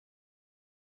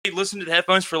listen to the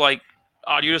headphones for like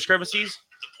audio discrepancies.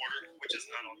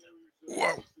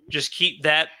 Whoa. Just keep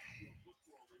that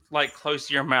like close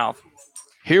to your mouth.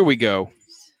 Here we go.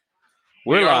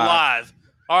 We are live.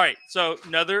 All right, so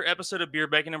another episode of Beer,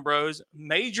 Bacon, and Bros.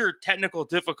 Major technical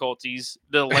difficulties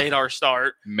delayed our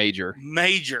start. Major.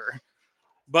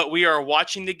 But we are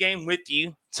watching the game with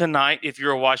you tonight if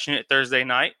you're watching it Thursday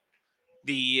night.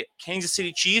 The Kansas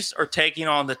City Chiefs are taking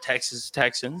on the Texas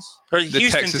Texans. Or the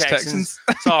Houston Texas Texans.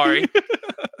 Sorry.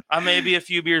 I may be a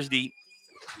few beers deep.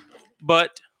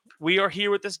 But we are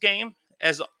here with this game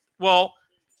as well.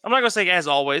 I'm not going to say as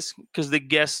always because the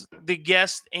guest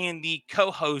and the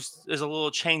co-host is a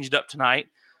little changed up tonight.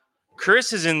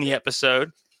 Chris is in the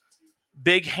episode.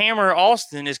 Big Hammer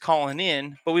Austin is calling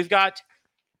in, but we've got.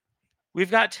 Well,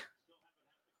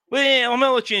 I'm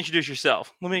gonna let you introduce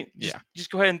yourself.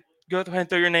 Just go ahead and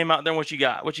throw your name out there. And what you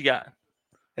got?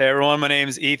 Hey everyone, my name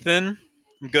is Ethan.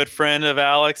 I'm a good friend of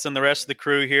Alex and the rest of the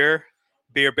crew here.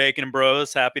 Beer, Bacon, and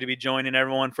Bros. Happy to be joining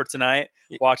everyone for tonight,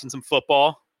 watching some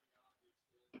football.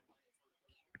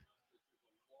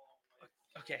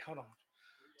 Okay, hold on.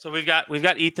 So we've got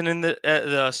Ethan in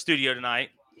the studio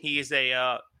tonight. He is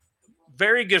a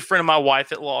very good friend of my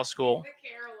wife at law school.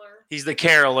 He's the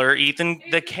caroler. Ethan,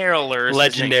 the caroler.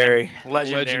 Legendary.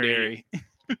 The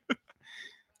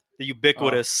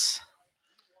ubiquitous.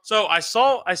 So I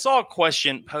saw a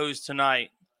question posed tonight.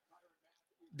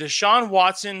 Deshaun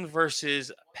Watson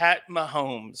versus Pat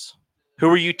Mahomes. Who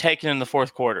are you taking in the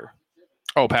fourth quarter?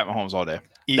 Oh, Pat Mahomes all day.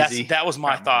 Easy. That was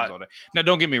my thought. Now,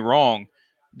 don't get me wrong.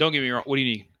 What do you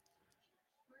need?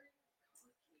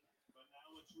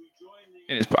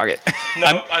 In his pocket.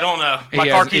 No, I don't know.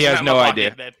 He has no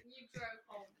idea. Babe.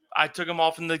 I took him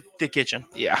off in the kitchen.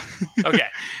 Yeah. Okay.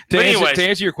 To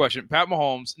answer your question, Pat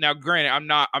Mahomes. Now, granted, I'm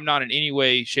not in any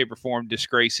way, shape, or form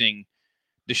disgracing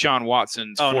Deshaun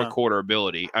Watson's fourth quarter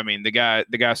ability. I mean, the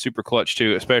guy's super clutch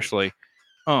too, especially.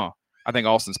 I think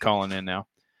Austin's calling in now.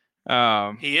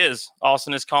 He is.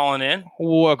 Austin is calling in.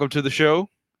 Welcome to the show.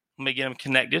 Let me get him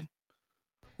connected.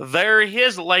 There he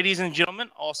is, ladies and gentlemen.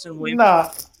 Austin Williams. Nah,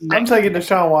 I'm taking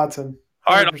Deshaun Watson.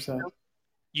 100%. All right.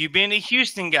 You being a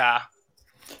Houston guy.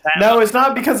 No, it's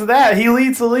not because of that. He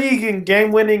leads the league in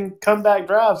game-winning comeback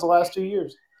drives the last 2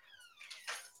 years.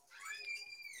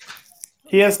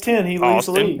 He has 10. He leads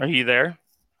the league. Are you there?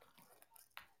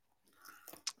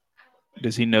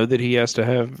 Does he know that he has to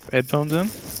have headphones in?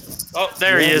 Oh,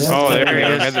 there he is. Oh,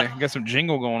 there he is. Got some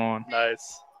jingle going on.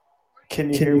 Nice.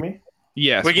 Can you hear me?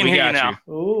 Yes, we can hear you now.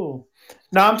 Ooh.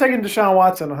 No, I'm taking Deshaun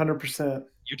Watson 100%.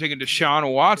 You're taking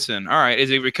Deshaun Watson. All right. Is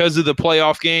it because of the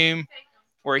playoff game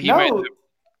where he made the...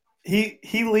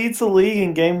 He leads the league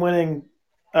in game-winning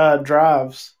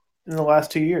drives in the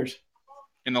last 2 years.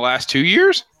 In the last 2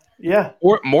 years? Yeah.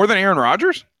 Or more than Aaron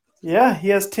Rodgers? Yeah, he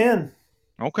has 10.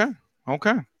 Okay. He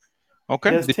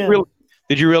has 10.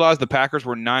 Did you realize the Packers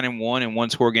were 9-1 in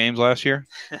one-score games last year?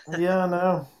 Yeah, I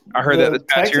know. I heard that this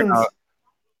past year.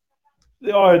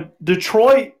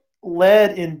 Detroit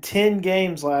led in 10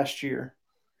 games last year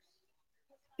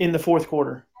in the fourth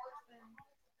quarter.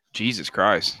 Jesus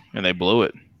Christ. And they blew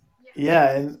it.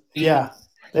 Yeah,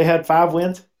 they had 5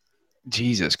 wins.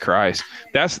 Jesus Christ.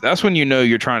 That's when you know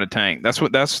you're trying to tank. That's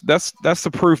the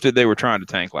proof that they were trying to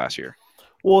tank last year.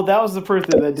 Well, that was the proof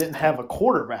that they didn't have a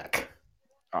quarterback.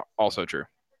 Also true.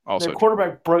 Their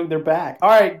quarterback broke their back. All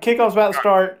right, kickoff's about to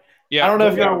start. Yeah, I don't know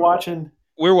if you're watching.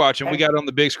 We're watching. We got it on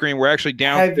the big screen. We're actually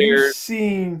downstairs. Have you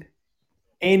seen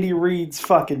Andy Reid's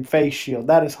fucking face shield?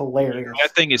 That is hilarious.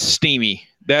 That thing is steamy.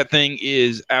 That thing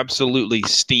is absolutely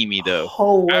steamy, though.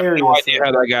 Hilarious. I have no idea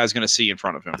how that guy's going to see in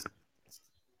front of him.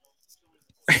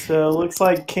 So it looks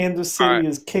like Kansas City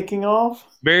is kicking off.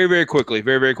 Very, very quickly.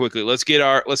 Very, very quickly. Let's get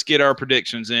our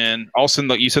predictions in.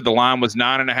 Austin, you said the line was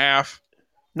 9.5.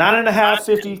 9.5,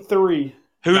 53.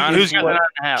 Who's got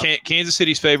 9.5? Kansas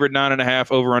City's favored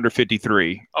 9.5 over under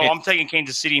 53. Oh, I'm taking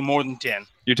Kansas City more than 10.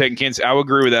 You're taking Kansas. I would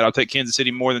agree with that. I'll take Kansas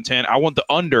City more than 10. I want the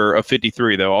under of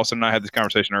 53, though. Austin and I had this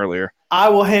conversation earlier. I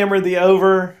will hammer the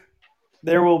over.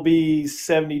 There will be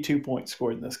 72 points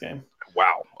scored in this game.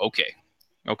 Wow. Okay.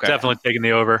 Definitely taking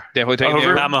the over. Definitely taking the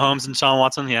over. Pat Mahomes and Sean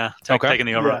Watson. Yeah. Taking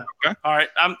the over. Yeah. Okay. All right.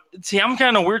 I'm kind of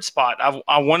in a weird spot.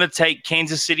 I want to take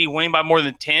Kansas City winning by more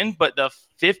than 10, but the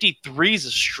 53 is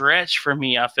a stretch for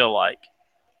me, I feel like.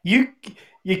 You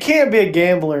can't be a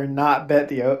gambler and not bet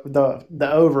the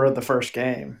over of the first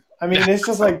game. I mean, it's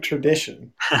just like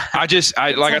tradition. I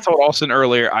told Austin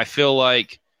earlier, I feel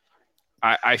like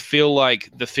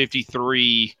the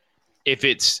 53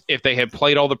 if they had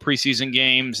played all the preseason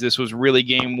games, this was really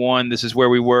game one, this is where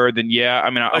we were, then yeah, I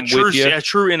mean, I'm with you. A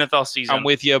true NFL season. I'm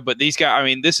with you, but these guys, I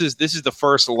mean, this is the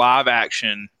first live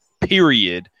action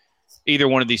period, either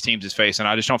one of these teams is facing.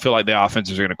 I just don't feel like the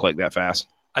offenses are going to click that fast.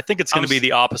 I think it's going to be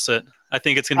the opposite. I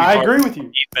think it's going to be I hard agree for with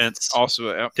you. defense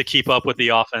Also, to keep up with the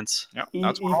offense.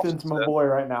 that's what Ethan's my boy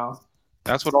right now.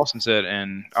 That's what Austin said.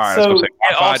 And all right, So- I was going to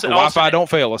say, Austin- Wi-Fi don't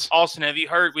fail us. Austin, have you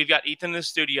heard? We've got Ethan in the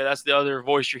studio. That's the other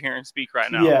voice you're hearing speak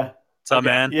right now. Yeah, What's up,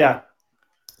 man? yeah.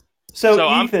 So, So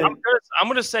I'm Ethan,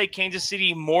 going to say Kansas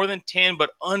City more than 10,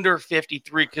 but under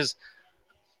 53 because,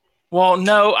 well,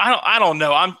 no, I don't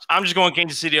know. I'm just going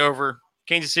Kansas City over.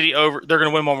 Kansas City over. They're going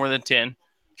to win more than 10.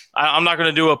 I'm not going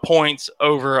to do a points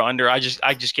over or under. I just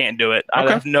can't do it.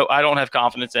 Okay. I don't have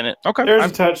confidence in it. Okay. there's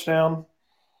a touchdown.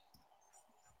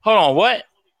 Hold on, what?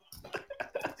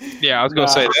 Yeah, I was going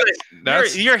to say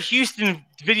that's. Your Houston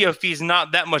video feed is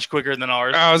not that much quicker than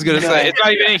ours. I was going to No. say it's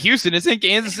not even in Houston; it's in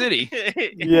Kansas City.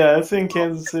 Yeah, it's in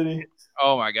Kansas City.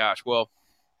 Oh my gosh! Well,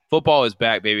 football is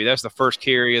back, baby. That's the first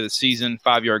carry of the season,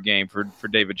 5-yard game for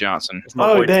David Johnson. It's my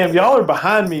Oh, boy. damn. Y'all are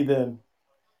behind me then.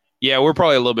 Yeah, we're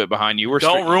probably a little bit behind you. We're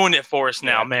Don't ruin it for us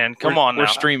now, man. Come on now. We're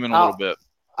streaming a little bit.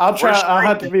 I'll try. I'll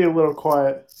have to be a little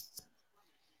quiet.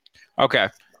 Okay.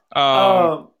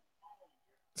 Um,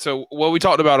 So what we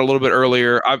talked about a little bit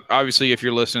earlier, obviously, if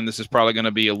you're listening, this is probably going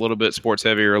to be a little bit sports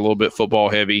heavy or a little bit football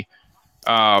heavy.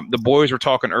 The boys were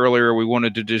talking earlier. We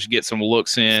wanted to just get some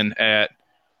looks in at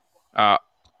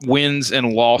wins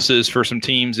and losses for some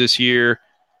teams this year.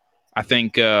 I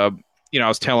think, I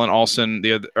was telling Austin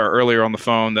earlier on the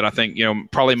phone that I think,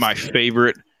 probably my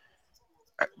favorite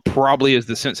probably is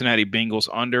the Cincinnati Bengals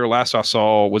under. Last I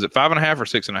saw, was it 5.5 or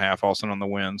 6.5, Austin, on the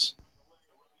wins?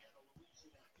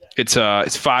 It's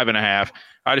 5.5.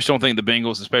 I just don't think the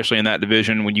Bengals, especially in that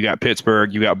division, when you got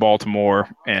Pittsburgh, you got Baltimore,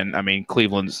 and I mean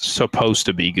Cleveland's supposed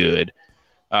to be good.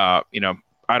 I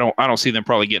don't see them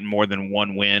probably getting more than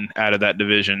one win out of that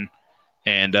division,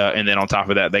 and then on top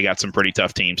of that, they got some pretty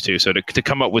tough teams too. So to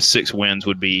come up with 6 wins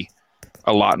would be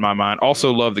a lot in my mind.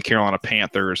 Also, love the Carolina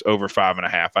Panthers over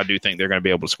 5.5. I do think they're going to be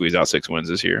able to squeeze out 6 wins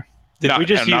this year. Did we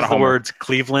just not use a the homer. words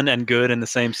Cleveland and good in the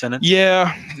same sentence?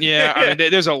 Yeah. I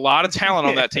mean, there's a lot of talent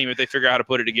on that team if they figure out how to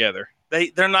put it together.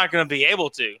 They're not going to be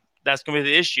able to. That's going to be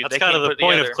the issue. That's They kind can't of the put it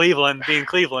point together. of Cleveland being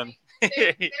Cleveland. They're the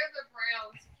Browns. You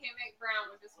can't make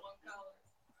brown with just one color.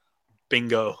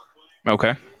 Bingo.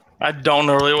 Okay. I don't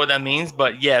know really what that means,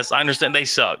 but yes, I understand they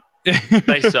suck. They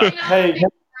You suck. know, Hey. they make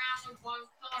brown with one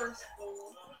color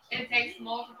school. It takes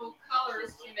multiple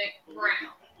colors to make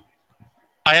brown.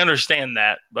 I understand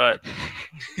that, but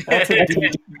that's a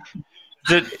deep,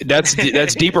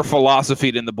 That's deeper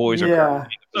philosophy than the boys are yeah. currently in a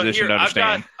so position here, to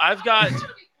understand.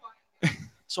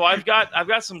 I've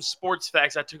got some sports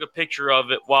facts. I took a picture of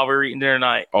it while we were eating dinner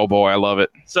tonight. Oh boy, I love it.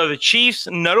 So the Chiefs'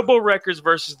 notable records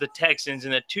versus the Texans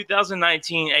in the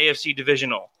 2019 AFC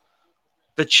Divisional.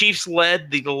 The Chiefs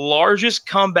led the largest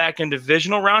comeback in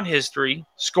divisional round history,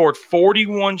 scored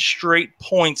 41 straight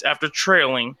points after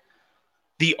trailing.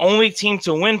 The only team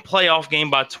to win playoff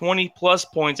game by 20-plus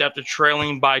points after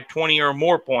trailing by 20 or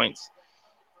more points.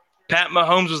 Pat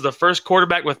Mahomes was the first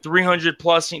quarterback with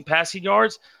 300-plus passing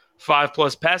yards,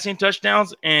 5-plus passing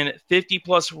touchdowns, and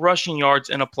 50-plus rushing yards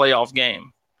in a playoff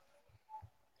game.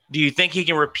 Do you think he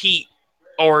can repeat,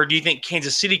 or do you think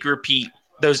Kansas City can repeat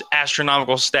those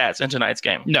astronomical stats in tonight's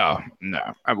game? No.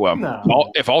 Well,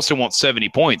 No. if Austin wants 70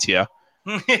 points, yeah.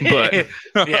 But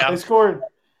yeah.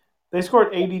 They scored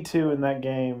 82 in that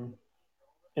game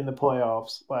in the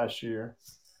playoffs last year.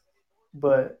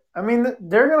 But I mean,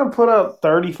 they're going to put up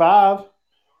 35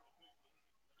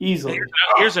 easily.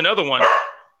 Here's another one.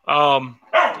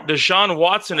 Deshaun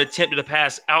Watson attempted a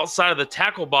pass outside of the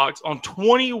tackle box on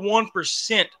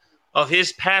 21% of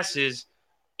his passes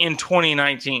in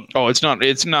 2019. oh, it's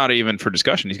not even for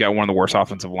discussion. He's got one of the worst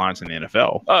offensive lines in the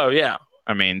NFL. Oh yeah,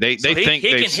 I mean, they So think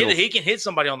he can hit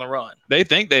somebody on the run. they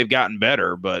think they've gotten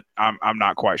better, but I'm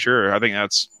not quite sure. I think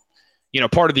that's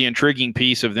part of the intriguing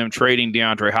piece of them trading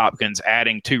DeAndre Hopkins,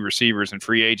 adding 2 receivers in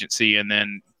free agency, and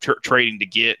then trading to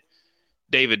get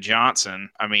David Johnson.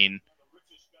 I mean,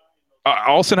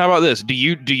 Austin, how about this? Do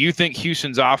you think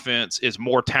Houston's offense is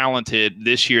more talented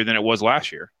this year than it was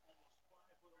last year?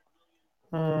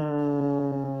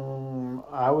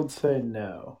 I would say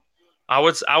no. I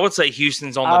would say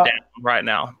Houston's on the down right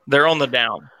now. They're on the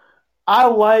down. I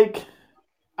like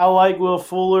Will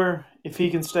Fuller. If he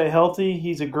can stay healthy,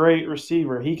 he's a great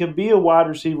receiver. He could be a wide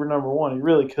receiver number 1. He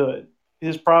really could.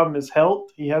 His problem is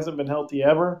health. He hasn't been healthy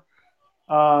ever.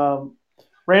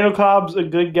 Randall Cobb's a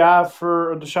good guy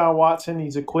for Deshaun Watson.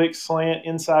 He's a quick slant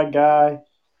inside guy.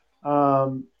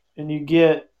 And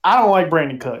I don't like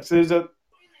Brandon Cooks.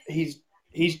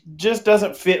 He just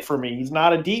doesn't fit for me. He's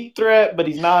not a deep threat, but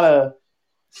he's not a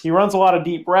He runs a lot of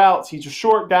deep routes. He's a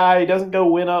short guy. He doesn't go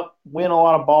win a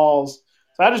lot of balls.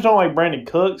 So I just don't like Brandon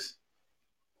Cooks.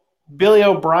 Billy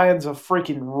O'Brien's a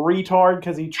freaking retard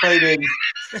because he traded.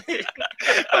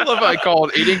 I love how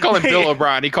he didn't call him Bill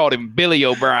O'Brien. He called him Billy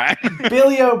O'Brien.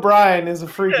 Billy O'Brien is a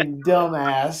freaking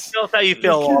dumbass. Tell us how you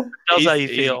feel. Walter. Tell us how you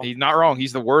feel. He's not wrong.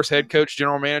 He's the worst head coach,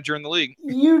 general manager in the league.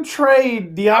 You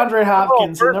trade DeAndre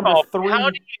Hopkins at First number off, 3.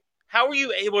 How are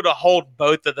you able to hold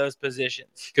both of those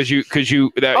positions? Because you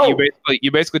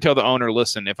basically tell the owner,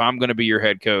 listen, if I'm going to be your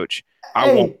head coach, I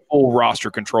Hey. want full roster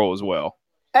control as well.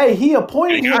 Hey, he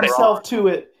appointed He got it himself to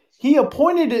it. He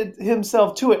appointed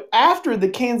himself to it after the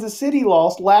Kansas City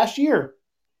lost last year.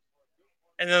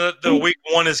 And then the week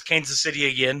one is Kansas City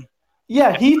again.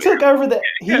 Yeah, he took over the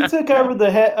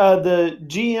the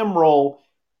GM role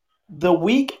the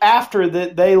week after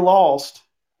that they lost.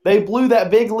 They blew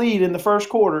that big lead in the first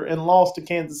quarter and lost to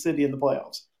Kansas City in the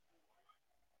playoffs.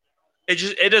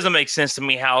 It doesn't make sense to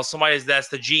me how somebody that's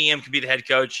the GM can be the head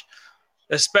coach,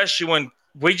 especially when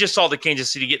we just saw the Kansas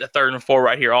City get the 3rd and 4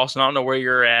 right here. Austin, I don't know where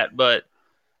you're at, but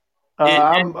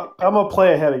I'm gonna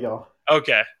play ahead of y'all.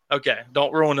 okay,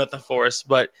 don't ruin nothing for us.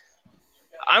 But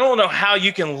I don't know how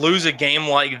you can lose a game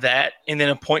like that and then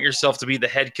appoint yourself to be the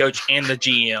head coach and the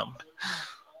GM.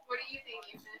 What do you think,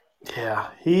 Ethan?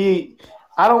 Yeah,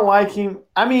 I don't like him.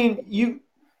 I mean,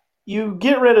 you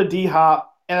get rid of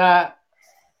D-Hop, and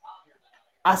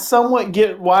I somewhat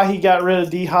get why he got rid of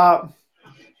D-Hop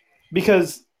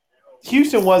because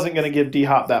Houston wasn't going to give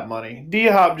D-Hop that money.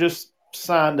 D-Hop just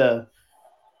signed a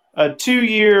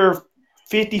 2-year,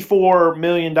 $54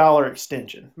 million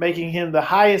extension, making him the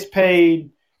highest paid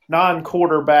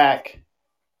non-quarterback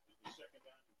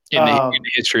In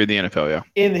the history of the NFL, yeah.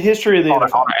 in the history of the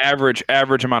NFL. On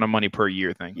average amount of money per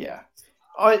year thing. Yeah.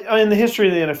 In the history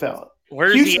of the NFL.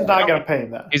 Where's Houston's he? not going to pay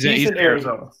him that. He's He's in in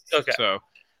Arizona. Okay. So,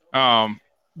 I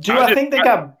think they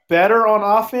got better on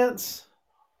offense?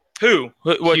 Who?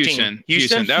 What Houston. team?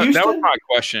 Houston. That was Houston? my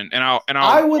question. And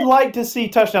I would like to see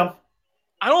touchdown.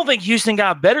 I don't think Houston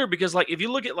got better because, if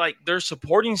you look at their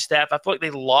supporting staff, I feel like they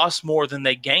lost more than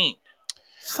they gained.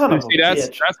 Son of a see, that's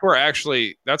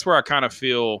bitch. where I kind of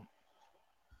feel.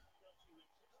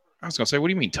 I was gonna say, what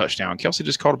do you mean touchdown? Kelsey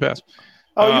just called a pass.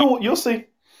 You'll see.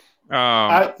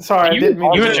 I didn't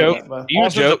mean you to and do Joe- that, but- Do you and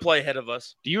Austin's Joe? a play ahead of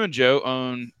us. Do you and Joe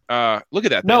own? Look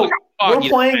at that. No, Look how foggy we're that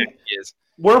playing. map is.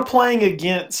 We're playing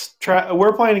against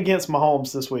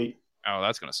Mahomes this week. Oh,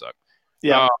 that's gonna suck.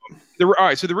 Yeah. All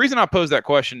right. So the reason I posed that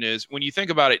question is, when you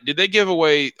think about it, did they give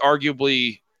away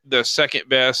arguably the second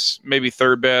best, maybe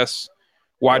third best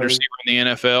wide Right. receiver in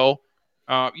the NFL?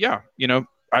 Yeah.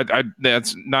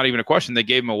 That's not even a question. They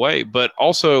gave him away. But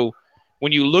also,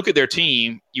 when you look at their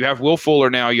team, you have Will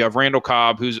Fuller now. You have Randall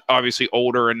Cobb, who's obviously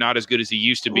older and not as good as he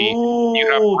used to be. You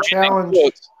have Ooh, Brandon challenge.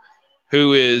 Cooks,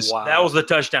 who is That was the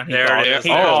touchdown. He There called it is.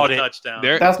 He Oh, called it. Touchdown.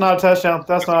 there. That's not a touchdown.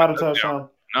 That's not a touchdown.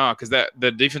 No, because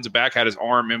the defensive back had his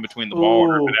arm in between the ball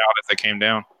and Ooh. ripped it out as they came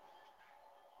down.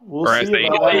 We'll Or as see they-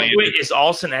 about Wait, that. wait, is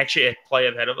Austin actually a play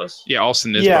ahead of us? Yeah,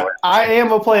 Austin is. Yeah, I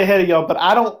am a play ahead of y'all, but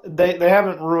I don't. They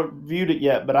haven't reviewed it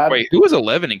yet. But Wait, who was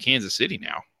 11 in Kansas City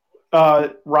now?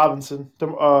 Robinson,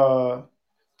 the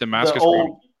Damascus.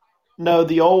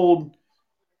 the old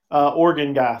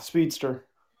Oregon guy, speedster,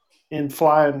 in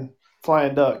flying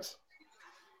ducks.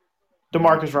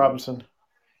 Demarcus Robinson.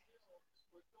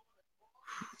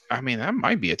 I mean, that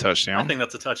might be a I touchdown. think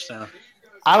that's a touchdown.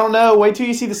 I don't know. Wait till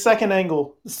you see the second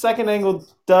angle. The second angle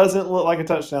doesn't look like a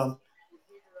touchdown.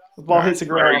 The ball hits the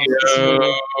There ground.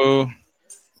 you go.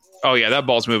 Oh yeah, that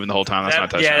ball's moving the whole time. That's not a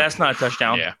touchdown. Yeah, that's not a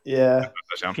touchdown. Yeah, Yeah.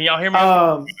 touchdown. Can y'all hear me?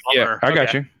 Yeah, I got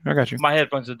Okay. you. My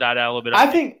headphones have died out a little bit.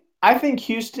 I think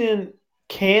Houston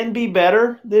can be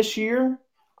better this year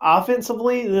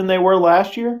offensively than they were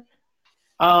last year.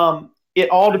 It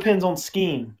all depends on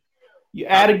scheme. You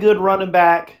add a good running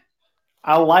back.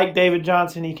 I like David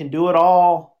Johnson. He can do it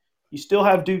all. You still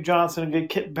have Duke Johnson, a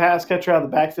good pass catcher out of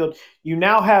the backfield. You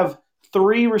now have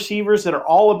 3 receivers that are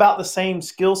all about the same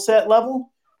skill set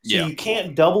level. So Yeah. you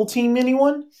can't double team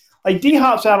anyone. Like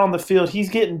D-Hop's out on the field, he's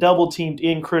getting double teamed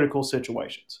in critical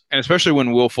situations. And especially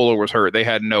when Will Fuller was hurt, they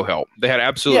had no help. They had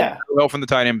absolutely Yeah. no help from the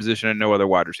tight end position and no other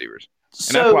wide receivers. And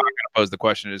that's So why I kind of pose the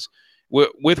question: is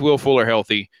with Will Fuller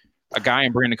healthy, a guy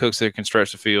in Brandon Cooks that can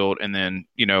stretch the field, and then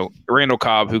Randall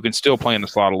Cobb who can still play in the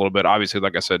slot a little bit. Obviously,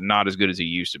 like I said, not as good as he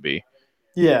used to be.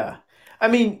 yeah. I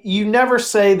mean, you never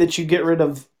say that you get rid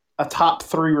of a top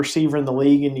 3 receiver in the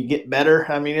league and you get better.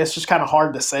 I mean, it's just kind of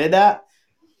hard to say that.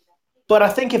 But I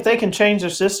think if they can change their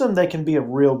system, they can be a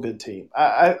real good team.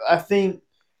 I think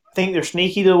they're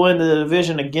sneaky to win the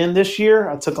division again this year.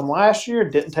 I took them last year,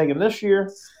 didn't take them this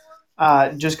year.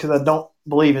 just because I don't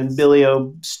believe in Billy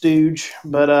O. Stooge.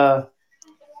 But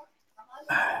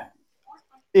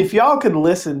if y'all could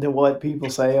listen to what people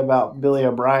say about Billy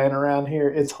O'Brien around here,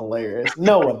 it's hilarious.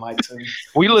 No one likes him.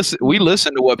 We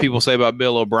listen to what people say about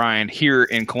Bill O'Brien here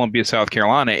in Columbia, South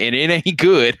Carolina, and it ain't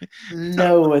good.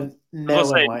 No one. No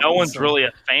one's him. really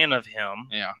a fan of him.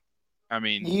 Yeah, I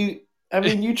mean,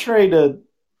 you trade a.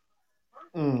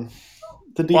 The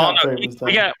Deion trade was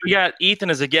done. We got Ethan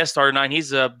as a guest star tonight.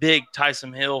 He's a big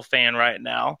Taysom Hill fan right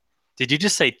now. Did you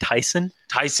just say Tyson?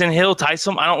 Tyson Hill,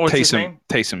 Tyson. I don't know what's his name.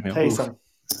 Taysom Hill. Taysom.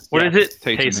 What is it?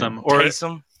 Taysom.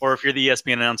 Taysom. Or if you're the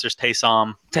ESPN announcers,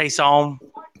 Taysom. Taysom.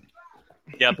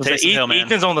 Yep, Taysom Hill, man.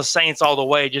 Ethan's on the Saints all the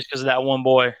way just because of that one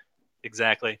boy.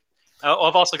 Exactly.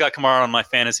 I've also got Kamara on my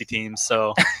fantasy team,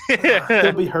 so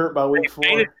he'll be hurt by week 4.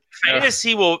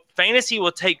 Fantasy will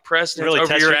take precedence really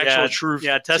over your actual true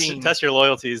team. Test your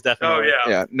loyalties, definitely. Oh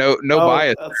yeah. Yeah. No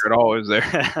bias there at all, is there?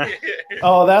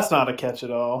 That's not a catch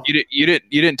at all. You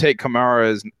didn't take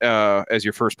Kamara as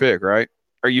your first pick, right?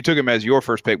 Or you took him as your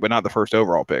first pick, but not the first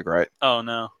overall pick, right? Oh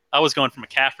no, I was going for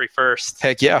McCaffrey first.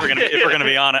 Heck yeah! If we're gonna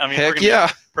be honest, I mean, heck yeah,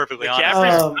 be perfectly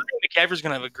honest. McCaffrey's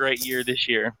gonna have a great year this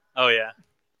year. Oh yeah,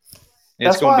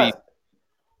 it's gonna be.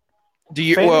 Do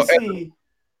you fantasy,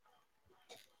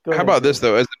 how about this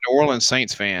though? As a New Orleans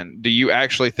Saints fan, do you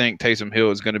actually think Taysom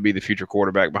Hill is going to be the future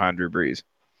quarterback behind Drew Brees?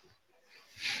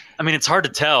 I mean, it's hard to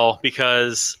tell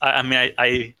because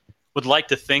I would like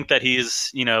to think that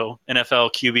he's, NFL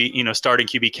QB, starting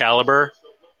QB caliber.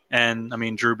 And I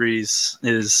mean, Drew Brees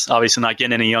is obviously not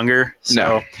getting any younger. So,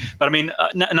 no. But I mean,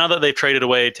 now that they've traded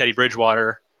away Teddy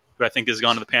Bridgewater, who I think has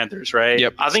gone to the Panthers, right?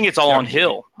 Yep. I think it's all on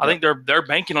Hill. I think they're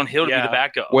banking on Hill to be the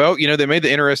backup. Well, they made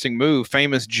the interesting move.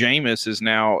 Famous Jameis is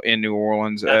now in New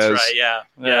Orleans as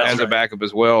a backup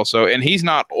as well. So, and he's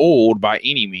not old by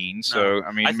any means. No. So,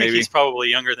 I mean, I think he's probably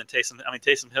younger than Taysom. I mean,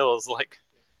 Taysom Hill is like.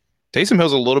 Taysom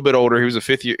Hill's a little bit older. He was a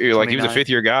fifth year, he was a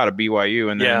fifth-year guy to BYU,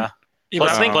 and then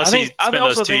Plus, he spent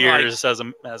those 2 years as a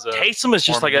Taysom is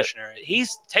just like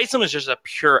Taysom is just a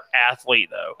pure athlete,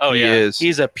 though. Oh yeah, he is.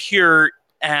 He's a pure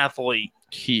athlete.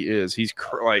 He is. He's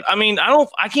like. I mean, I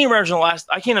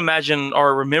can't imagine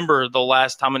or remember the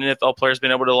last time an NFL player has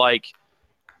been able to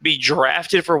be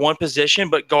drafted for one position,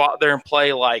 but go out there and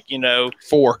play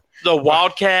 4. The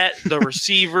wildcat, the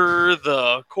receiver,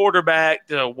 the quarterback,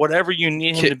 the whatever you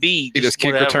need him to be. He does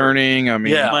kick returning. I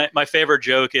mean, my favorite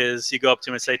joke is you go up to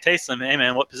him and say, "Taysom, hey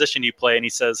man, what position do you play?" And he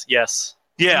says, "Yes."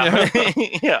 Yeah,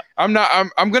 yeah. I'm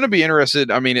going to be interested.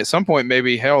 I mean, at some point,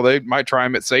 maybe they might try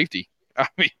him at safety. I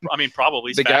mean,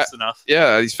 probably he's fast enough.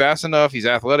 Yeah, he's fast enough. He's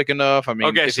athletic enough. I mean,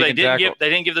 okay. So they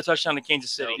didn't give the touchdown to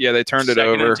Kansas City. Yeah, they turned it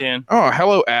over. Oh,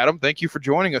 hello, Adam. Thank you for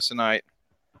joining us tonight.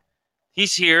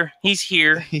 He's here. He's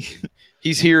here.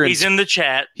 He's here. He's in the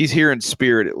chat. He's here in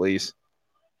spirit, at least.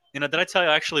 Did I tell you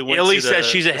I actually went Ellie says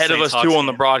she's ahead of us too on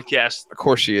the broadcast. Of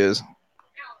course she is.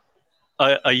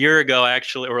 A year ago,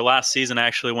 or last season, I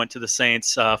actually went to the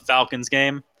Saints Falcons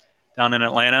game down in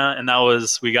Atlanta, and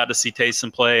we got to see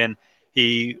Taysom play, and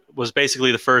he was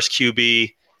basically the first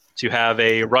QB to have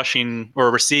a rushing or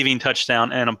a receiving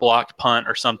touchdown and a blocked punt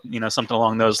or something, something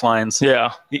along those lines.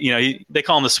 Yeah. They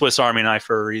call him the Swiss Army knife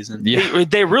for a reason. Yeah.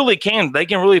 They really can. They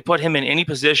can really put him in any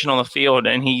position on the field,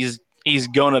 and he's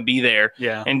going to be there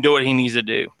and do what he needs to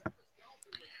do.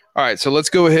 All right, so let's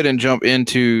go ahead and jump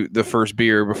into the first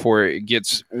beer before it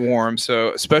gets warm.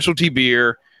 So, specialty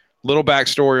beer, little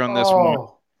backstory on this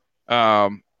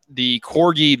one. The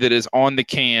corgi that is on the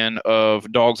can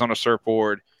of Dogs on a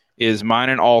Surfboard is mine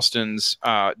and Alston's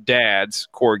dad's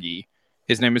corgi.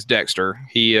 His name is Dexter.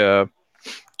 He, I'm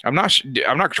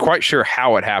not quite sure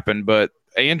how it happened, but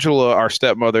Angela, our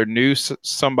stepmother, knew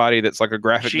somebody that's like a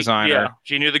graphic designer. Yeah,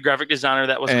 she knew the graphic designer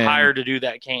that was hired to do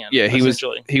that can. Yeah, he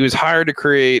was hired to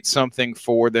create something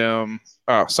for them,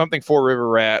 something for River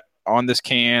Rat on this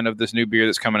can of this new beer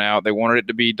that's coming out. They wanted it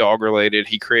to be dog related.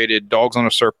 He created Dogs on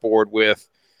a Surfboard with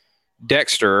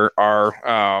Dexter,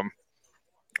 our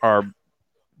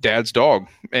dad's dog,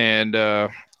 and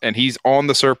he's on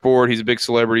the surfboard. He's a big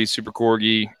celebrity, super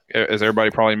corgi. As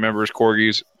everybody probably remembers,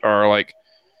 corgis are like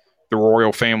the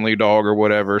royal family dog or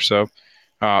whatever. So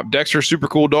Dexter's super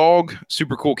cool dog,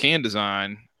 super cool can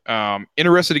design.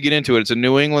 Interested to get into it. It's a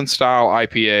New England style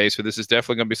IPA, so this is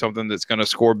definitely going to be something that's going to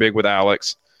score big with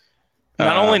Alex.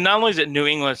 Not only is it New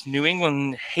England, it's New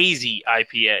England hazy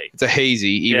IPA. It's a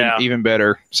hazy, even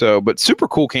better. So, but super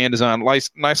cool can design. Nice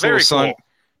little sun. Cool.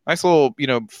 Nice little,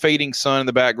 fading sun in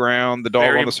the background. The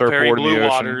dog on the surfboard in the ocean.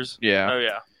 Waters. Yeah. Oh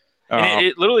yeah. And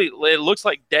it literally looks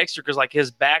like Dexter because his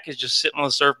back is just sitting on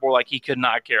the surfboard like he could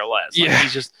not care less.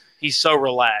 He's so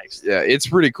relaxed. Yeah, it's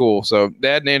pretty cool. So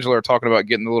Dad and Angela are talking about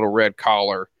getting the little red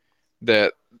collar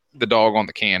that the dog on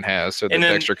the can has, so that And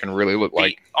then Dexter can really look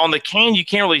like. On the can, you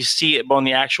can't really see it, but on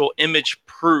the actual image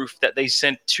proof that they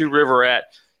sent to River at,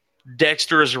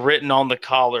 Dexter is written on the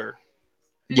collar.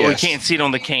 But we can't see it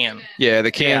on the can. Yeah,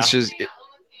 the can's just.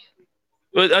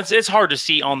 But it's hard to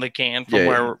see on the can from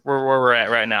where we're at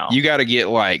right now. You got to get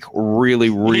like really,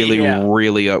 really,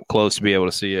 really up close to be able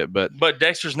to see it. But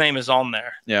Dexter's name is on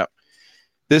there. Yeah.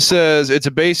 This says it's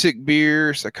a basic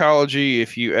beer psychology.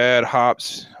 If you add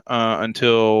hops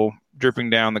until dripping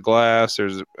down the glass,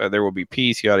 there will be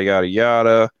peace. Yada yada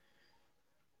yada.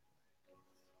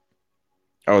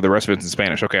 Oh, the rest of it's in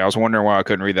Spanish. Okay, I was wondering why I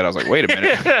couldn't read that. I was like, wait a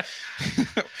minute.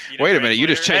 Wait a minute. You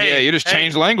just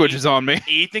changed languages on me.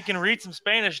 Ethan can read some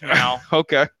Spanish now.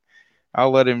 Okay.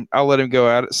 I'll let him go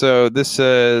at it. So this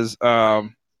says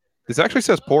this actually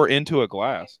says pour into a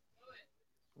glass.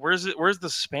 Where's the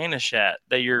Spanish at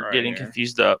that you're Right getting here.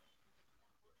 confused up?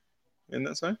 Isn't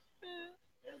that so?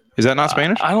 Is that not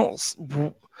Spanish? I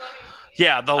don't.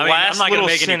 Yeah, I'm not gonna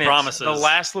make any promises. The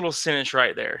last little sentence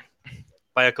right there.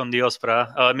 Vaya con Dios,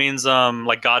 brah. It means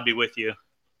like God be with you.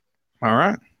 All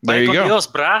right. There Vaya you con go. Dios,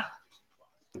 brah.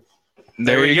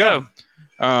 There you go.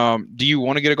 Do you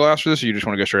want to get a glass for this, or you just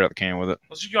want to go straight out the can with it?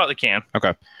 Let's just go out the can.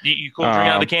 Okay. You cool drinking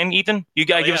out the can, Ethan? You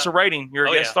gotta give us a rating. You're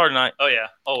a guest star tonight. Oh yeah,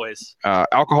 always.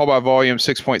 Alcohol by volume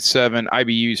 6.7,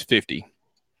 IBUs 50.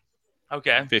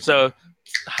 Okay. 50. So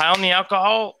high on the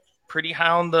alcohol, pretty high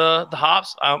on the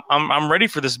hops. I'm ready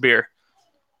for this beer.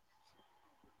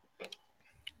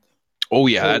 Oh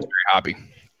yeah, that's very hoppy.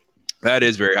 That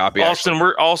is very hoppy.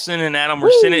 Austin and Adam, we're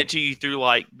sending it to you through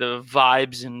like the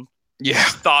vibes and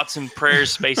thoughts and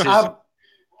prayers spaces.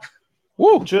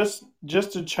 Woo! Just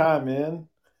to chime in,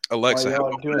 Alexa, while y'all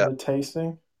help are doing the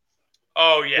tasting.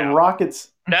 Oh The yeah,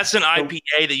 Rockets. that's an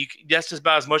IPA that's just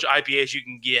about as much IPA as you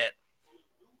can get.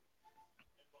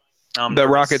 The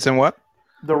Rockets and what?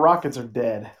 The Rockets are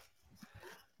dead.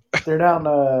 They're down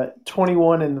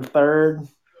 21 in the third,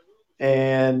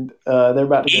 and they're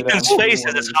about to go down. Ethan's face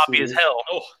is as hoppy as hell.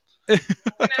 Oh.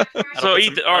 So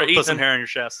Ethan, all right, put some Ethan, hair on your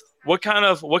chest. what kind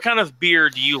of beer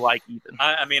do you like, Ethan?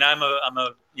 I mean, I'm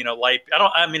a light.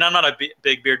 I'm not a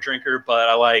big beer drinker, but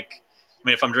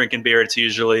if I'm drinking beer, it's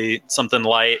usually something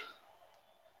light.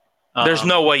 There's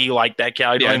no way you like that,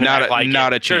 Cal.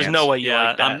 Not a chance. There's no way you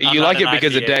like that. You like it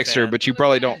because of Dexter, but you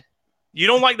probably don't. You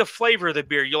don't like the flavor of the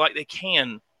beer. You like the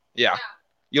can. Yeah.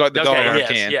 You like the dog on a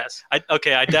can. Yes. I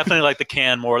definitely like the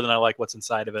can more than I like what's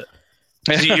inside of it.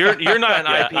 So you're not an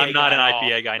IPA. I'm not an guy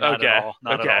IPA guy. Not at all.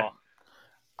 Not at all.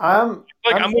 I'm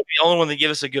gonna be the only one that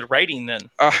gives us a good rating then.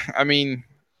 I mean,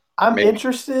 I'm maybe.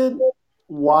 interested.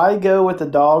 Why go with the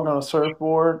dog on a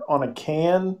surfboard on a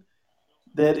can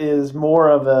that is more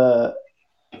of a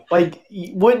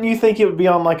wouldn't you think it would be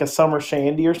on like a summer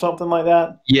shandy or something like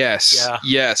that? Yes. Yeah.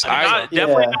 Yes.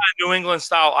 Definitely not a New England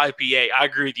style IPA. I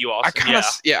agree with you, Austin.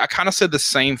 I kind of said the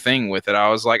same thing with it. I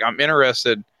was like, I'm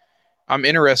interested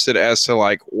as to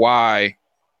like why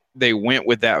they went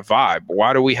with that vibe.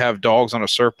 Why do we have dogs on a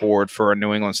surfboard for a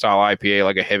New England style IPA,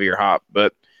 like a heavier hop?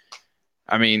 But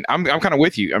I mean, I'm kind of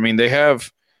with you. I mean, they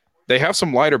have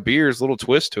some lighter beers, little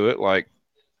twist to it. Like,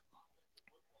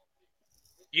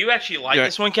 you actually like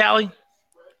this one, Callie?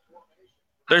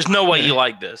 There's no way you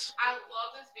like this. I love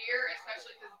this beer,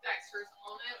 especially because Dexter's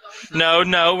on it.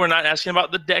 No, we're not asking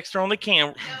about the Dexter on the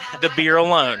can. The beer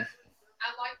alone. I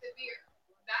like the beer.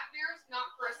 That beer's not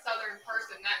for a Southern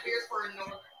person. That beer's for a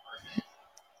Northern person.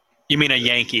 You mean a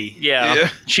Yankee? Yeah.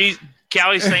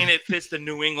 Callie's saying it fits the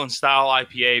New England style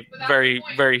IPA very,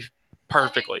 very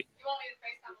perfectly. You want me to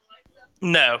FaceTime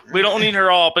Alexa? No, we don't need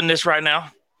her all up in this right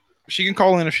now. she can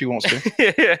call in if she wants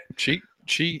to.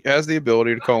 She has the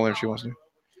ability to call in if she wants to.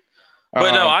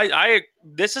 But no, I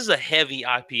this is a heavy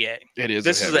IPA. It is.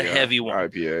 This is a heavy one.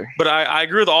 IPA. But I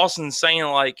agree with Austin saying,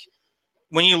 like,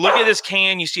 when you look at this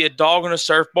can, you see a dog on a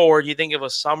surfboard, you think of a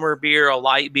summer beer, a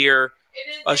light beer.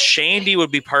 A shandy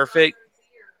would be perfect.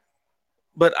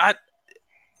 But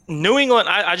New England,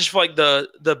 I just feel like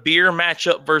the beer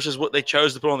matchup versus what they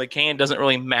chose to put on the can doesn't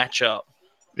really match up.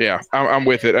 Yeah, I'm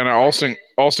with it. And Austin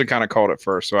kind of called it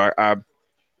first, so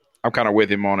I'm kind of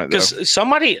with him on it. Because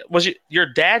your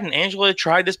dad and Angela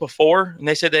tried this before, and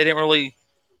they said they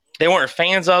weren't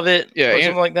fans of it, or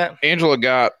something like that. Angela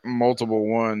got multiple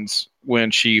ones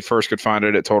when she first could find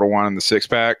it at Total Wine in the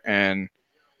 6-pack, and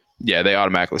yeah, they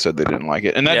automatically said they didn't like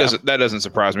it, and that doesn't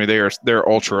surprise me. They're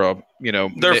ultra,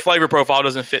 their flavor profile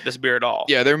doesn't fit this beer at all.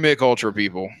 Yeah, they're Mick Ultra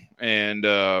people, and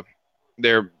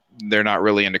they're not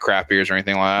really into craft beers or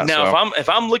anything like that. Now, if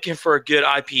I'm looking for a good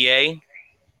IPA,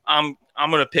 I'm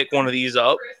gonna pick one of these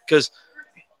up because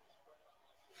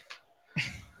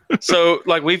So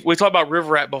like we talked about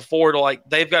River Rat before. Like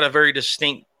they've got a very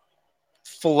distinct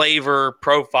flavor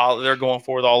profile that they're going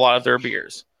for with a lot of their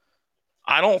beers.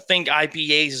 I don't think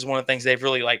IPAs is one of the things they've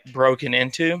really like broken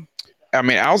into. I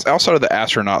mean, outside of the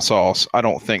astronaut sauce, I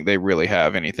don't think they really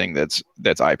have anything that's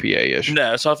IPA-ish.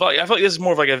 No, so I feel like this is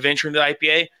more of like a venture into the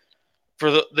IPA for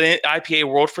the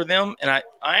IPA world for them, and I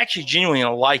actually genuinely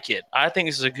like it. I think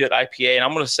this is a good IPA, and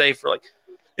I'm going to say for like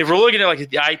if we're looking at like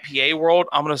the IPA world,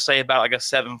 I'm going to say about like a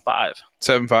 7.5.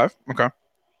 7.5. Okay.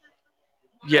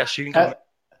 Yes, you can. Come.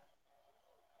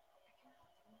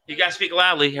 You guys speak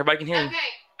loudly. Everybody can hear you. Okay,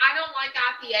 I don't like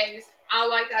IPAs. I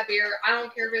like that beer. I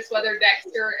don't care if it's whether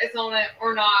Dexter is on it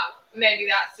or not. Maybe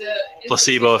that's a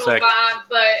Placebo effect. Vibe,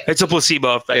 but It's a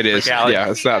placebo effect. It is. Callie. Yeah,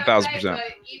 it's that 1,000%. But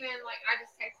even like I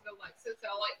just texted Alexa, so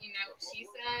I'll let you know what she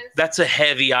says. That's a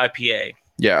heavy IPA.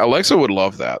 Yeah, Alexa would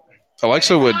love that.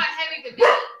 Alexa It's would. not heavy to me.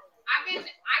 I can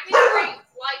drink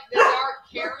like the dark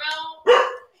caramel.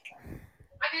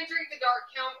 I can drink the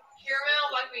dark caramel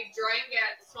like we drank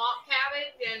at Swamp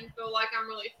Cabbage and feel like I'm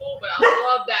really full, but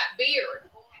I love that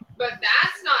beer. But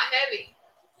that's not heavy.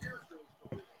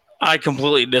 I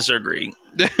completely disagree.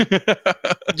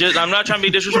 I'm not trying to be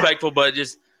disrespectful, but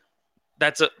just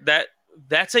that's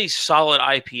a solid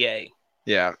IPA.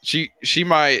 Yeah, she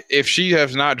might, if she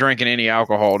has not drinking any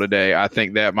alcohol today, I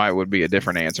think that would be a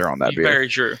different answer on that beer. Very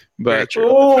true. But Very true.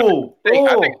 Oh,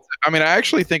 I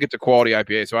actually think it's a quality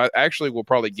IPA, so I actually will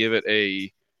probably give it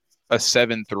a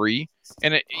 7.3.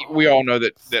 And we all know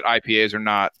that IPAs are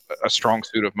not a strong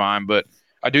suit of mine, but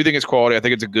I do think it's quality. I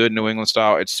think it's a good New England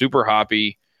style. It's super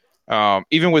hoppy.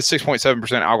 Even with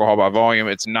 6.7% alcohol by volume,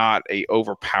 it's not a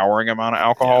overpowering amount of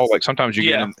alcohol. Like sometimes you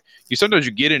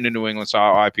get into New England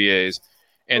style IPAs,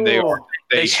 and they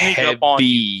sneak heavy. up on you.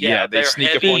 Yeah, they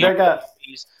sneak up heavy. on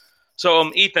you.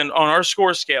 So, Ethan, on our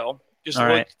score scale, just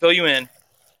to fill you in,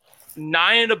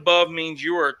 9 and above means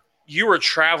you are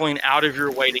traveling out of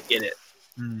your way to get it.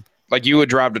 Like you would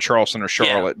drive to Charleston or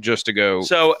Charlotte just to go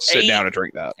sit down and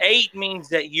drink that. 8 means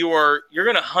that you're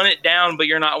going to hunt it down, but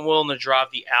you're not willing to drive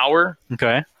the hour.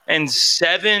 Okay. And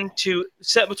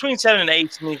between 7 and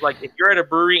 8 means like if you're at a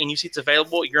brewery and you see it's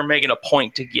available, you're making a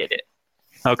point to get it.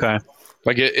 Okay.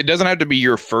 Like it doesn't have to be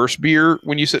your first beer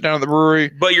when you sit down at the brewery,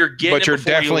 but you're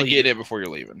definitely getting it before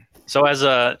you're leaving. So as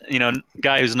a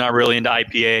guy who's not really into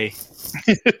IPA,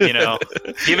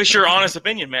 give us your honest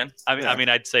opinion, man. I mean,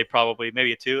 I'd say probably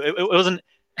maybe a 2. It wasn't.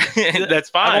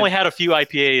 That's fine. I've only had a few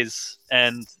IPAs,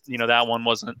 and that one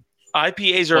wasn't.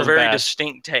 IPAs are a very bad.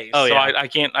 distinct taste. Oh, yeah. So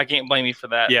I can't blame you for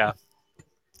that. Yeah.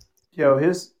 Yo,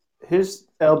 his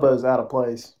elbow's out of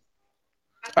place.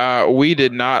 We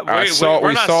did not. We're saw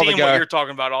not the seeing guy. what you're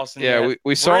talking about, Austin. Yeah,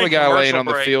 we saw We're the in guy laying commercial on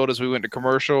the break. field as we went to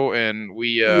commercial, and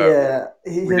we.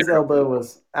 His elbow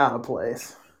was out of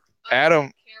place. Adam.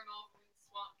 Caramel from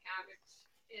Swamp Cabbage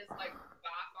is like by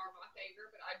far my favorite,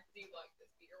 but I do like this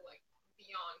beer like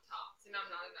beyond tops, and I'm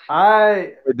not a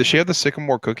nice. Did she have the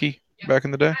sycamore cookie back in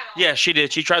the day? Yeah, she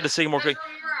did. She tried the Sycamore cookie.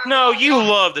 No, you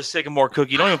love the Sycamore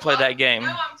cookie. You don't even play that game. No,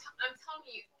 I'm telling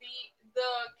you, the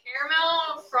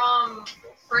caramel from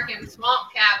freaking Swamp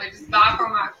Cabbage is by far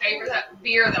my favorite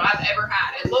beer that I've ever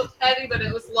had. It looked heavy, but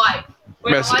it was light.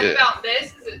 What I like about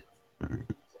this is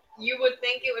you would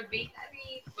think it would be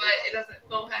heavy, but it doesn't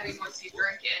feel heavy once you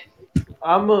drink it.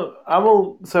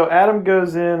 So Adam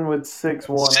goes in with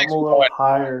 6.1. I'm a little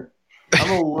higher.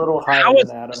 I'm a little higher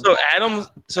than Adam.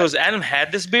 So has Adam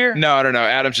had this beer? No.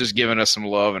 Adam's just giving us some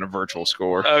love and a virtual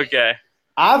score. Okay.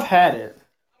 I've had it.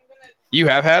 You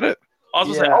have had it?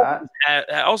 Austin's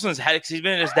had it because he's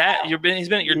been at his dad. He's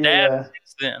been at your dad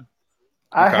since then.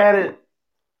 I had it.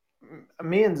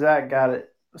 Me and Zach got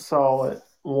it. Saw it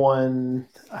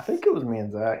I think it was me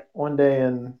and Zach one day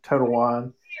in Total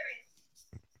Wine.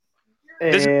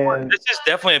 This is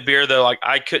definitely a beer though. Like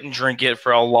I couldn't drink it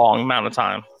for a long amount of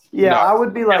time. Yeah, I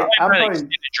would be like, I'm probably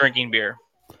drinking beer.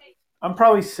 I'm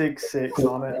probably 6.6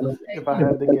 on it if I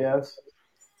had to guess.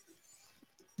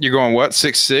 You're going what?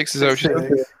 6.6? Is that what you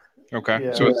said? 6. Okay,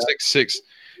 Yeah. so it's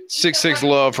 6.6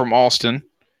 love from Austin,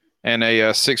 and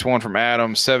a 6.1 from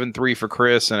Adam, 7.3 for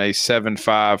Chris, and a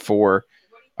 7.5 for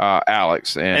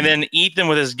Alex. And then Ethan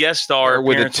with his guest star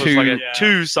with a appearance was like a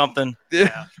 2 something.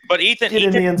 Yeah. But Ethan Get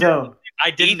in the end zone.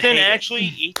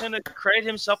 Ethan credited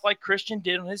himself like Christian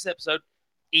did on his episode.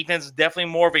 Ethan's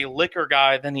definitely more of a liquor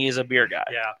guy than he is a beer guy.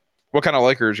 Yeah. What kind of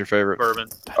liquor is your favorite? Bourbon.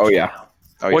 Oh yeah.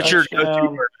 What's your go-to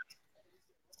bourbon?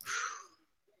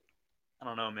 I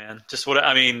don't know, man. Just what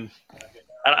I mean.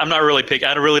 I'm not really picky.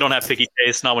 I really don't have picky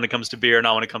taste. Not when it comes to beer.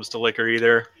 Not when it comes to liquor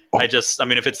either.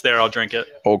 If it's there, I'll drink it.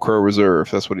 Old Crow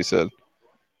Reserve. That's what he said.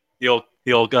 The old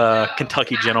The old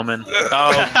Kentucky gentleman.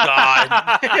 Oh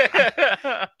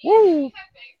God. Woo!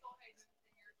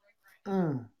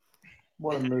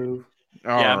 What a move.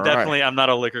 Yeah, All right. I'm not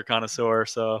a liquor connoisseur,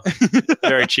 so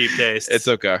very cheap taste. It's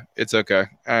okay. It's okay.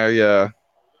 I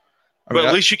But mean,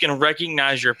 at least you can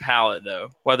recognize your palate, though,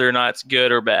 whether or not it's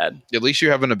good or bad. at least you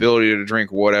have an ability to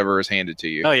drink whatever is handed to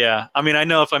you. Oh yeah, I mean, I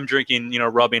know if I'm drinking,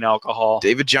 rubbing alcohol.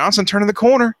 David Johnson turning the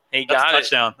corner. He That's a got it.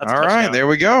 touchdown. That's a All right, touchdown. there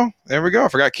we go. There we go. I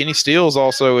forgot Kenny Steele's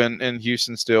also in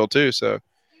Houston still too. So,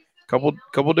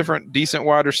 couple different decent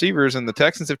wide receivers, and the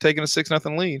Texans have taken a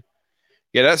 6-0 lead.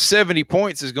 Yeah, that 70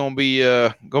 points is going to be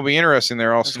interesting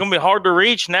there. It's Also, going to be hard to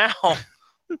reach now.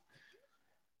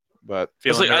 but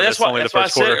Feeling That's nervous, why only the I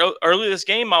first said quarter. early this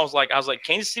game. I was like,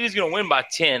 Kansas City's going to win by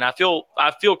 10. I feel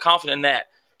confident in that,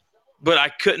 but I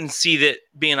couldn't see that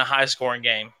being a high scoring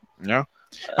game. yeah,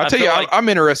 I I'll tell feel you, like- I'm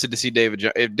interested to see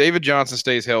if David Johnson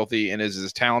stays healthy and is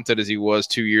as talented as he was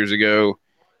 2 years ago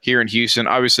here in Houston.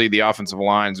 Obviously, the offensive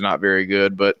line's not very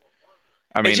good, but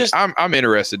I mean, I'm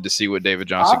interested to see what David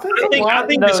Johnson. I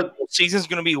think this whole season's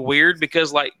going to be weird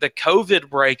because like the COVID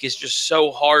break is just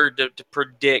so hard to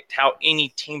predict how any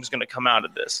team's going to come out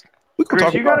of this. We can Chris,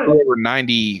 talk you about gotta- over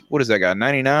 90. What is that guy?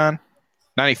 99,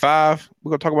 95.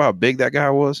 We're gonna talk about how big that guy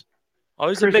was. Oh,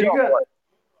 he's Chris, a big.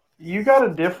 you got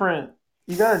a different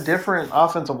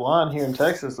offensive line here in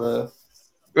Texas though.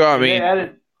 Well, I they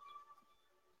mean,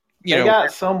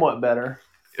 got somewhat better.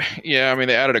 yeah, I mean,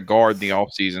 they added a guard in the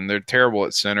offseason. They're terrible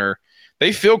at center.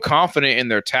 They feel confident in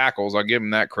their tackles. I'll give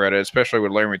them that credit, especially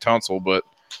with Larry Tunsil. But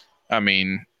I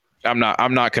mean, I'm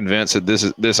not convinced that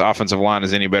this offensive line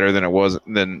is any better than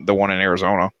the one in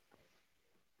Arizona.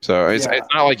 So it's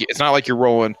not like you're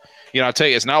rolling. I tell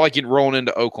you, it's not like you're rolling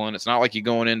into Oakland. It's not like you're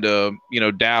going into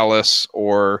Dallas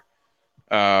or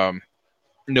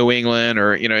New England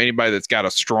or anybody that's got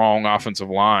a strong offensive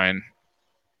line.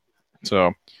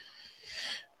 So,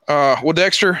 well,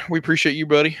 Dexter, we appreciate you,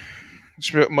 buddy.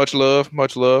 Much love,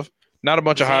 much love. Not a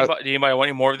bunch of high. Do anybody want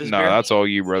any more of this? No, beer? that's all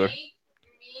you, brother.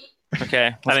 Okay.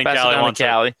 I think pass it Callie down wants to it.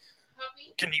 Callie.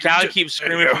 Can you Callie keeps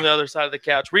screaming from the other side of the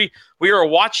couch. We are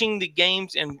watching the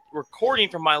games and recording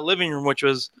from my living room, which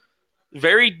was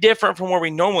very different from where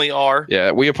we normally are.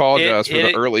 Yeah, we apologize for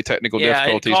the early technical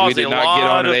difficulties. We did not get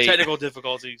on at 8. Technical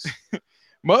difficulties.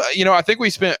 Well, I think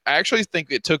I actually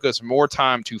think it took us more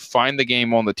time to find the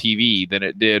game on the TV than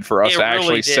it did for us It to really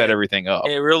actually did. set everything up.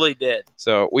 It really did.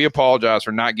 So we apologize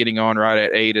for not getting on right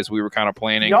at 8 as we were kind of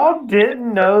planning. Y'all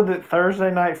didn't know that Thursday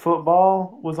Night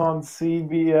Football was on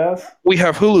CBS? We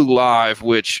have Hulu Live,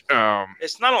 which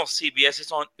It's not on CBS.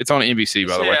 It's on NBC,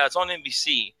 by the way. Yeah, it's on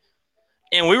NBC.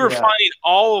 And we were Yeah. finding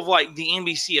all of like the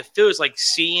NBC affiliates, like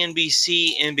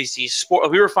CNBC, NBC Sport.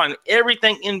 We were finding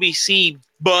everything NBC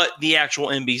but the actual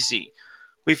NBC.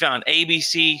 We found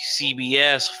ABC,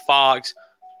 CBS, Fox,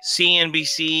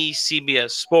 CNBC,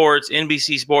 CBS Sports,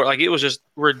 NBC Sport. Like it was just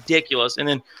ridiculous. And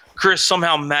then Chris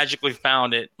somehow magically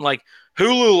found it. Like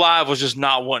Hulu Live was just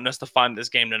not wanting us to find this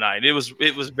game tonight. It was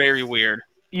very weird.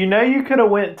 You could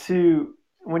have went to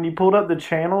when you pulled up the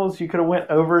channels, you could have went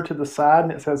over to the side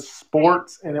and it says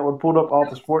sports and it would pull up all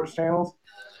the sports channels.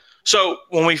 So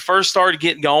when we first started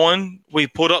getting going, we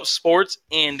put up sports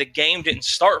and the game didn't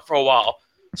start for a while.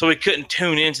 So we couldn't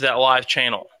tune into that live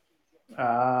channel.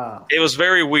 Ah. It was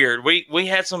very weird. We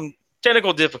had some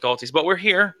technical difficulties, but we're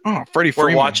here. Oh, Freddie We're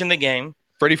Freeman. watching the game.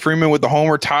 Freddie Freeman with the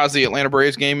homer ties the Atlanta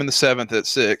Braves game in the 7th at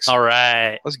 6. All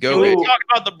right. Let's Can go. we Ooh. talk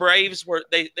about the Braves where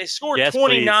they scored Yes,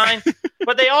 29,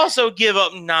 but they also give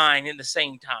up 9 at the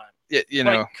same time. Yeah,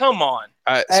 Like, come on.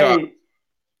 Hey,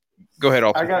 Go ahead, I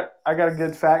Alfred. got a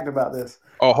good fact about this.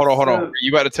 Oh, hold on. so- Are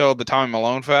you about to tell the Tommy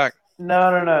Malone fact?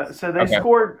 No. So they Okay.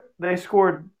 scored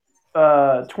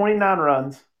 29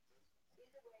 runs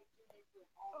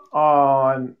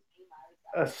on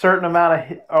a certain amount of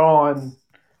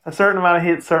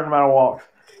hits, certain amount of walks.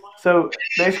 So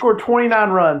they scored 29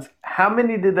 runs. How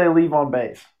many did they leave on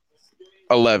base?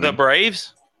 11. The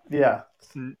Braves? Yeah,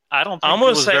 I don't think I'm it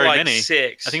going to was say very like many.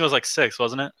 6. I think it was like 6,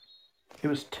 wasn't it? it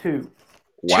was 2.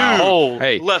 Wow. Oh,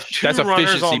 Hey, left 2 that's runners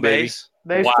efficiency, on baby. base.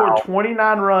 They Wow. scored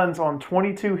 29 runs on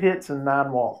 22 hits and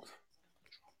 9 walks.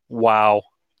 wow.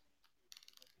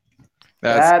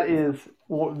 That's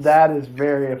That is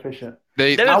very efficient.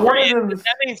 they. That I is wanted very- them.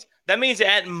 that means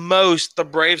at most the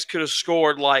Braves could have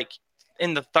scored like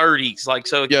in the 30s. Like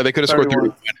so. Yeah, they could have scored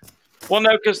 31. 30. Well,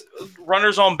 no, because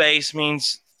runners on base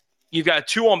means you've got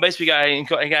 2 on base. You got to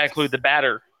include the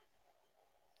batter.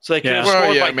 So they could have Yeah. scored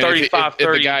Well, yeah, like I mean, 35, if the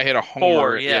 30. guy hit a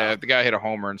homer, yeah. if the guy hit a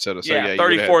homer instead of yeah, you would've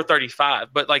 34,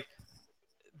 35. But like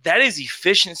that is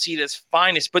efficiency that's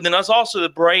finest. But then that's also the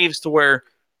Braves to where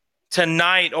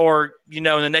tonight or in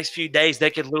the next few days they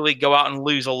could literally go out and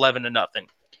lose 11-0.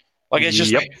 Like it's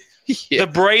just Yep. the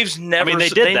Braves never.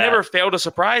 They never fail to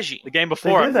surprise you. The game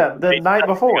before, They did that the night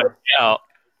before. out,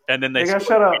 and then they got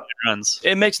shut up. runs.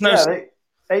 It makes no sense.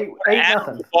 Eight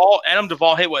nothing. Adam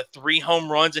Duvall hit 3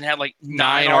 home runs and had like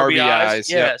 9 RBIs.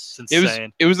 Yes, It's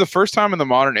insane. It was the first time in the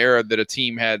modern era that a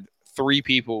team had 3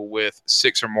 people with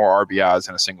 6 or more RBIs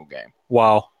in a single game.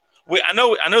 Wow. I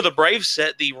know the Braves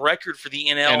set the record for the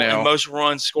NL in most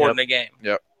runs scored in a game.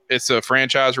 Yep. It's a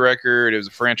franchise record. It was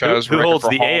a franchise Who record. holds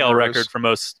for the AL homers. record for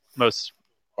most?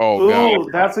 Oh, God. Ooh,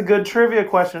 that's a good trivia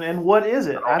question. And what is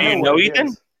it? I You know know, what it Ethan?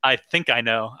 is. I think I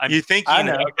know. You think I you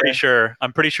know? know.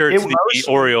 I'm pretty sure. It's the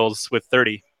Orioles with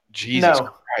 30. Jesus No.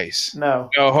 Christ. No.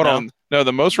 No, hold No. on. No,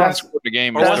 the most runs That's- scored in the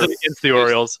game Or is was it 30. against the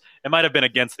Orioles? It might have been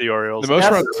against the Orioles. The most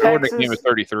That's runs scored in the Texas- game is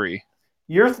 33.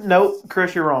 No,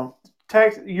 Chris, you're wrong.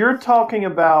 You're talking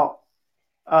about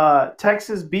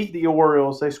Texas beat the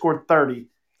Orioles. They scored 30.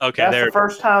 Okay, That's there. the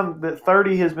first time that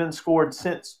 30 has been scored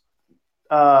since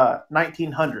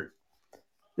 1900.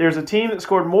 There's a team that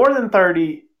scored more than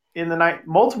 30 in the night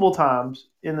multiple times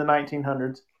in the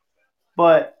 1900s,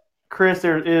 but Chris,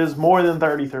 there is more than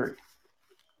 33.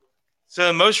 So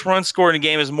the most runs scored in a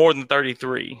game is more than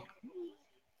 33.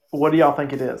 What do y'all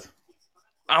think it is?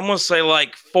 I'm gonna say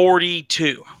like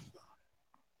 42,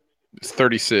 It's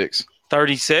 36.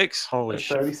 36. Holy It's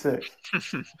shit. 36.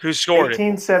 Who scored it?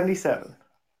 1877.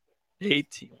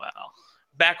 18. Wow.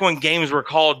 Back when games were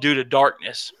called due to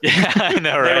darkness. Yeah, I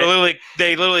know, right?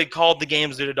 They literally called the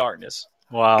games due to darkness.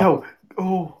 Wow. Go.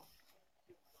 Oh.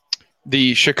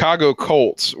 The Chicago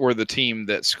Colts were the team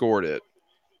that scored it.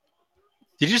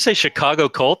 Did you say Chicago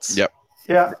Colts? Yep.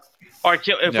 Yeah. All right,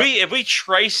 if we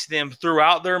trace them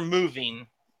throughout their moving,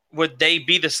 would they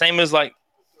be the same as like?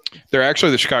 They're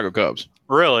actually the Chicago Cubs.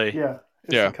 Really? Yeah.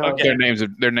 It's Yeah. the Cubs.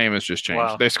 Their name has just changed.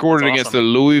 Wow. They scored it That's against awesome.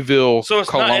 the Louisville So it's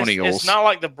Colonials, not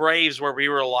like the Braves where we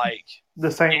were like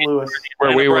The St. Louis.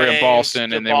 where the we were in Braves, Boston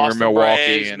the and then we were Boston Milwaukee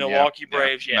Braves, and Milwaukee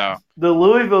Braves. Yeah. No. The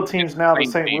Louisville team's now the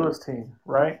Same St. team. Louis team,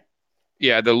 right?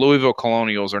 Yeah, the Louisville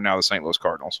Colonials are now the St. Louis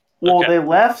Cardinals. Well, Okay. they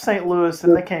left St. Louis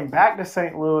and they came back to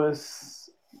St. Louis.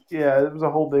 Yeah, it was a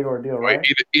whole big ordeal, right?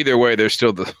 Either way, they're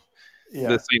still the Yeah.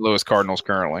 St. Louis Cardinals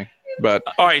currently. But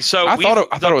All right, so I thought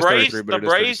it was Braves, 33, but the it is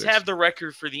Braves 36. have the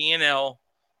record for the NL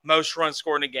most runs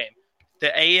scored in a game.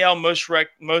 The AL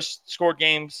most scored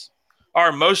games,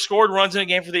 or most scored runs in a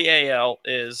game for the AL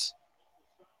is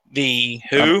the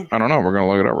who? I don't know. We're gonna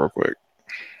look it up real quick.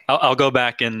 I'll go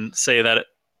back and say that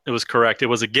it was correct. It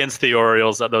was against the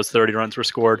Orioles that those 30 runs were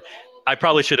scored. I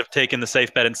probably should have taken the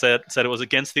safe bet and said it was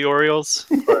against the Orioles.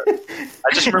 But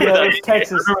I just remember Yeah, that. it was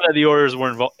Texas. I remember that the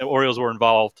Orioles were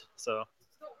involved. So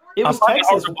It I was find it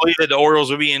hard Texas. to believe that the Orioles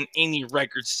would be in any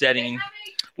record setting.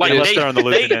 Like Unless they're on the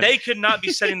losing end. they could not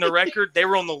be setting the record. They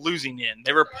were on the losing end.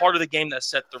 They were part of the game that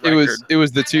set the It record.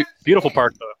 was the two. beautiful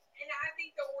park though. And I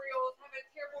think the Orioles have a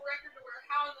terrible record to where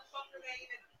how in the fuck are they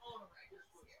even on a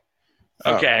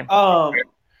record?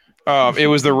 Okay. It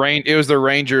was the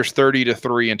Rangers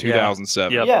 30-3 in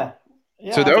 2007. Yep. Yeah.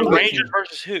 Yeah, So I that think was they- Rangers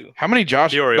versus who? How many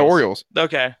The Orioles. Orioles?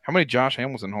 Okay. How many Josh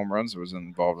Hamilton home runs was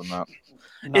involved in that?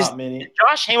 Not many.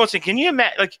 Josh Hamilton, can you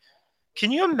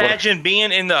imagine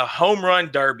being in the home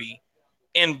run derby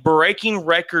and breaking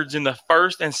records in the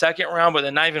first and second round, but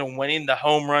then not even winning the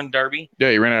home run derby?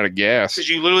 Yeah, he ran out of gas. Because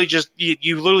you literally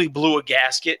you literally blew a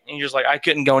gasket and you're just like, I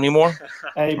couldn't go anymore.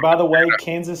 Hey, by the way,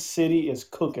 Kansas City is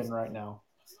cooking right now.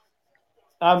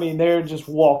 I mean, they're just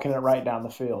walking it right down the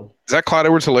field. Is that Clyde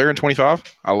Edwards-Helaire in 25?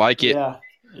 I like it. Yeah.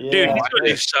 Dude, he's gonna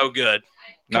do so good.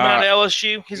 Coming Nah, out of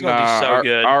LSU, he's gonna do so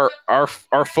good.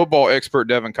 Our football expert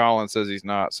Devin Collins says he's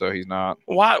not, so he's not.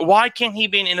 Why can't he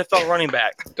be an NFL running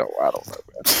back? I don't know,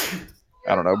 man.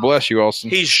 I don't know. Bless you,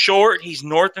 Austin. He's short. He's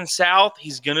north and south.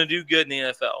 He's gonna do good in the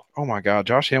NFL. Oh my God,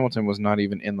 Josh Hamilton was not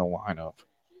even in the lineup.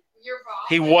 You're wrong.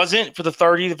 He wasn't for the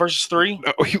 30 versus 3.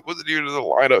 No, he wasn't even in the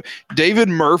lineup. David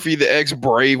Murphy, the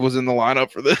ex-Brave, was in the lineup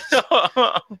for this.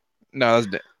 No,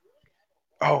 that's.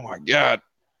 Oh my God.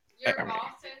 Your I mean-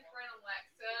 Boston friend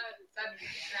Alexa doesn't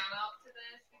count up to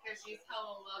this because she's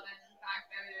hella loving the fact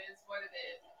that it is what it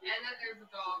is. And then there's a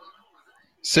dog on the front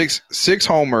of it. Six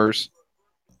homers,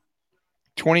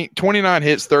 29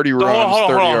 hits, 30 runs,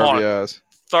 hold on, 30 hold on. RBIs.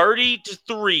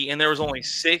 30-3, and there was only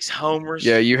 6 homers.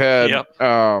 Yeah, you had. Yep.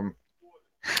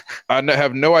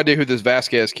 Have no idea who this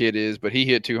Vasquez kid is, but he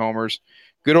hit 2 homers.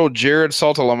 Good old Jared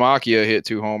Saltalamacchia hit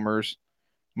 2 homers.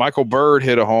 Michael Bird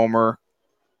hit a homer,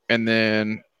 and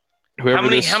then whoever.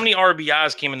 How many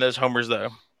RBIs came in those homers though?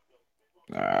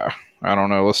 I don't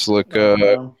know. Let's look.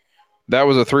 Um, That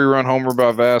was a 3-run homer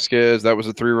by Vasquez. That was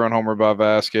a 3-run homer by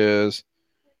Vasquez.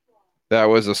 That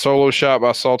was a solo shot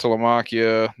by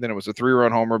Saltalamacchia. Then it was a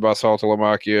 3-run homer by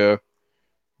Saltalamacchia.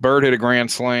 Bird hit a grand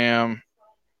slam,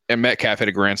 and Metcalf hit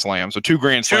a grand slam. So 2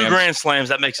 grand slams. 2 grand slams.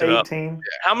 That makes it up. 18.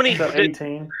 How many? So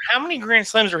 18. How many grand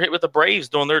slams were hit with the Braves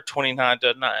during their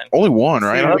 29-9? Only one,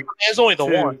 right? Two. It's only the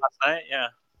 2. one. Last night, yeah.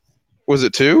 Was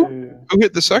it 2? 2. Who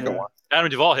hit the second Yeah. one? Adam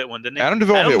Duvall hit one, didn't he? Adam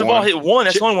Duvall Adam hit Duvall one. hit one.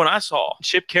 That's the only one I saw.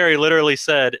 Chip Carey literally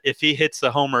said if he hits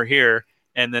the homer here,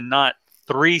 and then not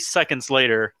 3 seconds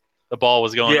later, the ball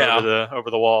was going Yeah. over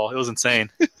the wall. It was insane.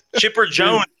 Chipper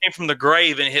Jones came from the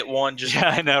grave and hit one. Just Yeah,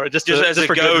 I know. Just as a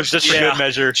for ghost, good, just for yeah. good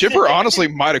measure. Chipper honestly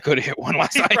might have could have hit one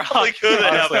last he night. probably could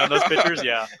Honestly, on have. those pitchers,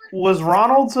 yeah. Was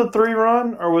Ronald's a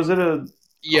 3-run or was it a?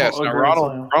 Yes, Oh, no, a grand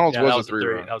Ronald's slam. Yeah, was that a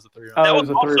 3-run. That was a 3-run. Oh, That it was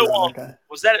a was also 3-run. on- Okay.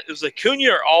 Was that? It was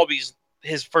Acuna or Albies?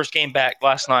 His first game back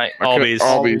last night. Albies.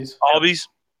 Albies. Albies.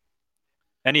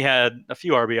 And he had a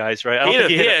few RBIs, right? I He don't had,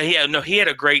 think he had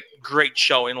a great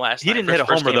showing last he night. didn't for hit a his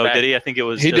first homer game though, back. did he? I think it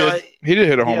was. He just- did. He did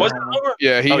hit a Yeah. homer. Was it a homer?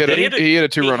 Yeah, he Oh, hit did a he? he hit a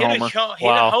 2-run he hit homer. He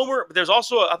hit Wow. a homer, but there's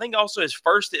also I think also his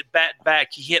first at bat back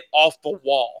he hit off the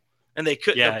wall, and they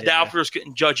couldn't. Yeah, the yeah. outfielders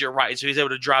couldn't judge it right, so he's able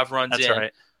to drive runs That's in.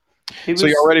 right. He was, So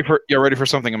y'all ready for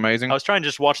something amazing? I was trying to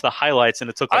just watch the highlights, and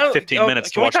it took I like don't- 15 oh, minutes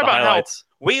to can we watch the talk about how- highlights.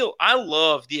 I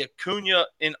love the Acuna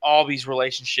and Albies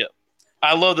relationship.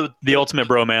 I love The ultimate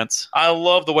bromance. I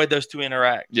love the way those two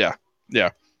interact. Yeah.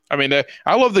 I mean,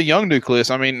 I love the young nucleus.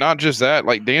 I mean, not just that.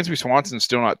 Like Dansby Swanson's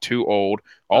still not too old.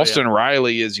 Oh, yeah. Austin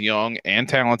Riley is young and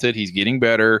talented. He's getting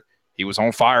better. He was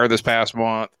on fire this past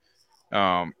month.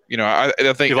 I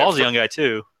think Duvall's a young guy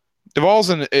too,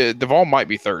 Duvall might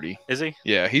be 30. is he?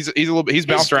 Yeah, he's a little bit. He's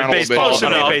bounced around a little Baseball, bit. Close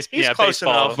enough. base- He's yeah, close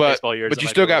baseball, enough. baseball years. But you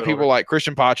still got people like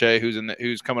Christian Pache,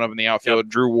 who's coming up in the outfield.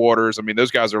 Drew Waters. I mean,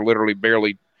 those guys are literally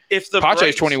barely. If the Pache's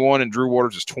Braves- 21 and Drew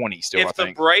Waters is 20 still. I if the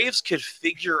think. Braves could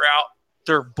figure out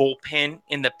their bullpen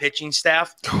in the pitching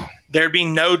staff, there'd be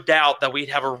no doubt that we'd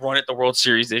have a run at the World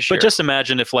Series this year. But just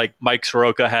imagine if like Mike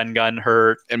Soroka hadn't gotten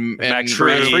hurt, and Max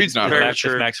Fried- Fried, Fried's not Very hurt. if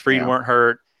true. Max Fried Yeah. weren't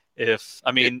hurt.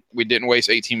 I mean, We didn't waste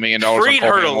 $18 million. on Fried Cole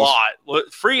hurt a Hamels.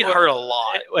 lot. Fried hurt a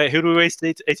lot. wait, who do we waste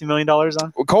 $18 million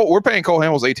on? We're paying Cole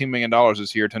Hamels $18 million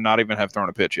this year to not even have thrown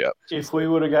a pitch yet. if we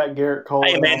would have got Garrett Cole.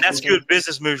 Hey man, that's good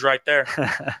business moves right there.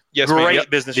 Yes, Great we,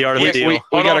 business. the art of we, the deal. we, we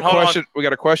Hold got on, a hold on. question. We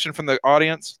got a question from the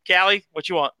audience. Callie, what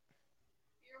you want?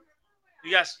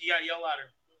 You got yell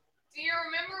louder. Do you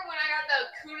remember when I got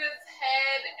the Acuna's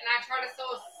head and I tried to sell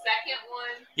a second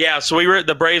one? Yeah, so we were at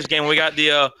the Braves game. We got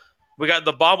the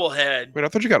bobblehead. Wait, I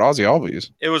thought you got Ozzy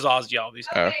Albies. It was Ozzy Albies.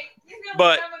 Okay, you know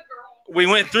But- I'm a girl. We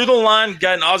went through the line,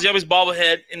 got an Ozzy Albies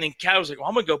bobblehead, and then Callie was like, "Well,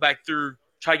 I'm gonna go back through,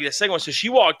 try to get a second one." So she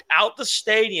walked out the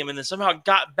stadium and then somehow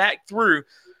got back through,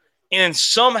 and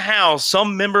somehow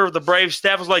some member of the Braves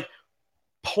staff was like,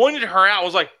 pointed her out,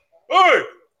 was like, "Hey,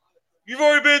 you've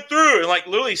already been through," and like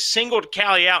literally singled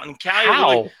Callie out, and Callie was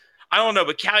How? like, I don't know,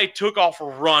 but Callie took off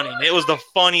running. It was the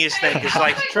funniest thing. It's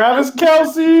like, Travis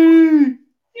Kelsey. Dude,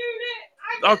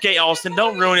 okay, Austin,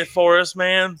 don't ruin it for us,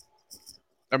 man.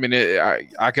 I mean,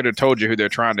 I could have told you who they're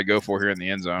trying to go for here in the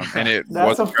end zone, and it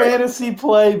That's a wasn't. fantasy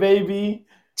play, baby.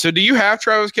 So, do you have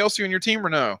Travis Kelsey on your team or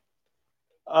no?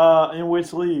 In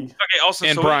which league? Okay, Austin,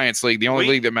 In so Bryant's league, the only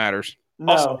we- league that matters.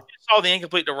 No, Also, you saw the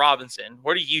incomplete to Robinson.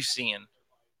 What are you seeing?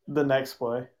 the next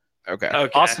play. Okay,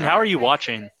 Okay. Austin, how are you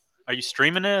watching? Are you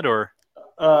streaming it or?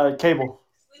 Cable.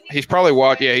 he's probably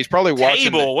watching. Yeah, he's probably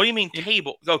watching. Cable. What do you mean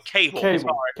cable? Go cable.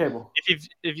 Cable.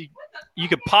 If you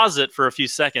could pause it for a few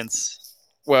seconds.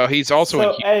 Well, he's also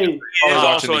So, in. hey, He is Watching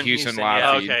also the in Houston Houston, live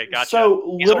yeah. feed. Okay, gotcha.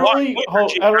 so He's a lot literally, quicker, hold,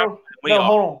 cheaper I don't, we no,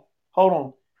 are. hold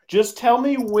on. Just tell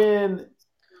me when.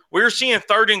 We're seeing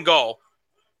third and goal.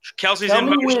 Kelsey's Tell in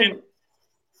me motion. when.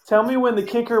 Tell me when the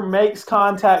kicker makes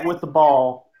contact with the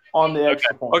ball on the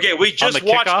extra point. Okay, we just the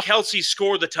watched kickoff? Kelsey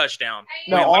score the touchdown.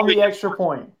 No, we on the literally- extra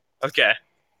point. Okay.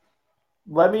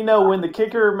 Let me know when the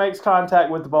kicker makes contact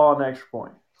with the ball on the extra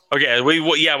point. Okay. We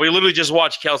literally just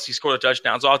watched Kelsey score the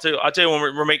touchdown. So I'll tell you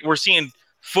when we're seeing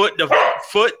foot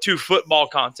to football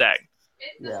contact. Is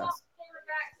the Yeah.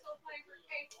 quarterback still playing for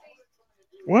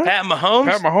KC? What? Pat Mahomes.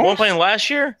 Pat Mahomes? One playing last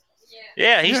year.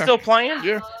 Yeah, he's Yeah. still playing.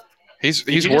 Yeah. He's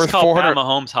Did you worth just call 400. Pat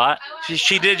Mahomes hot?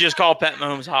 She did just call Pat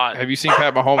Mahomes hot. Have you seen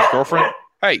Pat Mahomes' girlfriend?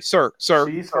 Hey, sir, She's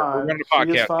we're fine. running a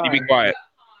She is podcast. Can you be fine. quiet?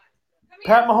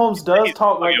 Pat Mahomes does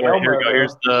talk like Here we Elmo. go.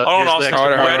 Here's the, Hold on, here's the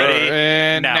Austin. extra point. Ready?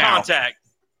 And Now. now. Contact.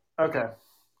 Okay,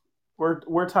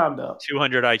 we're timed up.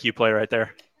 200 IQ play right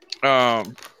there.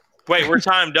 Wait, we're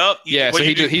timed up. Yeah, What so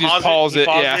did he you do? just paused You it,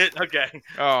 yeah. Okay.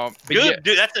 But Good, yeah,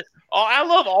 dude. I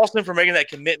love Austin for making that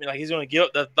commitment. Like he's going to give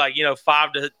up the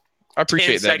 5 to I 10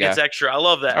 appreciate that guy. seconds extra. I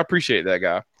love I that. appreciate that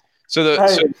guy.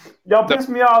 Y'all piss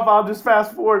me off. I'll just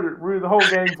fast forward and ruin the whole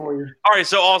game for you. All right,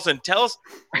 so Austin, tell us,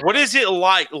 what is it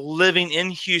like living in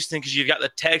Houston? Because you've got the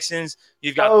Texans,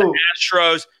 you've got the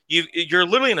Astros. You're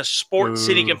literally in a sports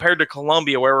city compared to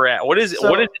Columbia, where we're at. What is it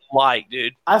like,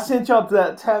 dude? I sent y'all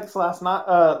that text last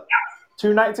night,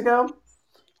 2 nights ago,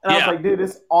 and I was like, dude,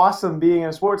 it's awesome being in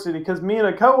a sports city. Because me and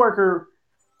a coworker,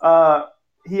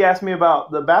 he asked me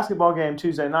about the basketball game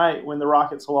Tuesday night when the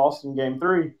Rockets lost in Game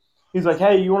 3. He's like,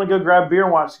 hey, you want to go grab beer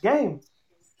and watch the game?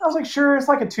 I was like, sure. It's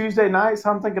like a Tuesday night, so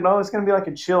I'm thinking, it's going to be like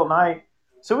a chill night.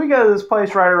 So we go to this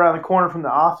place right around the corner from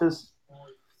the office,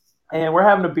 and we're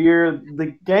having a beer.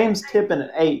 The game's tipping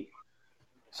at 8.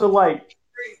 So, like,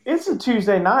 it's a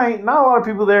Tuesday night. Not a lot of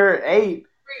people there at 8.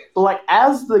 But, like,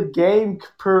 as the game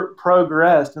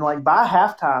progressed, and, like, by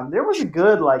halftime, there was a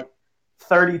good, like,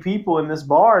 30 people in this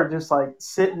bar just, like,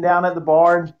 sitting down at the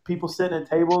bar and people sitting at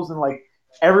tables and, like,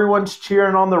 everyone's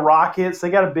cheering on the Rockets. They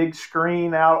got a big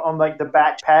screen out on like the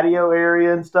back patio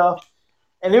area and stuff.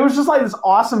 And it was just like this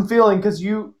awesome feeling because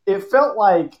it felt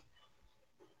like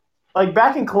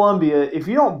back in Columbia, if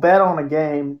you don't bet on a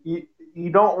game, you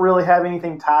don't really have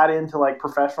anything tied into like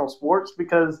professional sports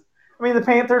because, I mean, the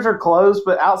Panthers are closed,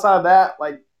 but outside of that,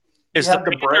 like, it's the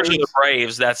Panthers or the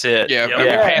Braves. That's it. Yeah,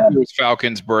 Panthers,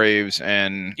 Falcons, Braves,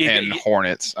 and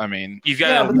Hornets. I mean, you've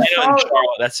got Atlanta and Charlotte.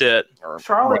 That's it.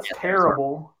 Charlotte's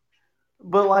terrible,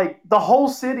 but like the whole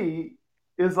city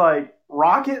is like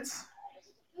Rockets,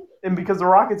 and because the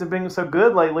Rockets have been so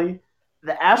good lately,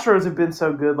 the Astros have been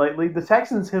so good lately. The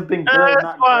Texans have been good.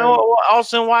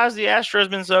 Austin, why has the Astros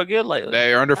been so good lately?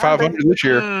 They are under 500 this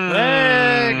year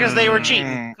because they were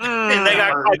cheating. And they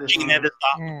got caught cheating at the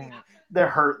top. They're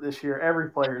hurt this year. Every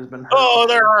player has been hurt. Oh,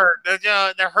 they're hurt.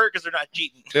 They're hurt because they're not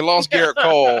cheating. They lost Garrett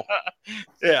Cole.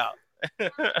 Yeah.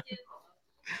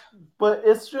 But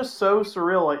it's just so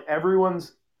surreal. Like,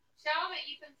 everyone's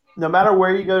 – no matter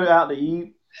where you go out to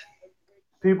eat,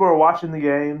 people are watching the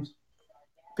games.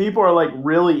 People are, like,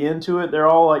 really into it. They're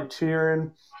all, like,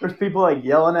 cheering. There's people, like,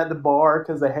 yelling at the bar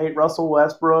because they hate Russell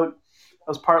Westbrook. That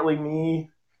was partly me.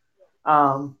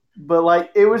 But,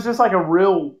 like, it was just, like, a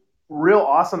real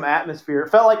awesome atmosphere. It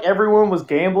felt like everyone was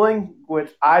gambling, which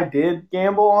I did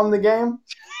gamble on the game.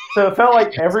 So it felt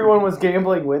like everyone was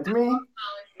gambling with me.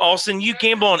 Austin, you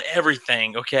gamble on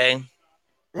everything, okay?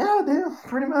 Yeah, I do,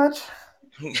 pretty much.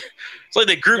 It's like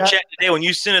the group chat today when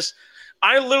you sent us.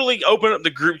 I literally opened up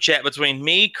the group chat between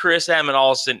me, Chris, Adam, and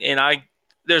Austin, and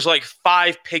there's like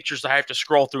 5 pictures I have to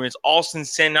scroll through, and it's Austin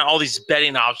sending out all these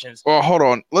betting options. Well, hold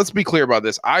on. Let's be clear about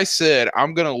this. I said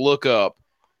I'm going to look up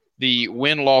the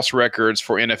win-loss records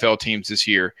for NFL teams this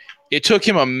year. It took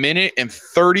him 1 minute and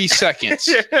 30 seconds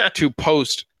to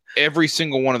post every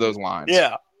single one of those lines.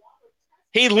 Yeah.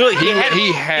 He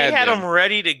had them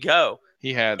ready to go.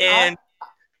 He had them. And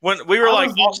when we were like,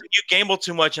 Austin, you gamble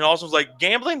too much, and Austin was like,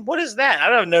 gambling? What is that? I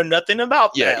don't know nothing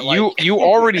about that. Yeah, you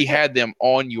already had them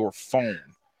on your phone.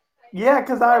 Yeah,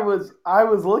 because I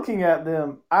was looking at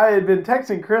them. I had been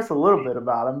texting Chris a little bit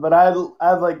about them, but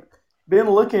I'd like been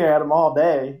looking at them all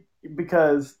day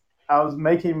because I was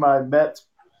making my bets.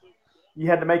 You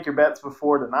had to make your bets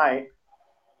before tonight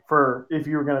for if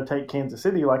you were going to take Kansas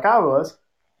City like I was.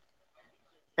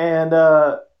 And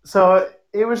so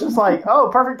it was just like, oh,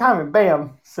 perfect timing.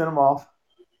 Bam, sent them off.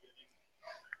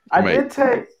 I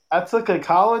took a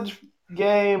college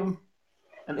game,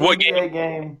 an NBA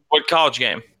game. What college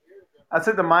game? I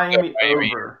took the Miami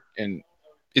over. And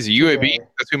is it UAB?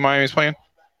 That's who Miami's playing?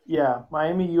 Yeah,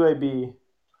 Miami UAB.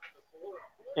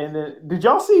 And then, did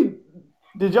y'all see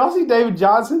David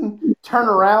Johnson turn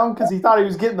around because he thought he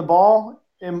was getting the ball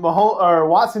and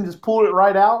Watson just pulled it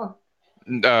right out?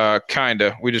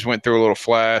 Kinda. We just went through a little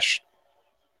flash.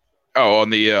 Oh, on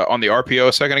the RPO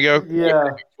a second ago?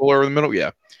 Yeah. Over the middle?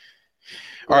 Yeah.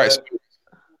 All right.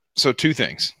 So 2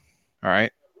 things. All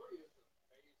right.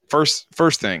 First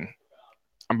thing.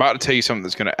 I'm about to tell you something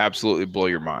that's going to absolutely blow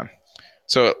your mind.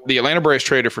 So the Atlanta Braves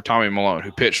traded for Tommy Milone,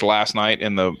 who pitched last night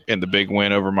in the big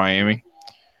win over Miami.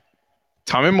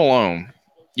 Tommy Milone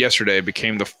yesterday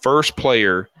became the first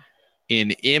player in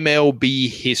MLB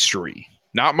history,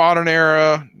 not modern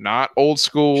era, not old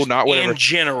school, not whatever. In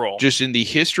general. Just in the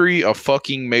history of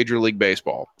fucking Major League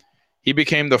Baseball. He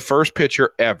became the first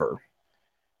pitcher ever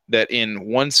that in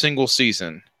one single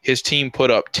season, his team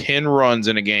put up 10 runs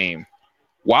in a game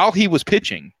while he was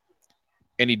pitching,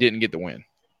 and he didn't get the win.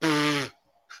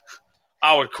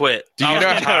 I would quit. Do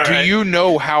you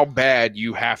know how bad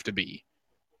you have to be?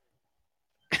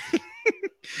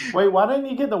 Wait, why didn't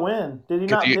he get the win? Did he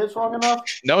not pitch long enough?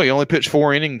 No, he only pitched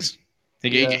 4 innings. He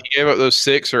gave up those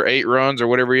 6 or 8 runs or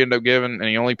whatever he ended up giving, and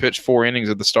he only pitched 4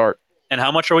 innings at the start. And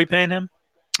how much are we paying him?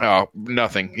 Oh,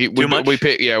 nothing. Too much?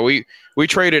 We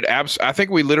traded I think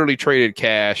we literally traded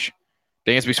cash.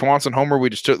 Dansby Swanson homer. We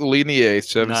just took the lead in the eighth,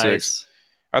 7-6. Nice.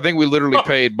 I think we literally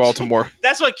paid Baltimore.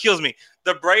 That's what kills me.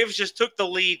 The Braves just took the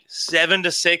lead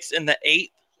 7-6 in the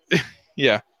eighth.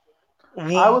 Yeah.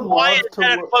 I would Why love is to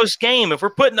that a look- close game? If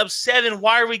we're putting up 7,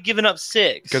 why are we giving up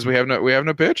 6? Because we have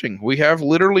no pitching. We have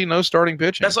literally no starting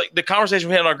pitching. That's like the conversation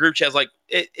we had in our group chat. Is like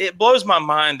it blows my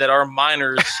mind that our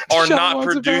minors are Sean not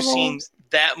Watson, producing John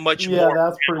that much Yeah, more.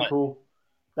 that's pretty cool.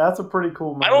 That's a pretty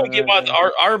cool. I don't moment get why right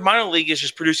there. our minor league is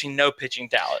just producing no pitching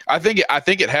talent. I think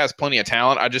it has plenty of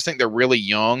talent. I just think they're really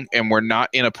young, and we're not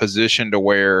in a position to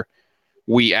where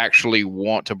we actually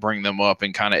want to bring them up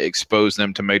and kind of expose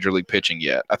them to major league pitching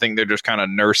yet. I think they're just kind of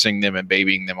nursing them and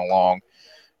babying them along.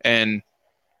 And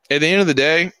at the end of the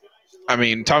day, I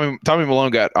mean, Tommy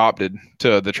Malone got opted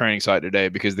to the training site today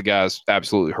because the guy's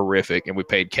absolutely horrific, and we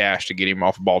paid cash to get him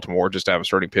off of Baltimore just to have a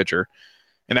starting pitcher.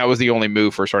 And that was the only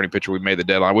move for a starting pitcher we made the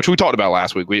deadline, which we talked about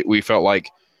last week. We felt like,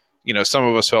 some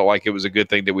of us felt like it was a good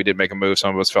thing that we did make a move.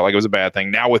 Some of us felt like it was a bad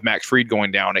thing. Now with Max Fried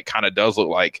going down, it kind of does look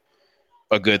like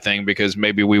a good thing because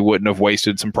maybe we wouldn't have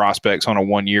wasted some prospects on a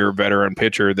 1-year veteran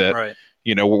pitcher that, Right.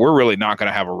 We're really not going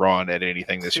to have a run at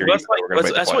anything this year. That's, We're gonna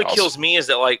make the that's what playoffs. kills me is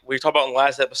that like we talked about in the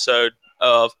last episode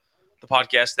of the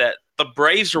podcast that the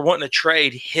Braves are wanting to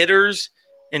trade hitters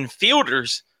and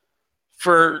fielders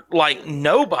for like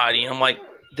nobody. And I'm like,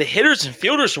 the hitters and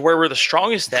fielders are where we're the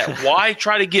strongest at. Why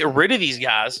try to get rid of these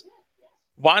guys?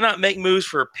 Why not make moves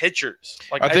for pitchers?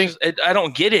 Like I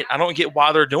don't get it. I don't get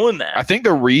why they're doing that. I think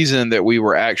the reason that we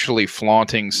were actually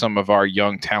flaunting some of our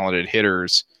young, talented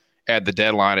hitters at the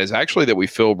deadline is actually that we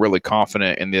feel really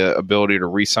confident in the ability to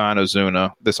re-sign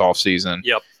Ozuna this offseason.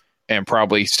 Yep. And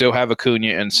probably still have Acuna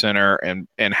in center and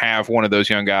have one of those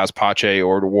young guys, Pache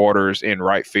or Waters, in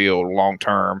right field long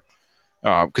term.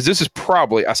 Because this is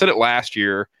probably, I said it last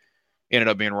year, ended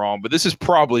up being wrong, but this is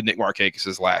probably Nick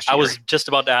Markakis' last year. I was just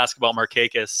about to ask about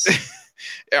Markakis.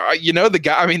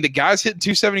 The guy's hitting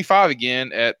 275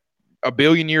 again at a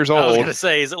billion years I was old. going to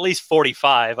say he's at least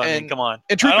 45. I mean, come on.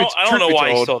 And I don't know why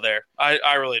he's told, still there.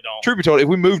 I really don't. truth be told, if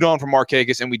we moved on from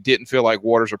Markakis and we didn't feel like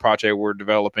Waters or Pache were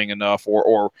developing enough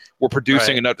or were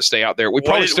producing Right. enough to stay out there, we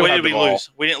probably still what have did we Duvall. lose?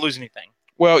 We didn't lose anything.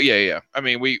 Well, yeah. I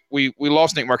mean, we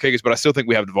lost Nick Markakis, but I still think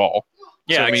we have Duvall.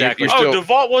 Yeah, So, I mean, exactly. you're still-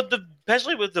 Duvall,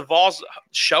 especially with Duvall's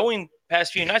showing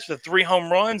past few nights with 3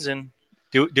 home runs and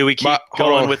Do we keep Hold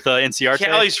going on. with NCR?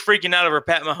 Callie freaking out over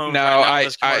Pat Mahomes No, right now in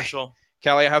this commercial.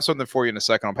 Callie, I have something for you in a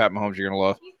second on Pat Mahomes you're going to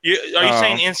love. Are you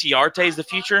saying NCRT is the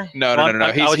future? No. I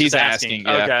was He's just asking.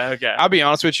 asking. Yeah. Okay. I'll be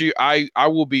honest with you. I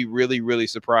will be really, really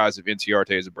surprised if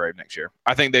NCRT is a Brave next year.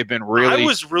 I think they've been really. I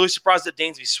was really surprised that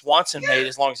Dansby Swanson made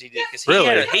as long as he did because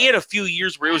Really? he had a few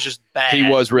years where it was just bad. He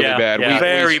was really Yeah, bad. yeah.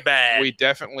 very bad. We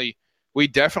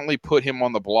definitely put him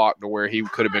on the block to where he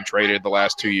could have been traded the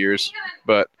last 2 years.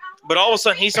 But But all of a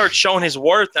sudden, he started showing his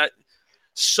worth. That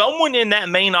someone in that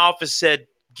main office said,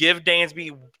 "Give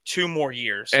Dansby 2 more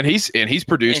years." and he's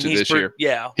produced And it this year.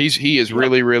 Yeah, He is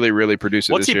really, really, really produced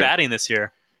it What's this he year. batting this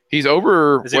year? He's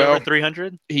over. Is he over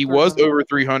 300? He was over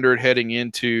 300 heading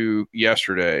into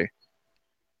yesterday.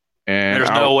 And There's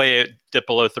no way it dipped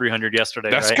below 300 yesterday,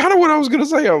 That's right? kind of what I was going to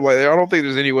say. I'm like, I don't think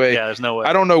there's any way. Yeah, there's no way.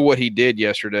 I don't know what he did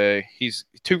yesterday. He's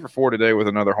 2 for 4 today with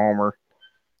another homer.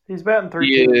 He's batting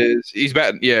He 3. is. He's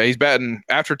batting. Yeah, he's batting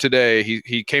after today.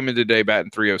 He came in today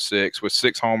batting 306 with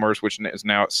 6 homers, which is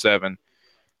now at 7.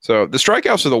 So the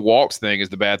strikeouts to the walks thing is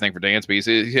the bad thing for Dansby.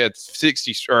 He had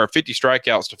 50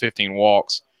 strikeouts to 15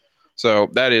 walks. So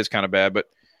that is kind of bad. But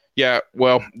yeah,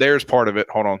 well, there's part of it.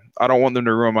 Hold on, I don't want them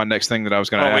to ruin my next thing that I was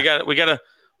going to.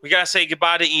 we gotta say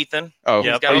goodbye to Ethan. Oh,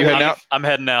 Yep. are you heading out? I'm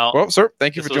heading out. Well, sir,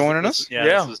 thank you This for was- joining this- us. Yeah,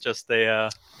 Yeah. this was just a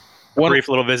One- brief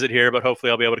little visit here, but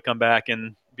hopefully I'll be able to come back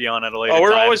and be on at a later Oh,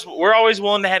 we're time. always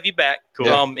willing to have you back. Cool.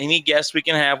 Any guests we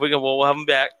can have, we'll have them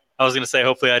back. I was going to say,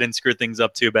 hopefully I didn't screw things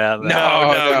up too bad. No,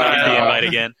 Not no. the invite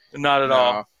again. Not at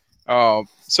all.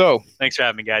 So Thanks for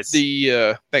having me, guys.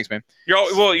 thanks, man.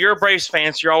 You're a Braves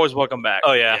fan, so you're always welcome back.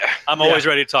 Oh yeah, I'm always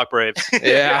ready to talk Braves.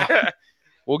 Yeah.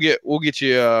 We'll get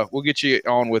you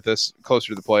on with us closer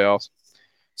to the playoffs.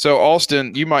 So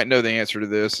Austin, you might know the answer to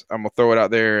this. I'm gonna throw it out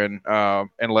there and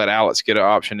let Alex get an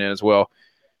option in as well.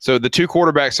 So the 2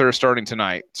 quarterbacks that are starting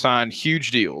tonight signed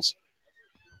huge deals.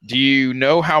 Do you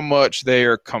know how much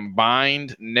their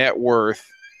combined net worth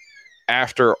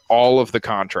after all of the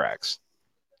contracts,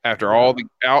 after all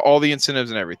the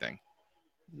incentives and everything?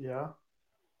 Yeah.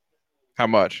 How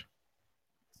much?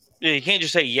 Yeah, you can't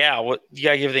just say yeah. What you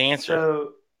gotta give the answer.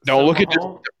 So Don't look at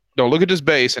Mahomes- Don't look at this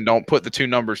base and don't put the 2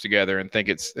 numbers together and think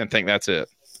that's it.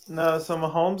 No, so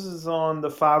Mahomes is on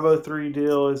the 503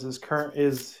 deal. Is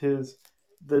his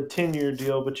the 10-year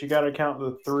deal, but you got to count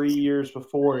the 3 years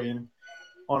before him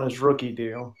on his rookie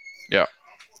deal. Yeah.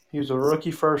 He was a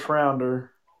rookie first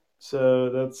rounder, so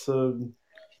that's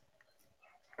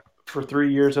for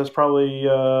 3 years. That's probably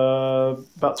about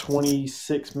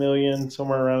 $26 million,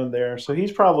 somewhere around there. So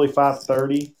he's probably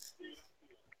 $530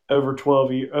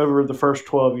 over the first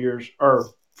 12 years or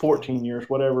 14 years,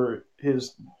 whatever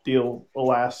his deal will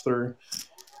last through.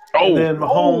 And then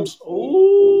Mahomes.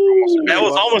 That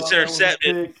was almost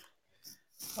intercepted.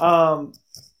 And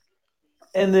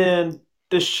then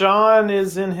Deshaun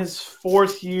is in his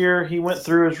 4th year. He went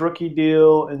through his rookie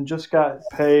deal and just got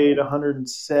paid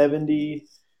 $170.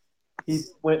 He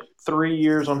went 3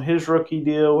 years on his rookie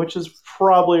deal, which is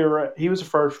probably he was a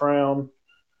first round.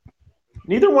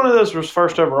 Neither one of those was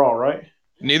first overall, right?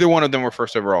 Neither one of them were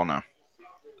first overall, no.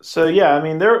 So yeah, I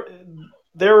mean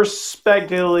they're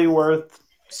respectively worth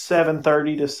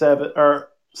 $730 to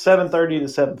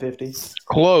 $750.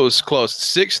 Close.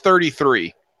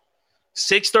 633.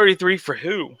 633 for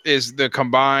who? Is the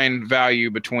combined value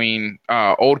between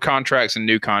old contracts and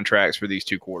new contracts for these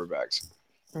two quarterbacks.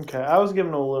 Okay, I was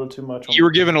giving a little too much. You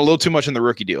were giving a little too much in the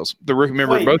rookie deals.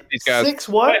 Remember, Wait, both of these guys. 6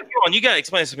 what? Wait, hold on, you got to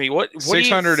explain this to me. What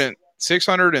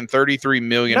 $633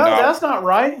 million. No, that's not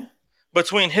right.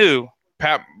 between who?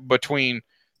 Between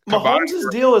Mahomes'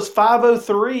 deal is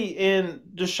 503 and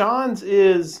Deshaun's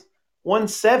is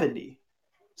 170.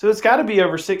 So it's got to be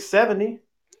over 670.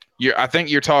 I think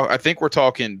we're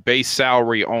talking base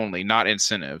salary only, not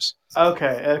incentives.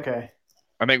 Okay.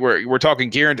 I think we're talking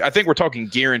guaranteed. I think we're talking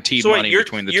guaranteed money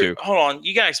between the two. Hold on,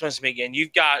 you got to explain this to me again.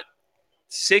 You've got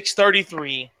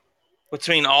 633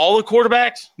 between all the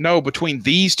quarterbacks. No, between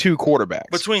these two quarterbacks.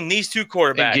 Between these two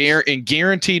quarterbacks, and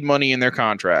guaranteed money in their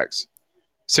contracts,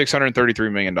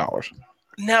 $633 million.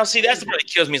 Now, see, that's the part that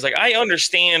kills me. It's like I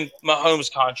understand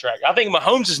Mahomes' contract. I think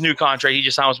Mahomes' new contract he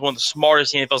just signed was one of the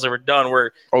smartest the NFL's ever done.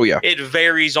 Where it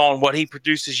varies on what he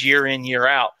produces year in, year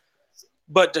out.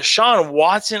 But Deshaun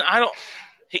Watson,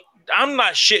 I'm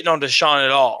not shitting on Deshaun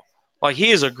at all. Like,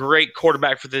 he is a great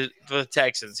quarterback for the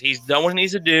Texans. He's done what he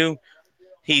needs to do.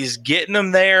 He's getting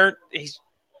them there. He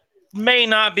may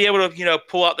not be able to,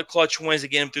 pull out the clutch wins to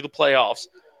get him through the playoffs.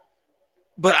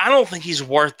 But I don't think he's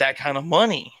worth that kind of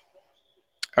money.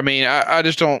 I mean, I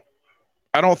just don't.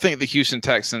 I don't think the Houston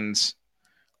Texans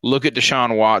look at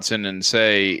Deshaun Watson and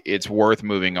say it's worth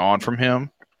moving on from him.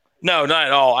 No, not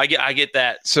at all. I get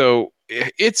that. So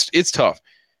it's tough.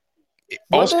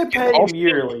 What they pay him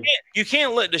yearly? You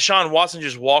can't let Deshaun Watson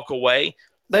just walk away.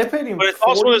 They paid him, but it's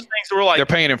also one of those things where like they're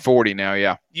paying him $40 now.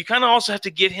 Yeah, you kind of also have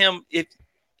to give him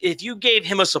if you gave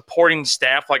him a supporting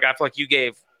staff like I feel like you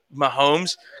gave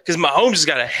Mahomes, because Mahomes has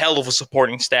got a hell of a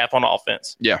supporting staff on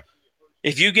offense. Yeah.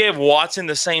 If you gave Watson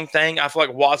the same thing, I feel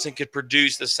like Watson could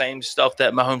produce the same stuff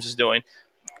that Mahomes is doing.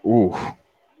 Ooh,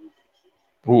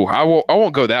 I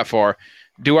won't go that far.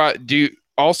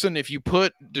 Austin, if you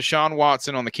put Deshaun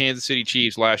Watson on the Kansas City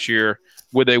Chiefs last year,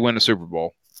 would they win a Super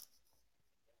Bowl?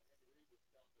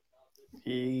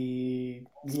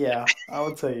 Yeah, I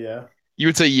would say yeah. You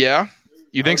would say yeah?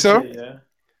 You think so? Yeah.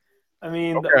 I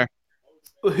mean, okay.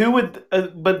 Who would?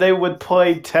 But they would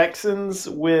play Texans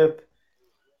with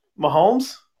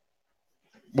Mahomes.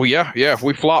 Well, yeah. If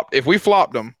we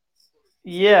flopped them.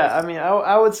 Yeah, I mean,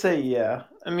 I would say yeah.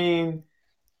 I mean,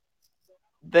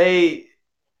 it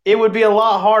would be a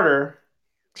lot harder.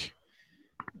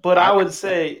 But I would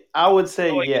say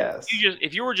yes.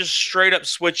 If you were just straight up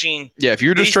switching. Yeah, if you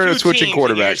were just straight up switching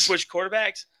quarterbacks. Switch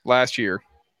quarterbacks last year.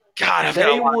 God, I've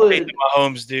got a lot of faith in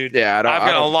Mahomes, dude. Yeah, I've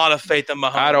got a lot of faith in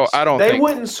Mahomes. I don't. They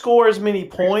wouldn't score as many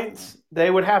points.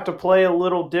 They would have to play a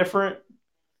little different.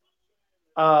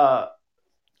 But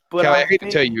I hate to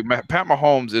tell you, Pat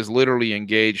Mahomes is literally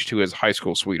engaged to his high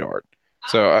school sweetheart.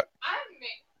 So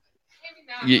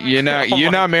you're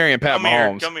not marrying Pat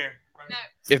Mahomes. Come here. No.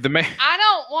 I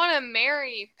don't want to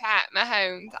marry Pat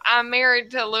Mahomes. I'm married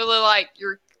to Lula,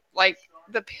 like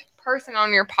the person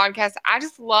on your podcast. I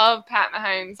just love Pat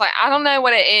Mahomes. Like, I don't know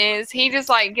what it is. He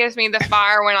just gives me the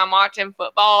fire when I'm watching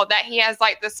football, that he has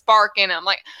the spark in him.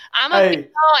 Like, I'm a female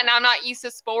and I'm not used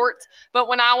to sports, but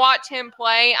when I watch him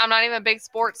play, I'm not even a big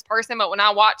sports person, but when I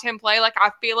watch him play,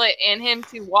 I feel it in him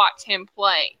to watch him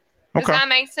play. Does that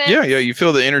make sense? Yeah. You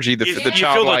feel the energy, the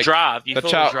childlike drive.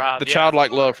 The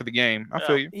childlike love for the game. I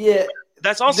feel you. Yeah.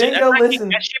 That's also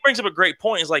that she brings up a great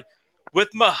point. Is with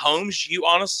Mahomes, you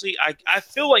honestly, I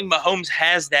feel like Mahomes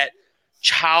has that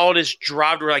childish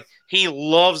drive where he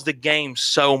loves the game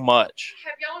so much.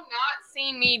 Have y'all not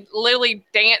seen me literally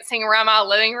dancing around my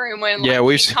living room when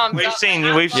we've seen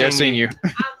you. We've seen you. I love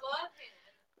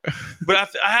him. But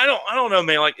I don't know,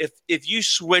 man. If you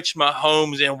switch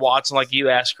Mahomes and Watson, like you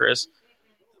asked, Chris,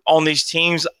 on these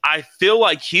teams, I feel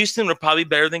like Houston are probably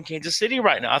better than Kansas City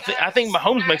right now. I think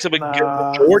Mahomes makes up a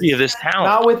good majority of this talent.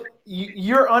 Not with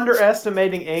you're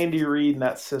underestimating Andy Reid in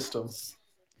that system.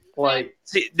 Like,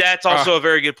 see, that's also a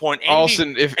very good point.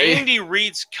 Andy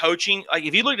Reid's coaching, like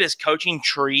if you look at his coaching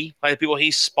tree, like the people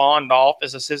he spawned off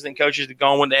as assistant coaches to go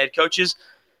on with the head coaches,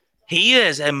 he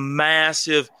has a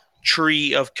massive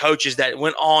tree of coaches that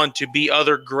went on to be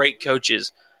other great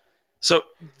coaches. So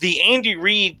the Andy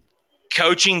Reid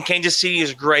coaching Kansas City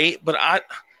is great, but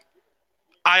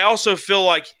I also feel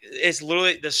like it's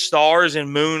literally the stars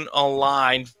and moon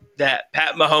aligned that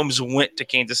Pat Mahomes went to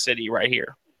Kansas City right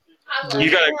here.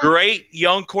 You got a great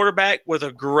young quarterback with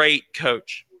a great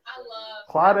coach.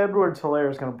 Clyde Edwards-Helaire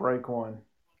is going to break one.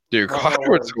 Dude, Clyde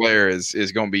Edwards-Helaire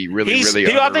is going to be really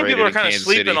underrated. I think people are kind of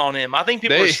sleeping on him. I think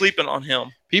people are sleeping on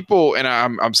him. People, and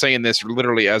I'm saying this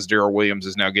literally as Darrell Williams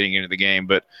is now getting into the game,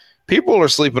 but people are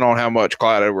sleeping on how much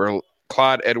Clyde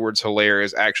Edwards-Helaire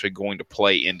is actually going to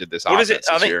play into this offense. What is it?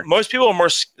 I think most people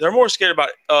are more scared about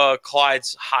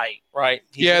Clyde's height, right?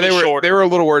 They were a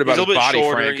little worried about his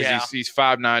body frame because he's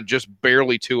 5'9", just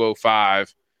barely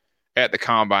 205 at the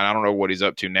combine. I don't know what he's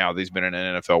up to now. He's been in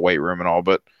an NFL weight room and all,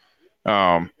 but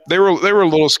they were a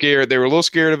little scared. They were a little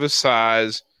scared of his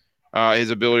size, his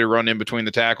ability to run in between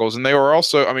the tackles, and they were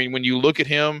also. I mean, when you look at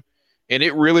him, and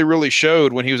it really, really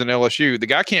showed when he was in LSU. The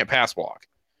guy can't pass block.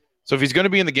 So if he's going to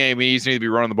be in the game, he needs to either be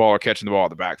running the ball or catching the ball at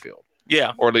the backfield.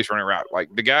 Yeah, or at least running around. Like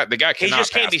the guy cannot. He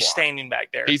just can't be block. Standing back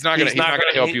there. He's not going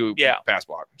to help you pass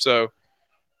block. So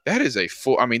that is a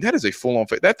full. I mean, that is a full on.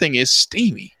 That thing is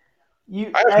steamy.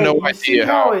 I have no idea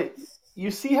how.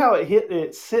 You see how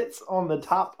it sits on the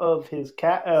top of his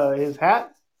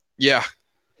hat. Yeah,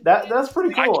 that's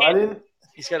pretty cool. I didn't.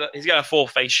 He's got a full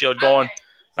face shield going.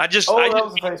 That was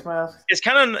a face mask. It's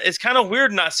kind of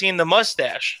weird not seeing the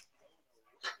mustache.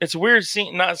 It's weird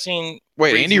not seeing.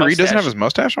 Wait, Andy Reid doesn't have his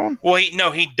mustache on? Well,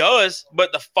 he does,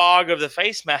 but the fog of the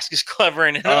face mask is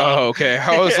covering it up. Oh, okay.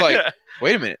 I was like,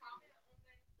 wait a minute.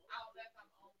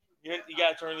 You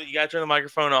gotta turn the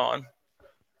microphone on.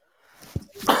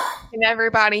 Can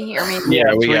everybody hear me?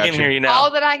 Yeah, we can hear you now.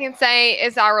 All that I can say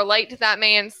is I relate to that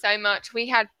man so much. We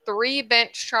had 3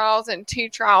 bench trials and 2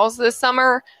 trials this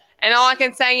summer. And all I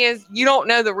can say is you don't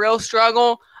know the real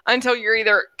struggle until you're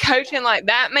either coaching like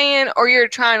that man or you're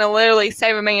trying to literally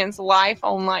save a man's life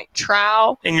on like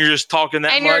trial. And you're just talking that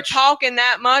much. And you're talking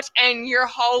that much and your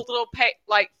whole little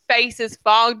face is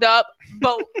fogged up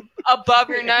above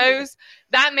your nose.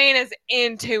 That man is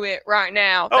into it right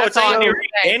now. Oh, it's Andy Reid.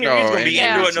 Andy Reid's going to be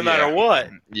into it no matter what.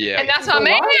 Yeah. And that's my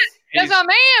man. That's my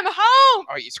man. Home.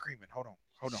 Oh, he's screaming. Hold on.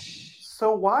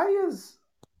 So why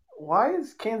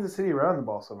is Kansas City running the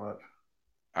ball so much?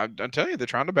 I'm telling you, they're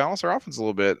trying to balance their offense a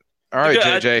little bit. All right,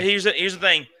 JJ. Here's the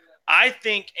thing. I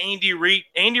think Andy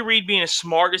Reid being as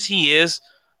smart as he is,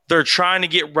 they're trying to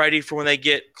get ready for when they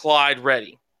get Clyde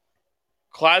ready.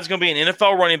 Clyde's going to be an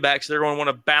NFL running back, so they're going to want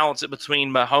to balance it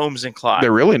between Mahomes and Clyde.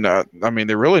 They're really not. I mean,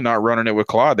 they're really not running it with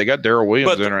Clyde. They got Darrell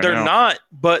Williams in right now. They're not,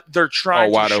 but they're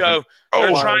trying to show.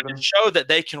 They're trying to show that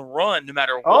they can run no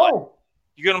matter what. Oh.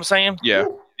 You get what I'm saying? Yeah.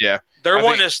 They're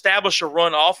wanting to establish a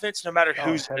run offense no matter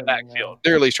who's in the backfield.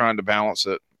 They're at least trying to balance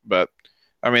it. But,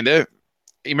 I mean, you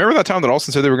remember that time that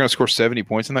Austin said they were going to score 70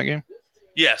 points in that game?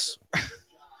 Yes.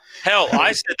 Hell,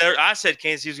 I said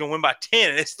Kansas City was going to win by 10,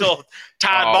 and it's still a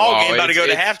tied ball game about to go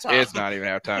to halftime. It's not even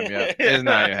halftime yet. It's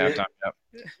not even halftime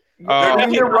yet.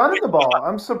 They're running the ball.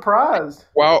 I'm surprised.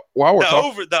 While we're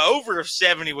the over of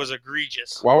 70 was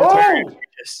egregious. While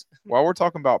we're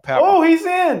talking about Pat. Oh, he's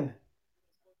in.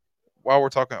 While we're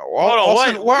talking,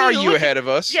 Austin, why are you ahead of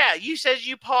us? Yeah, you said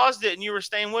you paused it and you were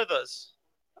staying with us.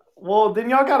 Well, then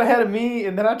y'all got ahead of me,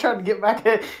 and then I tried to get back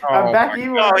at. I'm back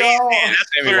even with y'all. That's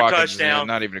a clear touchdown.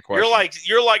 Not even a question.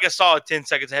 You're like a solid 10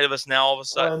 seconds ahead of us now. All of a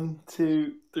sudden. 1,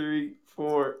 2, 3,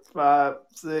 4, 5,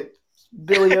 6.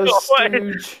 Billy O.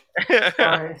 Stooge.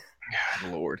 God,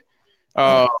 Lord.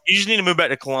 You just need to move back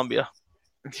to Columbia.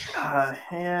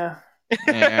 Yeah.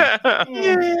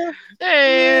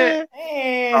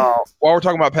 While we're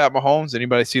talking about Pat Mahomes,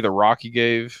 anybody see the rock he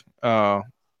gave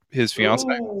his fiance?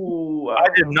 Ooh, I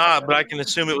did not, but I can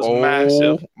assume it was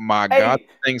massive. Oh my God, the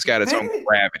thing's got its own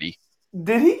gravity.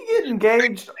 Did he get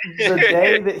engaged the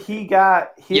day that he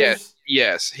got his?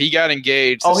 Yes, he got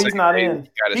engaged. Oh, he's not in.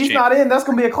 He's not in. That's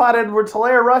going to be a Clyde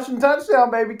Edwards-Helaire rushing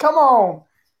touchdown, baby. Come on.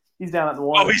 He's down at the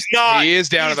 1. Oh, he's not. He is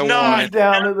down at the 1. He's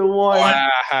down at the 1.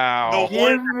 Wow.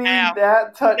 Give me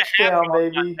that touchdown,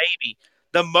 baby.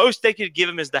 The most they could give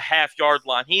him is the half-yard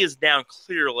line. He is down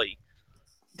clearly.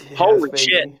 Yes, Holy baby.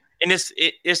 shit. And it's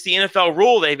the NFL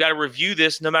rule. They've got to review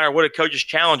this no matter what a coach's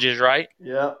challenge is, right?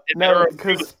 Yeah. No,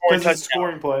 because it's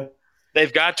scoring play.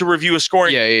 They've got to review a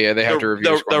scoring. Yeah. They have to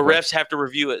review the refs have to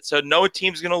review it. So no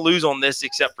team's going to lose on this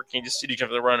except for Kansas City for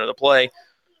the run of the play.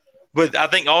 But I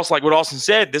think also, like what Austin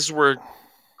said, this is where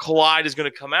Clyde is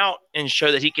going to come out and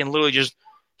show that he can literally just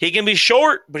 – he can be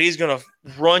short, but he's going to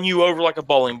run you over like a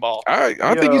bowling ball. I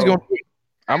think he's going to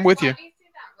 – I'm with you.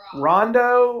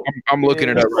 Rondo. I'm looking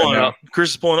it up right now.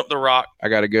 Chris is pulling up the rock. I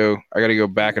gotta go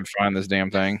back and find this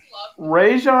damn thing.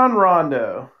 Rajon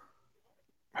Rondo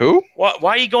Who? Why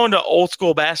are you going to old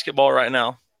school basketball right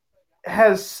now?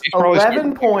 has He's probably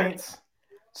 11 points,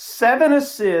 7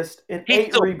 assists, and He's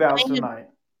 8 still rebounds playing. tonight.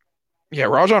 Yeah,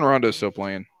 Rajon Rondo's still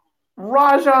playing.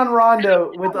 Rajon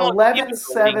Rondo with 11,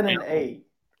 7, and 8.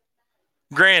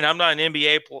 Granted, I'm not an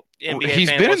NBA He's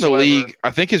fan been in the whatsoever. league.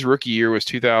 I think his rookie year was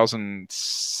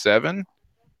 2007.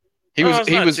 He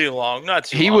was too long. Not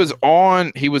too he long. was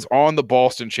on the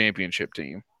Boston championship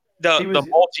team.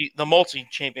 the multi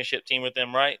championship team with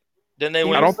them, right? Then they He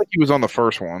went. I don't think he was on the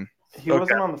first one. He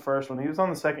wasn't on the first one. He was on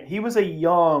the second. He was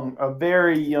a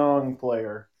very young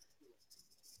player,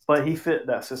 but he fit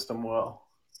that system well.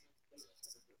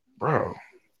 Bro,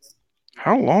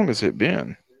 how long has it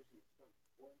been?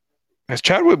 Has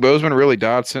Chadwick Boseman really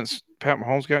died since Pat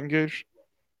Mahomes got engaged?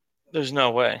 There's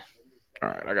no way. All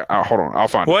right, hold on. I'll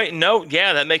find it. Wait, no,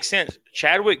 yeah, that makes sense.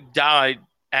 Chadwick died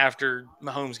after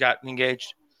Mahomes got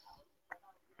engaged.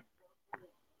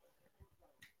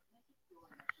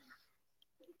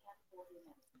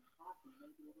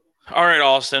 All right,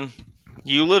 Austin,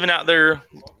 you living out there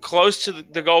close to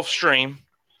the Gulf Stream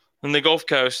and the Gulf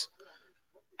Coast.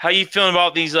 How you feeling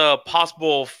about these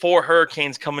possible 4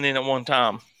 hurricanes coming in at one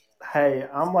time? Hey,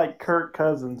 I'm like Kirk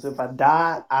Cousins. If I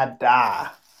die, I die.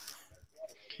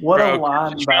 What Bro, a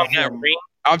line you by found that him. ring?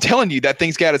 I'm telling you, that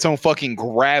thing's got its own fucking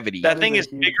gravity. That That thing is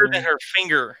is a huge bigger ring. than her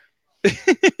finger.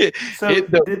 So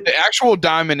the actual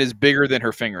diamond is bigger than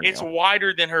her fingernail. It's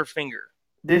wider than her finger.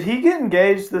 did he get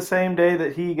engaged the same day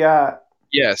that he got?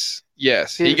 Yes. He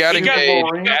His got Super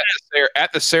Bowl engaged ring?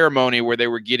 at the ceremony where they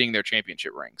were getting their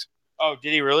championship rings. Oh,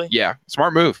 did he really? Yeah,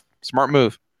 smart move.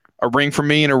 A ring for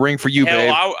me and a ring for you, Hell,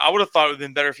 babe. I would have thought it would have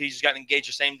been better if he just got engaged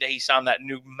the same day he signed that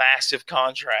new massive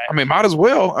contract. I mean, might as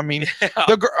well. I mean,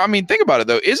 think about it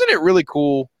though. Isn't it really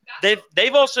cool? They've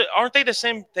also aren't they the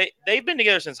same? They've been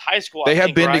together since high school. They I have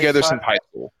think, been right? together since high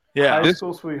school. Yeah, High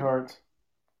school sweethearts.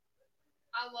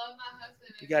 I love my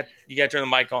husband. you got to turn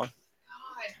the mic on. God,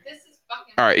 this is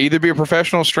fucking. All right, either be a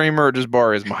professional streamer or just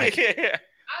borrow his mic. I've been told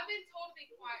to be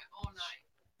quiet all night.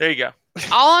 There you go.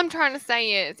 All I'm trying to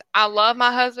say is I love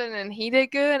my husband and he did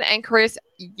good, and Chris,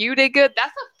 you did good.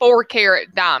 That's a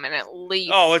 4-carat diamond at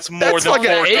least. Oh, it's more That's than like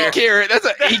an 4 8 carats. carat. That's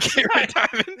an 8 carat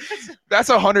diamond. That's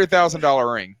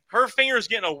 $100,000 ring. Her finger's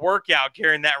getting a workout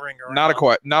carrying that ring around. Not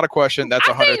a question. That's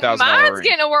I think $100,000 mine's ring.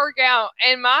 getting a workout,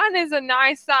 and mine is a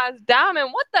nice size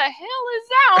diamond. What the hell is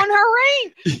that on her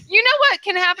ring? You know what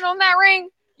can happen on that ring?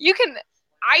 You can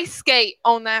ice skate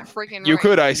on that freaking ring. You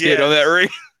could ice skate on that ring.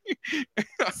 You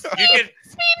could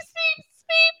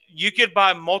you could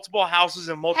buy multiple houses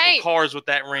and multiple Hey, cars with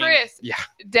that ring. Chris, Yeah.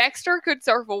 Dexter could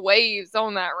surf waves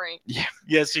on that ring.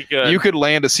 Yes, you could. You could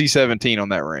land a C-17 on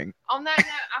that ring. On that note,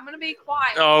 I'm gonna be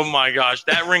quiet. Oh my gosh,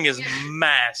 that ring is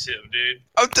massive, dude.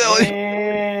 I'm telling you.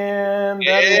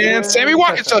 And Sammy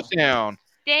Watkins touchdown.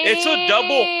 It's a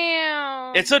double-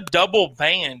 Damn. It's a double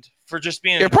band for just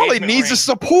being. an It probably engagement needs the ring.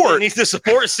 support. It needs the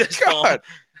support system. God,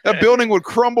 that building would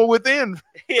crumble within.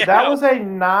 Yeah. That was a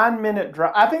 9-minute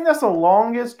drive. I think that's the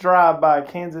longest drive by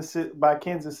Kansas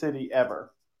City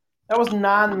ever. That was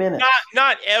 9 minutes.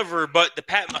 not ever, but the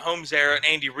Pat Mahomes era and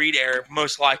Andy Reid era,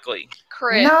 most likely.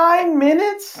 Chris. 9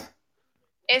 minutes?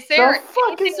 Is there The fuck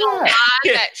anything is that?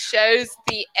 online that shows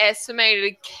the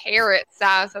estimated carat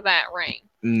size of that ring?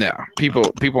 No, people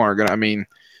aren't gonna. I mean,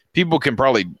 people can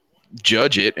probably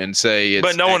judge it and say it's.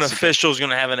 But no one X. official is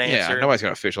going to have an Yeah, answer. nobody's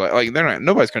gonna official. Like they're not.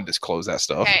 Nobody's gonna disclose that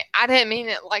stuff. Okay, I didn't mean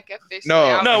it like officially. No,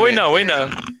 I No, was we know, we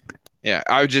know. Yeah,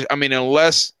 I mean,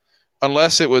 unless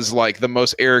it was like the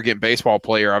most arrogant baseball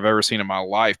player I've ever seen in my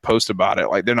life post about it,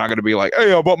 like they're not gonna be like,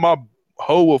 "Hey, I bought my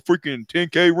hoe a freaking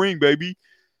 10K ring, baby."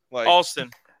 Like,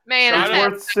 Austin, Man, It's I It's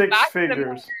have worth 6 I could've figures.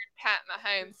 murdered Pat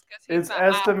Mahomes because he's It's my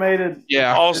idol. estimated.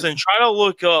 yeah, Austin, try to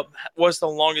look up what's the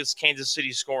longest Kansas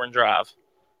City scoring drive.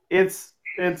 It's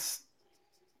 8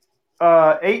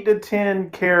 to 10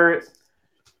 carat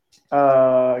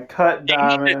cut 8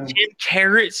 diamond. to 10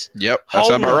 carats. Yep, that's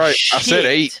about Holy right. I said shit.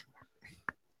 8.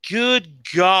 Good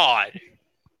God!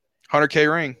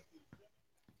 100K ring.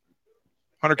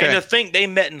 100K. And to think they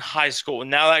met in high school,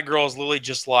 and now that girl is literally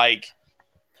just like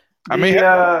I mean,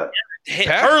 The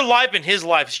Pat- her life and his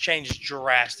life has changed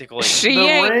drastically. She The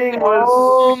ain't ring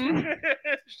was- dumb.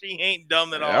 She ain't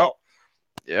dumb at Yep. all.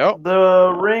 Yep.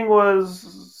 The ring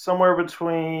was somewhere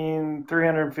between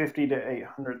 350 to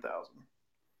 800,000.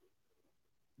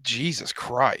 Jesus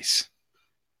Christ.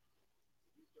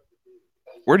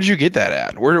 Where did you get that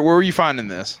at? Where were you finding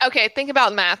this? Okay, think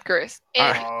about math, Chris.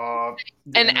 If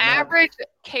an average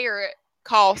carrot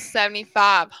costs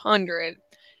 7,500,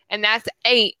 and that's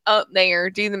 8 up there.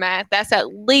 Do the math. That's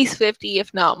at least 50,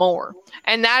 if not more.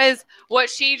 And that is what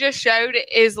she just showed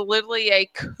is literally a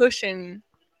cushion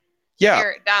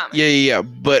carrot diamond. Yeah.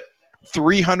 But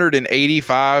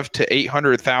 385 to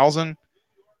 800,000.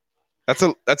 That's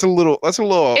a little.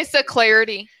 It's the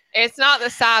clarity. It's not the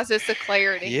size. It's the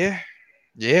clarity.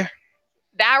 Yeah.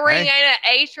 That ring ain't an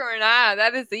H or an I.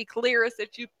 That is the clearest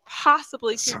that you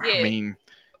possibly could get. I mean,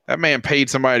 that man paid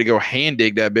somebody to go hand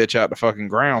dig that bitch out the fucking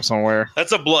ground somewhere.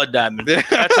 That's a blood diamond.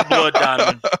 That's a blood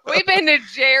diamond. We've been to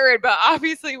Jared, but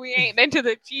obviously we ain't been to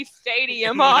the Chiefs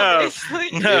Stadium,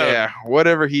 obviously. No. Yeah,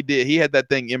 whatever he did, he had that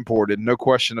thing imported, no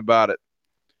question about it.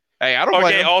 Hey, I don't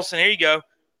blame him. Austin, here you go.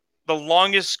 The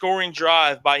longest scoring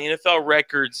drive by NFL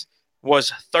records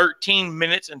was 13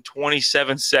 minutes and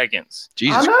 27 seconds.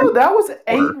 Jesus I know, that was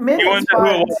 8 You minutes. want to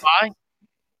know why?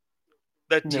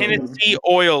 The Tennessee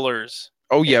Oilers.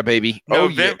 Oh, yeah, baby.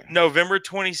 November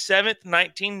 27th,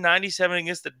 1997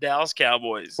 against the Dallas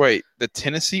Cowboys. Wait, the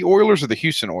Tennessee Oilers or the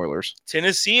Houston Oilers?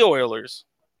 Tennessee Oilers.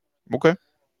 Okay.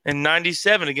 And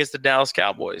 97 against the Dallas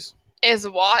Cowboys. Is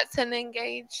Watson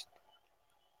engaged?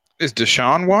 Is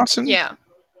Deshaun Watson? Yeah.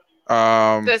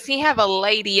 Um, Does he have a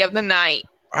lady of the night?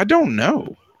 I don't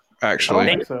know, actually.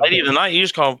 think so. Lady of the night, you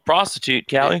just call him prostitute,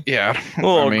 Callie. Yeah. A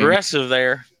little I mean, aggressive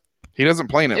there. He doesn't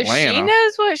play in She Atlanta.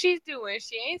 knows what she's doing.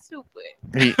 She ain't stupid.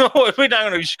 We're not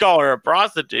going to call her a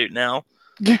prostitute now.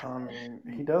 I mean,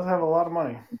 he does have a lot of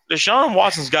money. Deshaun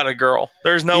Watson's got a girl.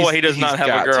 There's no way he does not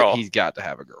have a girl. He's got to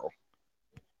have a girl.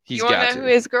 You want to know who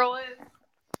his girl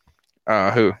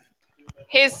is? Who?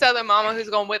 His southern mama who's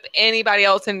going to whip anybody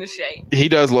else into shape. He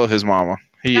does love his mama.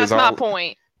 That's my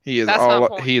point. That's my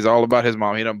point. He is all about his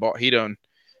mom.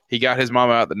 He got his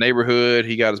mama out the neighborhood.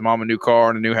 He got his mom a new car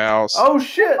and a new house. Oh,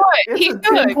 shit. He It's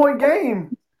a should. 10-point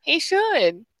game. He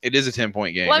should. It is a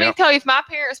 10-point game. Let me tell you, if my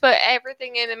parents put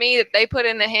everything into me that they put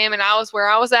into him and I was where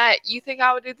I was at, you think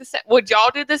I would do the same? Would y'all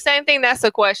do the same thing? That's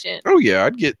the question. Oh yeah,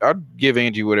 I'd give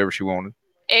Angie whatever she wanted.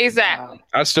 Exactly.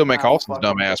 I'd still make Wow, Austin's fuck.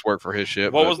 dumbass work for his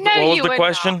shit. What but was the, No, what was you the would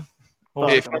question? What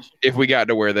was if the question? if we got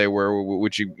to where they were,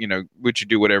 would you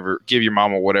do whatever, give your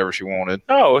mama whatever she wanted?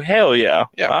 Oh, hell yeah.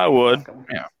 Yeah. I would.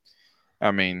 I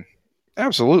mean,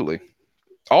 absolutely.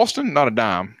 Austin, not a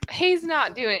dime. He's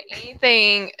not doing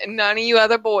anything none of you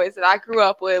other boys that I grew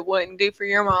up with wouldn't do for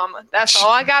your mama. That's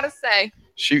all I got to say.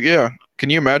 Yeah. Can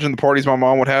you imagine the parties my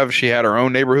mom would have if she had her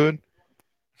own neighborhood?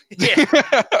 Yeah.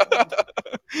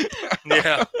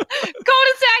 Yeah.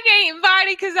 Cul-de-sac ain't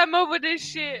invited because I'm over this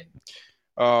shit.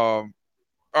 All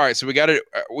right, so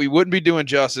we wouldn't be doing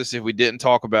justice if we didn't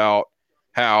talk about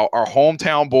how our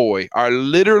hometown boy, our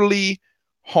literally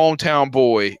hometown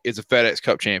boy, is a FedEx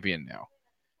Cup champion now.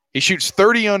 He shoots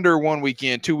 30 under one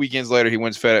weekend. 2 weekends later, he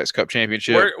wins FedEx Cup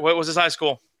championship. What was his high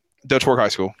school? Dutch Fork High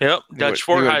School. Yep. Dutch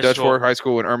Fork High Dutch School. Fork High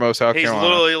School in Irmo, South He's Carolina.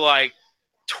 literally like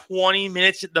 20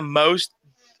 minutes at the most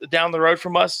down the road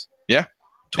from us. Yeah.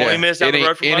 20 minutes down the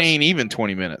road from it us. ain't even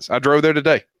 20 minutes. I drove there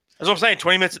today. That's what I'm saying.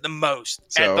 20 minutes at the most.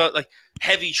 So- At the, like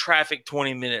heavy traffic,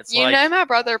 20 minutes. You like, know my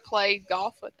brother played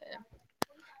golf with him.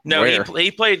 no, Where?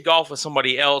 he played golf with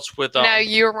somebody else. With No,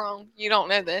 you're wrong. You don't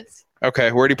know this.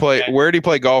 Okay, where'd he play? Okay. Where'd he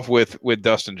play golf with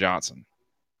Dustin Johnson?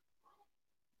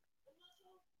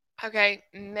 Okay,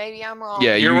 maybe I'm wrong.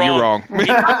 Yeah, You're you're wrong. What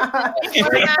I'm asking He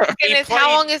is, played-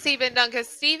 how long has he been done? Because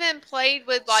Steven played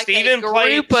with like Steven a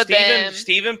group of them.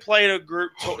 Steven played a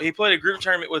group. He played a group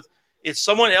tournament with. It's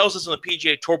someone else that's on the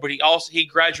PGA Tour, but he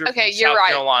graduated Okay, from you're South right.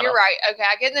 Carolina. You're right. Okay,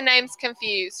 I get the names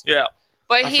confused. Yeah.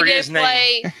 But I he forget did his name.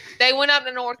 play. They went up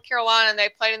to North Carolina and they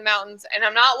played in the mountains. And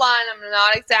I'm not lying. I'm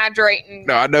not exaggerating.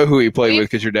 No, I know who he played with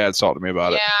because your dad talked to me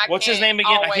about yeah, it. I What's his can't name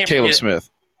again? I always- can't Caleb forget. Smith.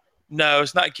 No,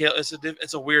 it's not Caleb.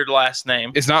 It's a weird last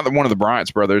name. It's not one of the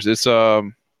Bryant's brothers. It's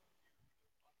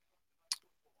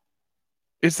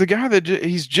the guy that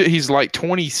he's like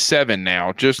 27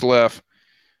 now. Just left.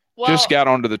 Well, Just got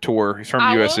onto the tour. He's from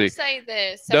I will USC. say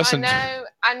this. So Dustin-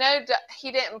 I know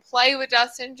he didn't play with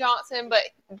Dustin Johnson, but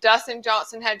Dustin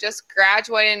Johnson had just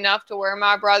graduated enough to where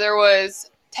my brother was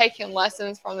taking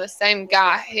lessons from the same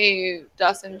guy who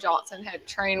Dustin Johnson had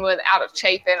trained with out of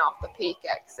Chapin off the Peak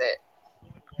exit.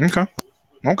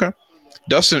 Okay.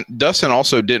 Dustin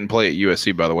also didn't play at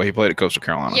USC, by the way. He played at Coastal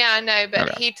Carolina. Yeah, I know, but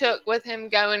Okay. he took with him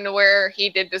going to where he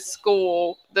did to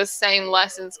school, the same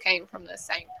lessons came from the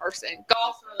same person.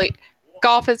 Golf really,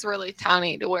 golf is really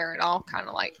tiny to where it all kind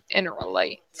of like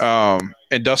interrelates.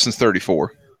 And Dustin's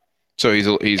 34, so he's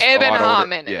It's a been lot a hot older.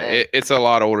 minute. Yeah, it's a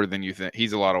lot older than you think.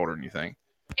 He's a lot older than you think.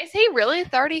 Is he really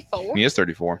 34? He is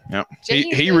 34. Yep.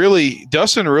 Jesus.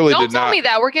 Dustin really Don't did tell not. me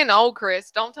that. We're getting old, Chris.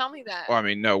 Don't tell me that. Well, I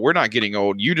mean, no, we're not getting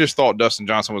old. You just thought Dustin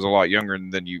Johnson was a lot younger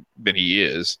than he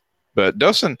is. But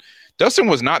Dustin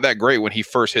was not that great when he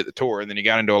first hit the tour, and then he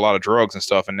got into a lot of drugs and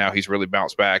stuff, and now he's really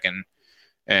bounced back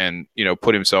and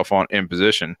put himself in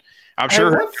position. I'm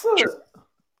sure.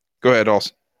 Go ahead,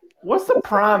 Dawson. What's the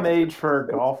prime age for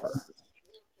a golfer?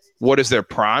 What is their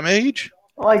prime age?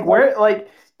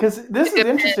 Because this is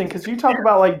interesting because you talk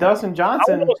about like Dustin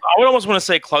Johnson. I would almost want to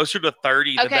say closer to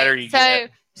 30, the better you get.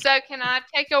 So can I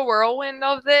take a whirlwind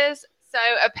of this? So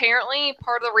apparently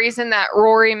part of the reason that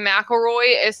Rory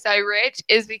McIlroy is so rich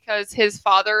is because his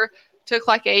father took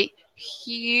like a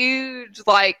huge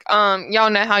y'all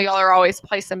know how y'all are always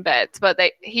placing bets, but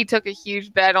he took a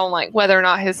huge bet on like whether or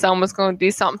not his son was going to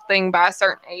do something by a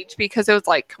certain age because it was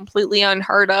like completely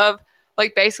unheard of.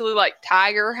 Like basically like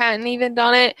Tiger hadn't even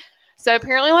done it. So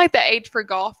apparently like the age for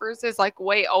golfers is like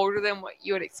way older than what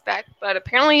you would expect. But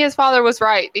apparently his father was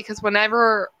right because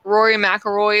whenever Rory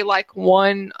McIlroy like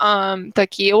won the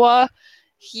Kiowa,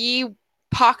 he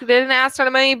pocketed an ass ton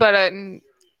of money, but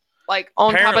like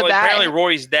on top of that, apparently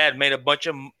Rory's dad made a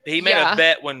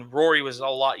bet when Rory was a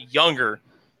lot younger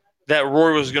that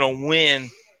Rory was going to win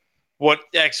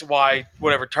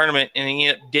whatever tournament, and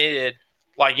he did.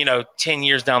 10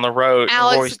 years down the road,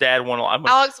 Rory's dad won a lot.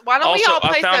 Alex, why don't we all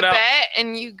place a bet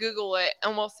and you Google it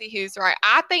and we'll see who's right.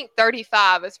 I think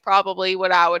 35 is probably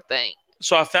what I would think.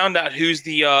 So I found out who's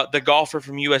the golfer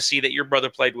from USC that your brother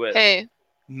played with. Who?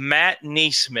 Matt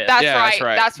Neesmith. That's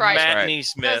right. Matt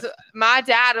Neesmith. My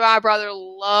dad and my brother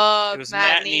loved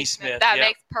Matt Neesmith. That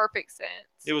makes perfect sense.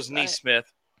 It was Neesmith.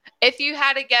 If you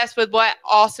had to guess with what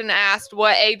Austin asked,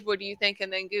 what age would you think,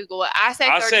 and then Google it? I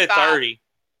said 30.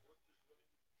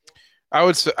 I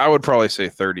would probably say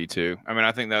 32. I mean,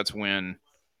 I think that's when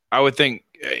I would think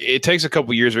it takes a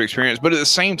couple years of experience. But at the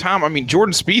same time, I mean,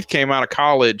 Jordan Spieth came out of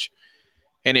college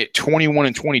and at 21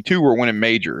 and 22 were winning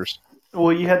majors.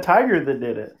 Well, you had Tiger that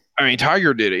did it. I mean,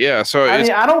 Tiger did it. Yeah. So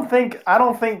I don't think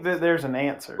that there's an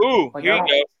answer. Ooh, here you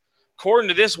go. According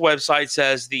to this website,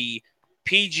 says the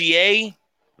PGA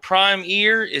prime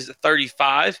year is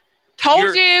 35.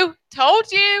 Told you.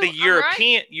 The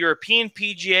European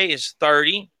PGA is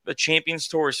 30. The Champions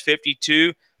Tour is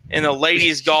 52, and the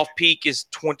Ladies Golf Peak is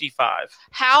 25.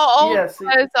 How old was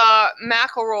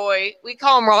McIlroy? We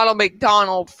call him Ronald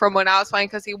McDonald from when I was playing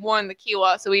because he won the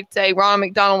Kiawah, so we'd say Ronald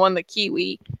McDonald won the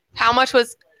Kiwi.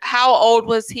 How old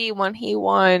was he when he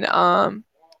won?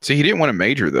 See, he didn't win a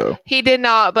major though. He did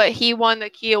not, but he won the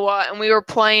Kiawah, and we were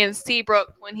playing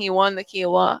Seabrook when he won the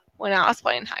Kiawah when I was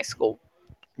playing high school.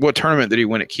 What tournament did he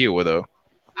win at Kiawah though?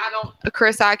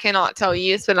 Chris, I cannot tell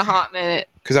you. It's been a hot minute.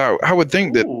 Because I would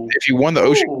think that if he won the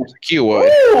Ocean Course at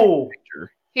Kiawah,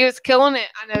 he was killing it.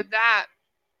 I know that.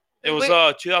 It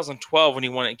was 2012 when he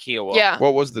won at Kiawah. Yeah.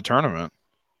 What was the tournament?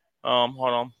 Hold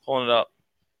on, pulling it up.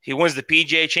 He wins the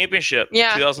PGA Championship.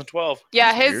 Yeah. 2012.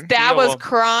 Yeah, his dad was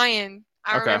crying.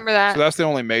 I remember that. So that's the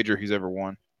only major he's ever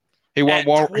won. He won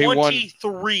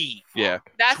 23. Yeah.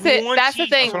 That's it. That's the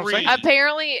thing. That's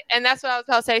apparently, and that's what I was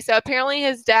about to say. So apparently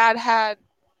his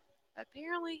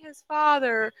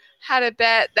father had a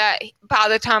bet that by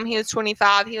the time he was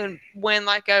 25, he would win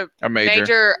like a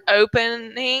major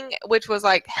opening, which was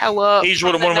like hella. He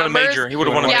would have won a major. He would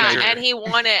have won a major. Yeah, and he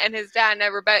won it, and his dad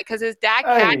never bet because his dad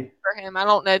caddied for him. I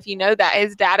don't know if you know that.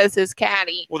 His dad is his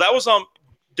caddy. Well, that was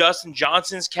Dustin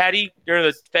Johnson's caddy during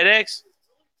the FedEx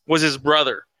was his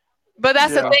brother. But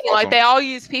that's the thing. Like, they all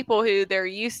use people who they're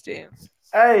used to.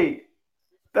 Hey,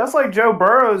 that's like Joe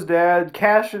Burrow's dad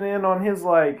cashing in on his it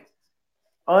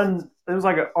was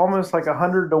almost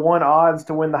 100-1 odds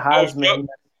to win the Heisman.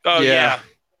 Oh yeah.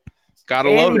 Gotta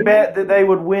love it. He bet that they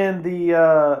would win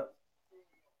the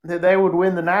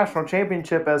national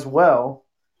championship as well.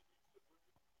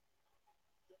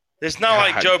 It's not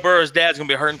like Joe Burrow's dad's going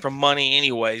to be hurting from money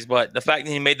anyways, but the fact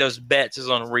that he made those bets is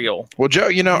unreal. Well, Joe,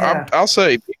 I'll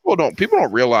say people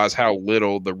don't realize how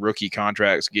little the rookie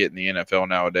contracts get in the NFL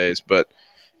nowadays. But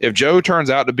if Joe turns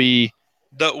out to be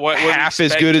half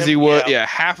as good as he was,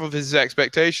 half of his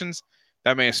expectations,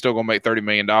 that man's still going to make $30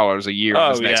 million a year in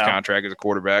his next contract as a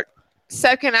quarterback.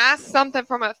 So can I ask something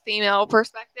from a female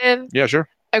perspective? Yeah, sure.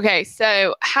 Okay,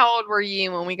 so how old were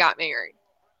you when we got married?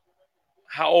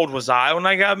 How old was I when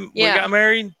we got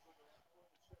married?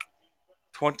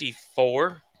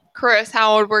 24. Chris,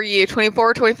 how old were you?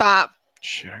 24 or 25?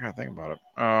 Shit, I gotta think about it.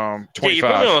 Yeah, you put me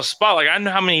 25. on the spot. Like I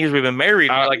know how many years we've been married.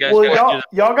 Well,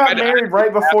 y'all got married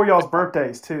right before y'all's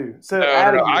birthdays too. So No,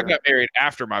 add a year. I got married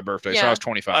after my birthday, so I was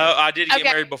 25. I did get Okay.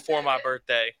 married before my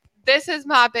birthday. This is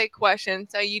my big question.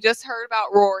 So you just heard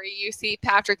about Rory. You see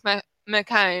Patrick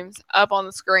McCombs up on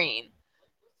the screen.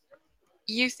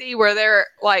 You see where they're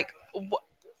like, I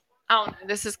don't know.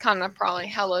 This is kind of probably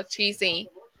hella cheesy.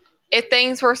 If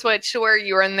things were switched to where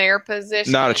you were in their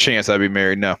position, Not a chance I'd be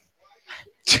married. No.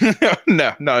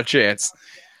 No, not a chance.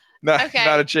 Not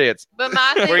a chance. But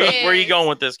my thing Where are you is- going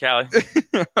with this, Callie?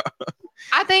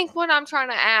 I think what I'm trying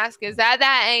to ask is at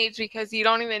that age, because you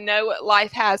don't even know what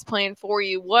life has planned for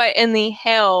you, what in the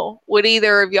hell would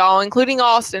either of y'all, including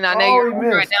Austin, I know Oh, you're he married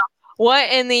right missed. now, what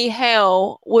in the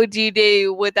hell would you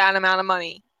do with that amount of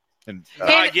money? And,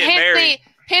 I'd get married.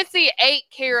 Hence the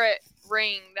 8-carat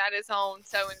ring that is on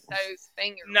so-and-so's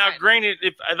finger. Now, right granted,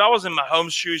 if I was in my home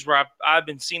shoes where I've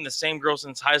been seeing the same girl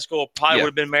since high school, probably Yeah. would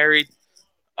have been married.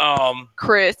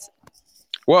 Chris.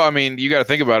 well, I mean, you got to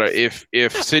think about it.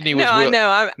 If Sydney was, No, I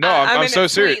know. I'm in so it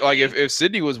serious. Like sweetly. if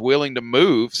Sydney was willing to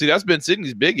move, see, that's been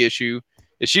Sydney's big issue.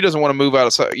 Is she doesn't want to move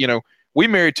out of. We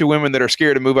married two women that are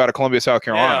scared to move out of Columbia, South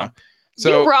Carolina. So,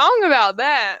 You're wrong about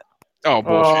that. oh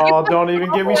bullshit. Oh, don't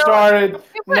even get me started.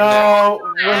 No,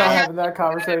 we're not having that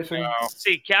conversation.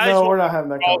 See, Callie's No, we're not having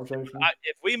that conversation.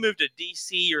 if we moved to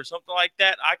DC or something like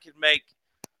that, I could make.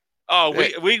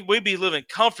 We'd be living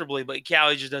comfortably, but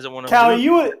Callie just doesn't want to.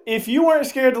 Callie, if you weren't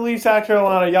scared to leave South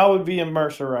Carolina, y'all would be in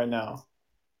Mercer right now.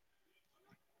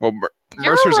 Well,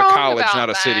 You're Mercer's a wrong college, about not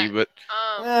a city, that.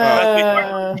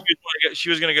 but She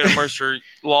was going to go to Mercer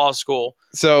Law School,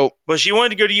 so but she wanted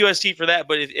to go to UST for that.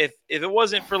 But if it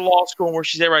wasn't for law school and where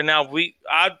she's at right now,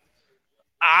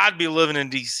 I'd be living in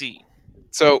DC.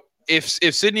 So if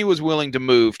Sydney was willing to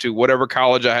move to whatever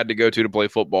college I had to go to play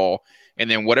football, and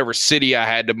then whatever city I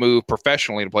had to move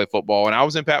professionally to play football, and I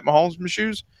was in Pat Mahomes'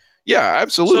 shoes, yeah,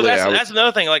 absolutely. So that's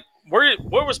another thing. Like, where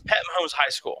was Pat Mahomes High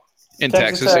School? in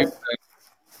Texas Texas.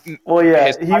 Tech. Well, yeah,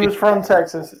 His he was from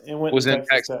Texas and went was to in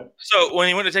Texas Tech. So when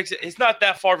he went to Texas, it's not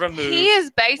that far of a move. He is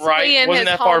basically Right. in Wasn't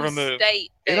his that far of home a move. state.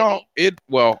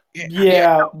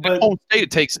 Yeah, but home state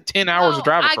it takes 10 hours to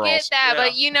drive I across. get that, Yeah.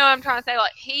 but you know what I'm trying to say.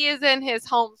 Like, he is in his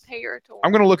home territory.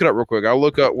 I'm gonna look it up real quick. I'll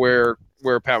look up where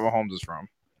Pat Mahomes is from.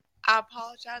 I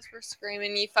apologize for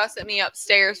screaming. You fuss at me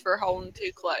upstairs for holding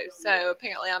too close. So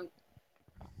apparently I'm.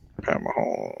 Pat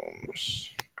Mahomes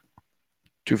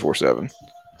 247.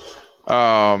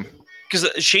 Because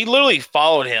she literally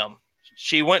followed him.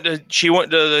 She went to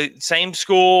the same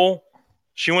school.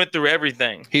 She went through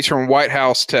everything. He's from White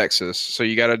House, Texas. So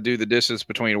you got to do the distance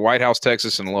between White House,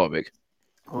 Texas, and Lubbock.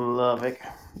 Lubbock.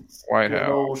 White Good House,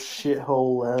 old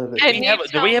shithole Lubbock. And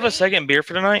Do we have a second beer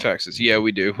for tonight? Texas. Yeah,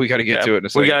 we do. We got to get Yeah, to it in a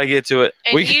second. We got to get to it.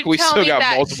 And We you tell still me got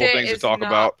that multiple shit things to is talk not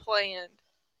about. Planned.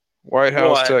 White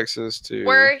House, What? Texas, too.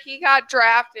 Where he got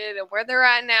drafted and where they're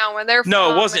at now, where they're No,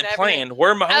 from it wasn't and everything. planned.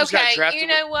 Where Mahomes got Okay, drafted. you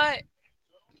know what?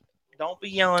 Don't be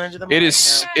yelling into the mic. It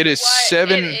is. now. It is You know what?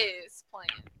 7. It is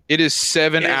planned. It is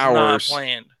 7 It is hours. not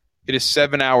planned. It is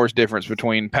 7 hours difference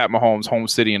between Pat Mahomes' home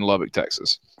city and Lubbock,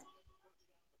 Texas.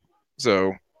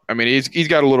 So, I mean, he's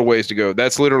got a little ways to go.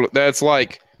 That's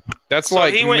like So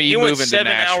he went moving to 7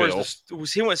 Nashville.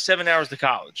 hours. He went 7 hours to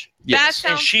college, Yes. That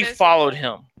and sounds she miserable. followed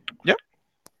him. Yep.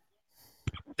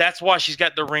 That's why she's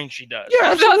got the ring she does. Yeah,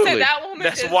 I was gonna say, absolutely. that woman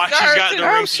That's deserves why she's got the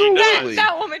ring she Absolutely.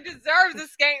 that woman deserves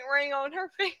a skank ring on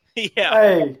her finger. Yeah,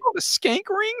 Hey, Oh, the skank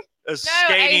ring? a No,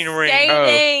 skating a ring.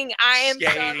 Skating. I am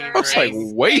Skating Southern. ring. I was like,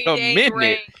 wait a skating minute.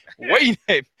 ring. Wait,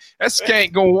 that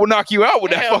skank gonna knock you out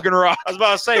with that Hell. fucking rock. I was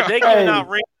about to say, if they Hey. giving out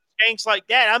ring skanks like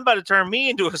that, I'm about to turn me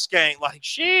into a skank. Like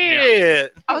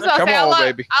shit. I was about to Come say, on,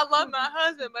 I baby. love my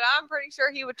husband, but I'm pretty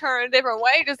sure he would turn a different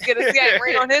way just to get a skank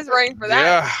ring on his ring for that.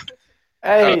 Yeah.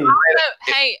 hey,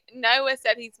 So, hey, Noah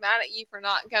said he's mad at you for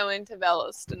not going to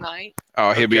Velos tonight.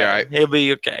 Oh, he'll be Okay. all right. He'll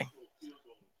be okay.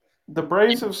 the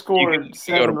Braves have scored go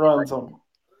 7 to- runs on.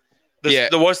 Yeah.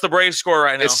 What's the Braves score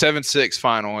right now? It's 7-6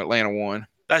 final. Atlanta won.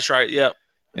 That's right. Yep.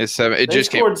 It's 7. It They just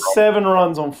came. scored 7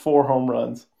 runs on 4 home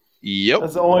runs. Yep.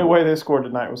 That's the only way they scored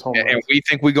tonight was home And runs. we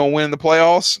think we're gonna win in the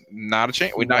playoffs. Not a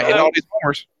chance. We're not hitting all these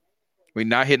homers. We're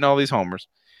not hitting all these homers.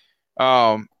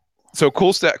 So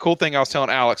cool thing I was telling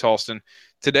Alex Austin.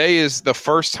 Today is the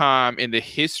first time in the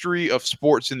history of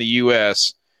sports in the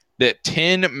U.S. that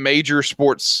 10 major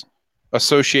sports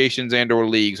associations and/or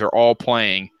leagues are all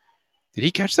playing. Did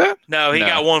he catch that? No, he No.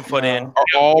 got 1 foot in. No.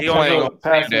 Are all He only playing got on the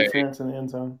Pass same day. interference in the end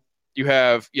zone. You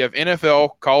have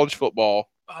NFL, college football.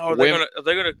 Oh, Women-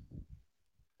 they're gonna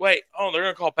wait. Oh, they're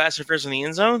gonna call pass interference in the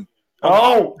end zone.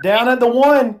 Oh, down at the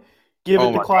 1. Give Oh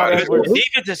it to my Clyde God. Edwards.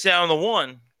 Defense is down the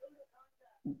 1.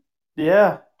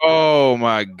 Yeah. Oh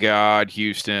my God,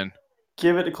 Houston!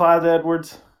 Give it to Clyde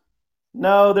Edwards.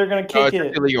 No, they're going to kick It's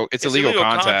it. illegal. It's illegal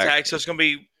contact. So it's going to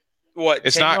be what?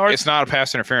 It's 10 not. yards? It's not a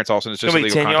pass interference, Austin. It's just Gonna be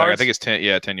illegal 10 contact. I yards? think it's 10.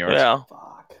 Yeah, 10 yards. Yeah.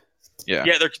 Fuck. Yeah.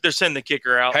 Yeah, they're sending the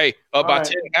kicker out. Hey, up by All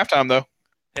 10 at halftime though.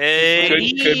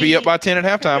 Hey. Could be up by 10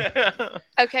 at halftime.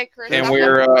 Okay, Chris. And I've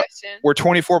we're, got a question. We're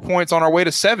 24 points on our way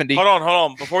to 70. Hold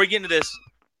on. Before we get into this,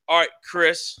 all right,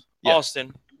 Chris, Yeah.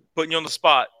 Austin, putting you on the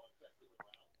spot.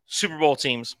 Super Bowl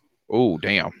teams. Oh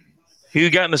damn! Who you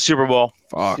got in the Super Bowl?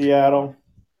 Fuck. Seattle.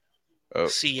 Oh,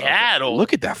 Seattle.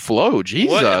 Look at that flow,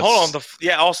 Jesus! What? Hold on.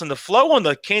 Austin, the flow on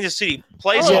the Kansas City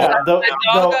plays. Oh, Yeah, The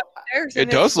dog upstairs It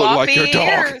and his does look like your floppy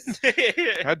dog.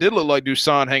 ears. I did look like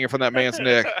Dusan hanging from that man's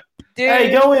neck. Dude,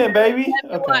 Hey, go in, baby.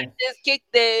 everyone, Okay. just kick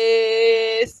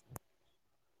this.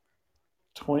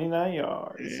 29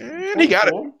 yards. And he got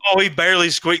it. Oh, he barely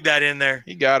squeaked that in there.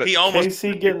 He got it. He almost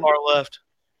Casey getting far left.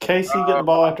 getting the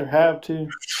ball after half too.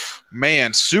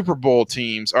 Man, Super Bowl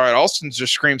teams. All right, Austin's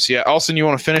just screamed Seattle. Austin, you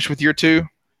want to finish with your two?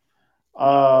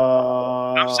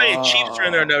 I'm saying Chiefs are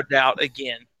in there, no doubt.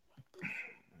 Again,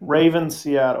 Ravens,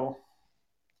 Seattle.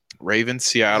 Ravens,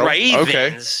 Seattle. Ravens.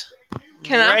 Okay.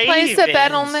 Can I place a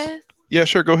bet on Ravens. this? Yeah,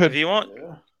 sure. Go If ahead. you want.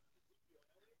 Yeah.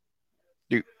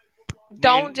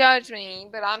 Don't judge me,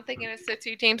 but I'm thinking it's the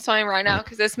two teams playing right now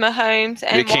because it's Mahomes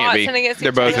and It can't be. Watson against They're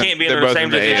each both. other. can't be in They're the both same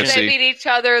in the division. If they AFC. beat each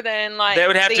other, then like They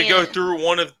would have the to go end. through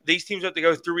one of these teams. Have to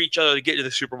go through each other to get to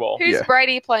the Super Bowl. Who's Yeah.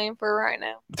 Brady playing for right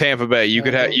now? Tampa Bay. You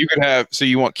could have. You could have. So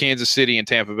you want Kansas City and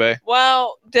Tampa Bay?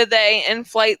 Well, did they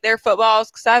inflate their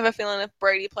footballs? Because I have a feeling if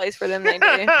Brady plays for them, they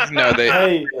do. No, they.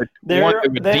 Hey, would they are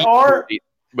deflate,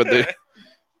 but they.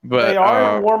 But they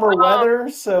are in warmer Um, weather,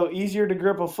 so easier to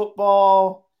grip a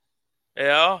football.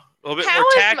 Yeah, a little bit How more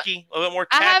is tacky. A little bit more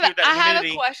I tacky have with that I have a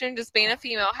humidity. question. Just being a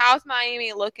female, how's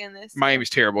Miami looking this? Miami's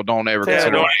terrible. Don't ever Yeah,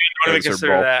 consider. Don't Go to even the Super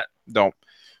consider Bowl. that. Don't.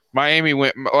 Miami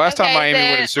went last time Okay, Miami went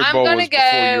to then the Super I'm Bowl gonna was before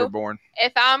you go- were born.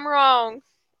 If I'm wrong,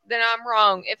 then I'm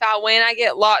wrong. If I win, I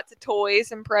get lots of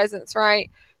toys and presents, right?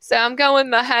 So I'm going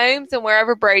Mahomes and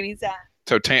wherever Brady's at.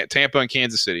 So Tampa and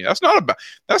Kansas City. That's not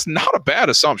a bad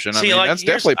assumption. I mean, that's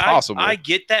here's- definitely possible. I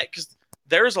get that because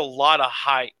there's a lot of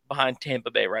hype behind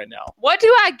Tampa Bay right now. What do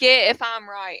I get if I'm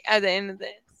right at the end of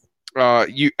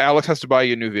this? Alex has to buy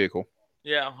you a new vehicle.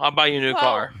 Yeah, I'll buy you a new Well,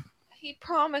 car. He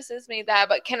promises me that,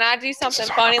 but can I do something is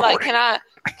on funny? Like, recording.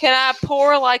 can I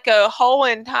pour like a whole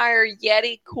entire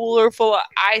Yeti cooler full of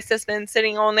ice that's been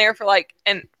sitting on there for like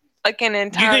an You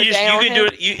entire day? on can do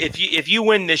him? it. If you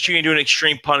win this, you can do an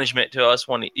extreme punishment to us.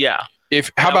 Yeah.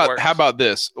 How That works. about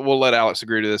this? We'll let Alex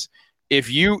agree to this. If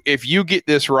you get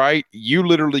this right, you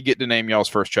literally get to name y'all's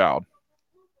first child.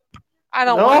 I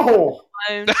don't want No,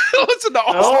 to. Listen to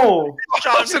Austin. no,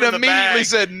 Austin in the immediately bag.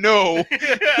 said no.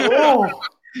 no.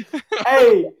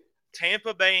 Hey,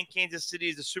 Tampa Bay and Kansas City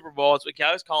is the Super Bowl. That's what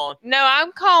Callie's calling. No,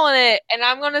 I'm calling it, and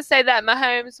I'm going to say that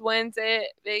Mahomes wins it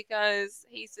because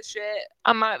he's the shit.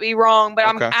 I might be wrong, but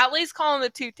I'm Okay. at least calling the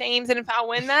two teams, and if I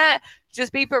win that,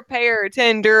 just be prepared to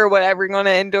endure whatever you're going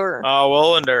to endure. Oh,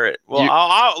 we'll endure it. Well, You-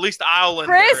 I'll at least I'll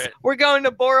endure Chris, it. we're going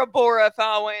to Bora Bora if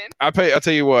I win. I'll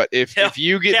tell you what. If Yeah.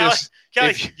 you get Callie, this, Callie,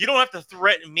 if- you don't have to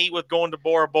threaten me with going to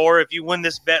Bora Bora. If you win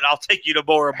this bet, I'll take you to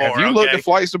Bora Bora. have you looked okay? at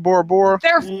flights to Bora Bora?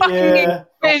 They're fucking yeah.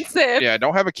 expensive. Yeah,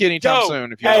 don't have a kid anytime Yo,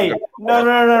 soon. If you Hey, don't go.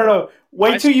 no.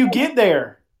 Wait till you get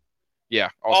there. Yeah,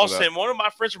 also that. Austin, one of my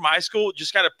friends from high school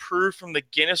just got approved from the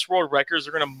Guinness World Records.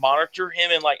 They're going to monitor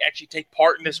him and like actually take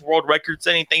part in this world records.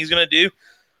 Anything he's going to do,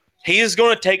 he is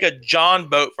going to take a John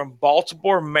boat from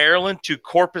Baltimore, Maryland to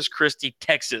Corpus Christi,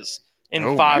 Texas in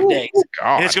Oh, 5 days. And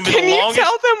God. it's going to be Can the you longest.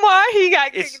 tell them why he got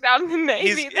It's- kicked out of the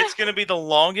Navy? It's going to be the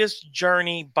longest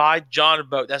journey by John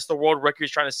boat. That's the world record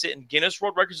he's trying to sit in. Guinness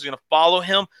World Records is going to follow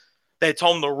him. They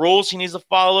told him the rules he needs to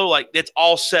follow. Like it's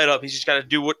all set up. He's just got to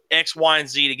do what X, Y, and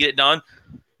Z to get it done.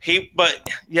 But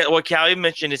what Callie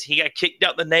mentioned is he got kicked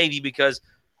out the Navy because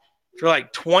for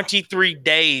like 23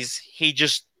 days he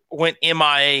just went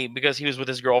MIA because he was with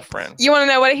his girlfriend. You want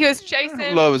to know what he was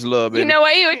chasing? Love is love. You Baby. know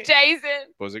what he was chasing?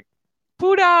 Was it?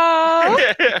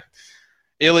 Buddha.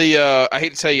 Illy, I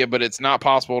hate to tell you, but it's not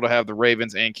possible to have the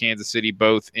Ravens and Kansas City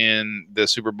both in the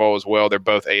Super Bowl as well. They're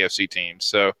both AFC teams,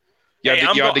 so you Hey,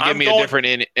 have to I'm give me going- a different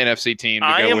NFC team. To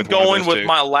I go am with one of going those with two.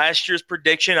 my last year's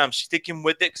prediction. I'm sticking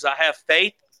with it because I have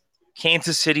faith.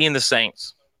 Kansas City and the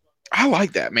Saints. I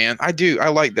like that, man. I do. I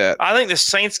like that. I think the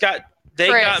Saints got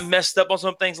Chris. messed up on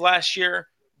some things last year.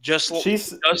 Just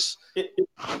She's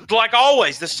like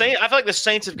always, the Saints. I feel like the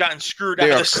Saints have gotten screwed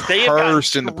They out. are They have gotten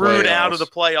cursed in the screwed out of playoffs. the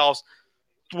playoffs.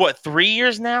 What, 3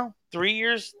 years now? 3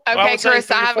 years? I Okay, would say Chris,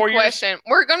 3 I to have 4 a years. question.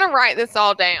 We're going to write this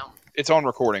all down. It's on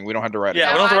recording. We don't have to write it Yeah,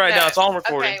 down. we don't have to I write it down. know. It's on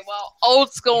recording. Okay, well,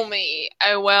 old school me.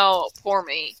 Oh, well, poor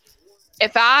me.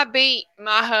 If I beat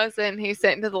my husband who's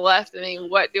sitting to the left of me,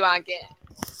 what do I get?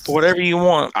 Whatever you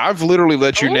want. I've literally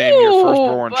let you name your Ooh,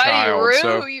 firstborn buddy, child. Rue,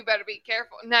 So you better be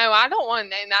careful. No, I don't want to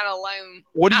name that alone.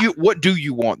 what do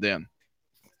you want then?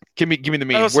 Give me the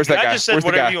mean. No, Where's that I guy? just said Where's the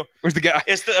whatever guy? you. Where's the guy?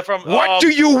 It's from What do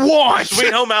you want?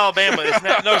 Sweet Home Alabama.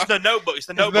 It's the Notebook. It's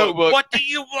the Notebook. Notebook. What do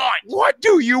you want? What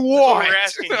do you That's what want? we're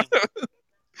asking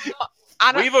you.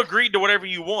 I don't, We've agreed to whatever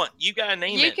you want. You gotta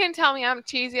name you it. can tell me I'm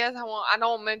cheesy as I want. I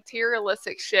don't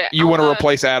materialistic shit. You want to wanna-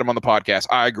 replace Adam on the podcast?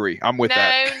 I agree. I'm with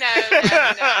that.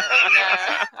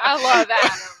 No. I love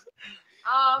Adam.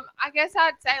 I guess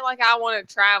I'd say like I want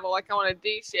to travel, like I want to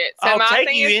do shit. So I'll my take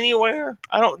thing you is, anywhere.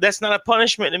 That's not a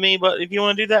punishment to me. But if you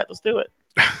want to do that, let's do it.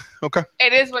 Okay.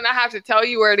 it is when I have to tell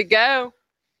you where to go.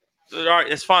 All right,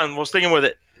 it's fine. We're sticking with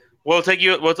it. I'll take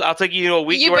you a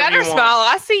week. You to wherever better you want. smile.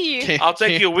 I see you. I'll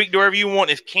take you a week to wherever you want.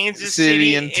 If Kansas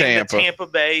City City and and Tampa. the Tampa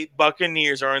Bay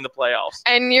Buccaneers are in the playoffs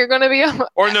And you're gonna be.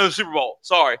 or no Super Bowl.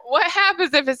 Sorry, What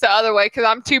happens if it's the other way? Because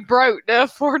I'm too broke to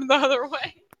afford the other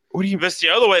way. What do you if it's the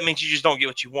other way, it means you just don't get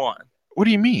what you want. What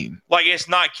do you mean? Like it's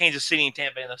not Kansas City and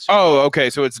Tampa in the Super Oh, Bowl. okay.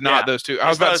 So it's not Yeah. those two.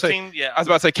 It's not a team, yeah. I was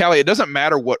about to say, Callie, it doesn't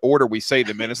matter what order we say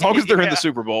them in, as long as they're in Yeah. the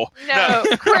Super Bowl. No,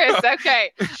 Chris.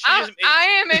 Okay, just-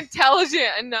 I am intelligent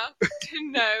enough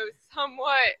to know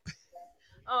somewhat.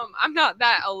 I'm not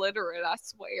that illiterate. I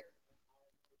swear.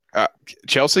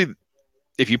 Chelsea,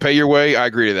 if you pay your way, I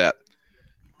agree to that.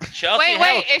 Chelsea,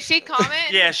 Wait. Is she comment?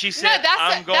 Yeah, she said, No,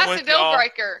 I'm going that's with a deal y'all.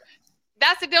 breaker.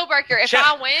 That's a deal breaker. If Chel-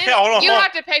 I win, Hold on, you hold on.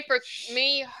 have to pay for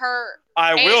me, her.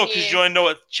 I and will, because you. you want to know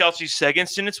what Chelsea's second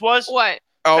sentence was? What?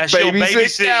 Oh, That she'll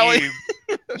babysit Callie. you.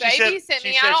 She said- Babysit she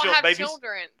me. said I don't she'll have babys-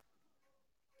 children.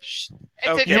 It's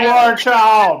Okay. a You joke. are a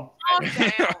child. Calm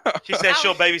down. She said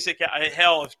she'll babysit.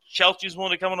 Hell, if Chelsea's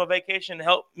willing to come on a vacation to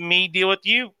help me deal with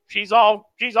you, she's all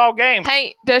game.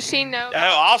 Hey, does she know?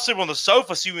 Hell, I'll sleep on the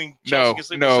sofa so you and Chelsea can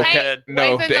sleep no, on the Hey, bed. No,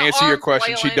 Waving to the answer your arms,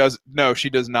 question, she Waylon. does. No, she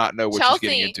does not know what she's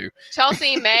getting Chelsea. into.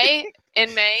 Chelsea, May,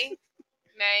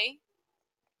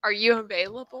 are you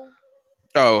available?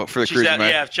 Oh, for the She cruise, said, man.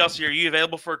 yeah, Chelsea, are you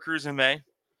available for a cruise in May?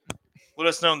 Let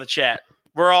us know in the chat.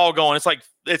 We're all going. It's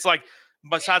like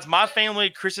besides my family,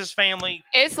 Chris's family,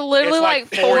 It's literally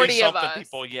it's like 40 of 40-something us.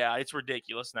 people. Yeah, it's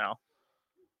ridiculous now.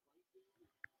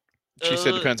 She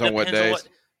said depends on what days.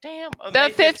 Damn.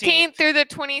 The 15th through the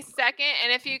 22nd,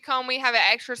 and if you come, we have an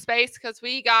extra space because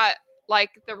we got like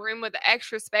the room with the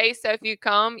extra space. So if you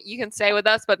come, you can stay with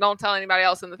us, but don't tell anybody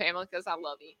else in the family because I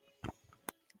love you.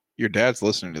 Your dad's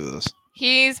listening to this.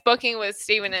 He's booking with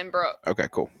Steven and Brooke. Okay,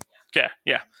 cool. Okay,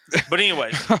 yeah. But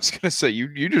anyways, I was gonna say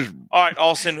you just. all right,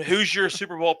 Austin, who's your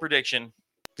Super Bowl prediction?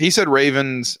 He said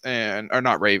Ravens or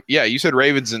not Raven. Yeah, you said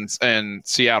Ravens and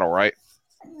Seattle, right?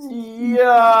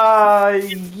 Yeah.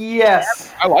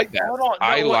 Yes. I like that. Hold on.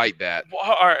 I no, what- like that. Well,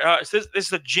 all right, so this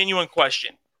is a genuine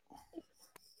question.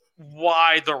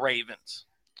 Why the Ravens?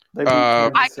 They beat I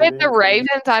Kansas I get City. the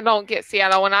Ravens. I don't get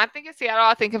Seattle. When I think of Seattle,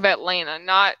 I think of Atlanta,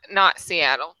 not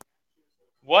Seattle.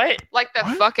 What? Like the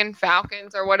What? fucking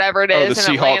Falcons or whatever it Oh, is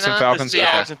the in Seahawks Atlanta. and Falcons. The Okay.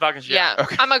 Seahawks and Falcons. Yeah,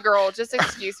 Okay. I'm a girl. Just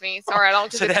excuse me. Sorry, I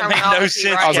don't get So the that made no terminology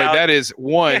sense. I was right. like, Yeah. that is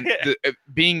one.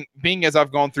 Being as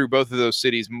I've gone through both of those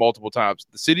cities multiple times,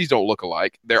 the cities don't look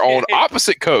alike. They're on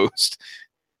opposite coast.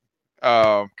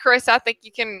 Chris, I think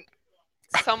you can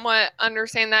somewhat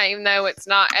understand that, even though it's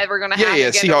not ever going to Yeah, happen yeah,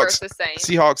 again. Seahawks- The same.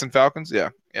 Seahawks and Falcons. Yeah.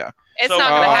 It's So, not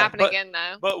going to uh, happen but- again,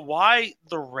 though. But why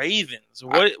the Ravens?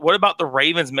 What about the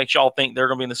Ravens makes y'all think they're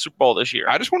going to be in the Super Bowl this year?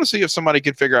 I just want to see if somebody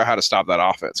can figure out how to stop that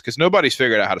offense because nobody's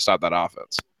figured out how to stop that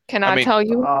offense. Can I I mean- tell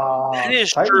you? That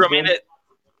is Titans true. I mean,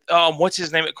 win. what's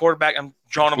his name at quarterback? I'm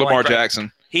drawing a blank. Lamar right.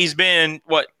 Jackson. He's been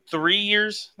what 3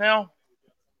 years now?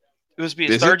 It was be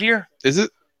his Is it? third year. Is it?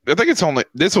 I think it's only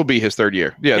this will be his third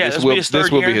year. Yeah, Yeah, this this will will be his third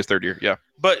this will year. be his third year. Yeah.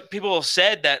 But people have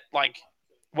said that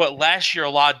last year a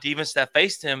lot of defense that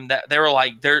faced him that they were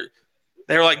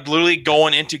literally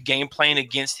going into game playing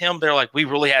against him. They're like, we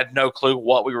really had no clue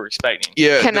what we were expecting.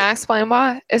 Yeah. Can I explain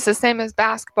why? It's the same as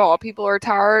basketball. People are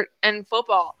tired, and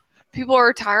football. People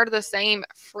are tired of the same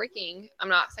freaking. I'm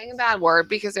not saying a bad word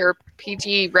because they're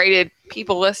PG rated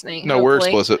people listening. No, we're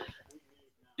hopefully. explicit.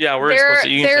 Yeah, we're explicit.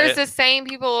 You can say There's it. the same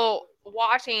people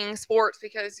watching sports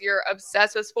because you're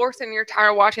obsessed with sports and you're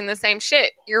tired of watching the same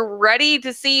shit. You're ready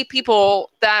to see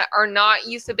people that are not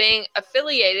used to being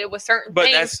affiliated with certain But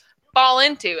things fall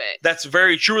into it. that's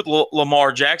very true with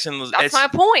Lamar Jackson. That's my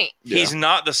point. He's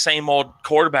not the same old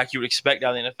quarterback you would expect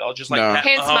out of the NFL. Just like No. Pat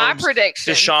Hence my Mahomes,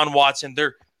 prediction. Deshaun Watson.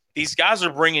 these guys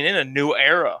are bringing in a new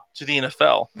era to the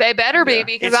NFL. They better be Yeah.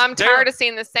 because It's- I'm tired of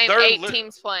seeing the same they're 8 li-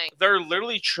 teams playing. They're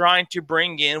literally trying to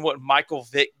bring in what Michael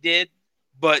Vick did,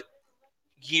 but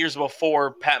years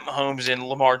before Pat Mahomes and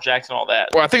Lamar Jackson, all that.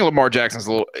 Well, I think Lamar Jackson's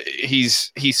a little.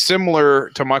 He's similar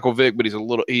to Michael Vick, but he's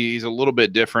a little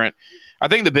bit different. I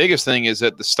think the biggest thing is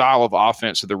that the style of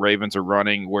offense that the Ravens are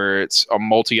running, where it's a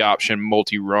multi-option,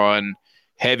 multi-run,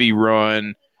 heavy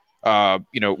run,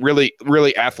 really,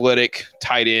 really athletic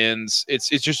tight ends. It's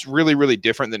just really, really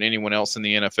different than anyone else in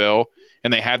the NFL,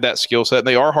 and they have that skill set. And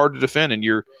they are hard to defend,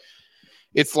 and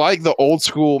it's like the old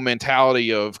school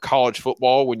mentality of college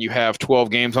football when you have 12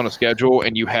 games on a schedule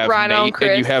and you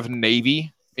have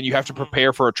Navy and you have to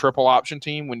prepare for a triple option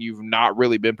team when you've not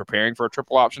really been preparing for a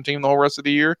triple option team the whole rest of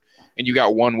the year, and you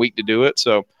got 1 week to do it.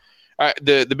 So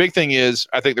the big thing is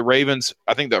I think the Ravens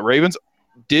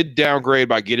did downgrade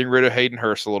by getting rid of Hayden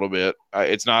Hurst a little bit.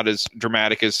 It's not as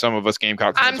dramatic as some of us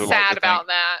Gamecock fans I'm would like to sad think. about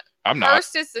that. I'm not.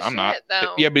 Hurst is the I'm shit, not.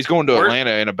 though. Yeah, but he's going to We're-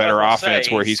 Atlanta in a better I was gonna offense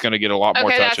say, where he's going to get a lot more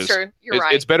Okay, touches. that's true. You're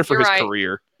right. It's better for You're his right.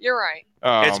 career. You're right.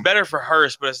 It's better for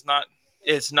Hurst, but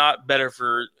it's not better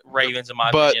for Ravens in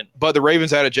my But opinion. the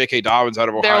Ravens added J.K. Dobbins out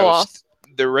of They're Ohio. lost.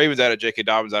 The Ravens added J.K.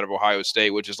 Dobbins out of Ohio State,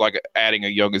 which is like adding a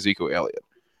young Ezekiel Elliott.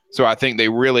 So I think they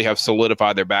really have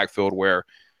solidified their backfield where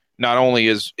not only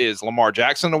is Lamar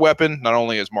Jackson a weapon, not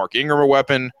only is Mark Ingram a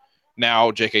weapon,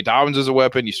 now J.K. Dobbins is a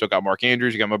weapon. You still got Mark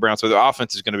Andrews, you got Mo Brown. So the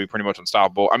offense is going to be pretty much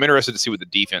unstoppable. I'm interested to see what the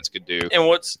defense could do. And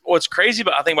what's crazy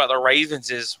about I think about the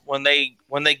Ravens is when they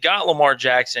got Lamar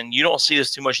Jackson, you don't see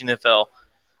this too much in the NFL.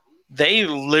 They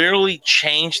literally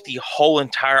changed the whole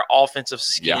entire offensive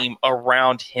scheme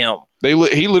around him.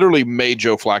 He literally made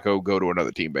Joe Flacco go to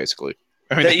another team, basically.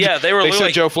 I mean, They were they said,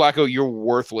 literally Joe Flacco, you're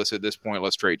worthless at this point.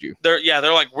 Let's trade you. they're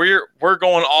like we're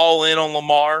going all in on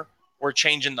Lamar. We're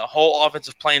changing the whole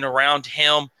offensive plan around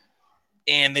him,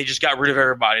 and they just got rid of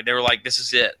everybody. They were like, "This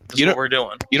is it. This is what we're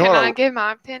doing." You know Can what? I give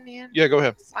my opinion? Yeah, go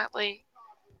ahead. Slightly.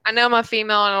 I know I'm a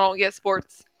female and I don't get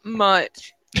sports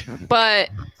much, but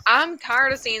I'm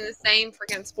tired of seeing the same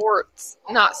freaking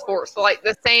not sports, but like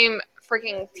the same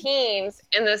freaking teams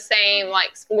in the same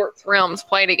like sports realms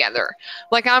play together.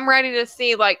 Like I'm ready to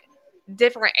see like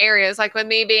different areas. Like with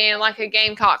me being like a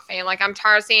Gamecock fan, like I'm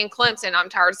tired of seeing Clemson. I'm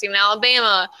tired of seeing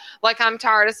Alabama. Like I'm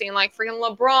tired of seeing like freaking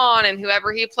LeBron and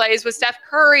whoever he plays with Steph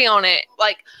Curry on it.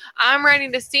 Like I'm ready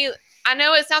to see. I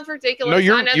know it sounds ridiculous. No,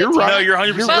 you're I know right. No, you're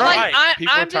 100% but like right.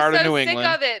 People are I'm just tired of so New sick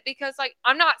England. of it because like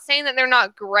I'm not saying that they're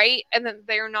not great and that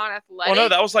they're not athletic. Well, no,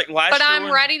 that was like last but year.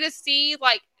 I'm ready to see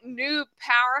like new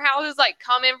powerhouses like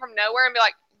come in from nowhere and be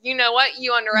like, you know what,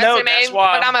 you underestimated that's me,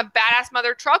 why- but I'm a badass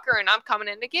mother trucker and I'm coming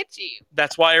in to get you.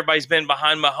 That's why everybody's been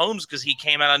behind Mahomes because he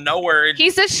came out of nowhere. And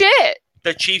He's a shit.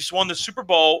 the Chiefs won the Super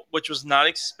Bowl, which was not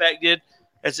expected.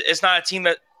 It's not a team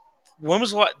that. When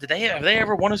was what? Have they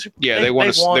ever won a Super Bowl? Yeah, they won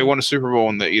a Super Bowl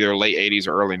in the either late 80s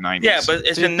or early 90s. Yeah, but it's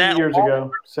 50 been that years long.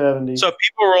 ago, 70. So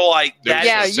people were like, That's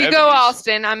Yeah, the you go 70s.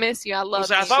 Austin. I miss you. I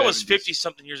love I you. thought it was 70s. 50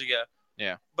 something years ago.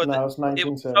 Yeah. But no, it's it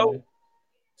was 1970.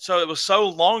 so it was so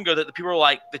long ago that the people were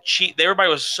like the Chiefs. Everybody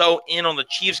was so in on the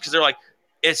Chiefs because they're like,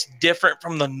 it's different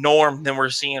from the norm than we're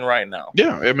seeing right now.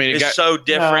 Yeah, I mean, It's so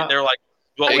different. No. They're like,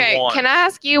 what Okay, we want. can I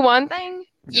ask you one thing?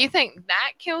 Yeah. You think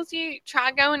that kills you?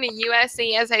 Try going to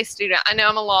USC as a student. I know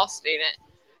I'm a law student.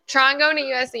 Try going to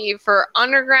USC for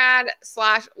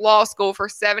undergrad/law school for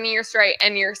 7 years straight,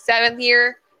 and your 7th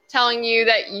year telling you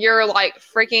that you're like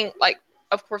freaking like.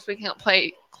 Of course, we can't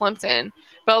play Clemson,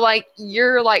 but like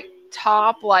you're like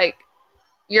top, like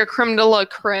you're creme de la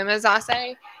creme, as I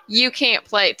say. You can't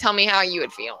play. Tell me how you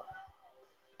would feel.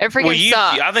 It freaking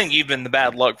sucks. I think you've been the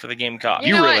bad luck for the Gamecock. You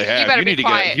you know really what? You have. better You be need to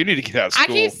quiet. get. You need to get out of I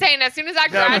school. keep saying as soon as I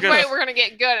No, because- graduate, we're gonna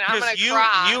get good, and I'm gonna Because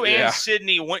cry. you Yeah. and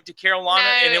Sydney went to Carolina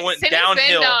and it went Sydney's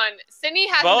downhill. Been done. Sydney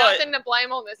has But- nothing to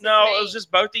blame on this. It's No, me. it was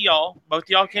just both of y'all. Both of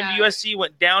y'all came Yeah. to USC,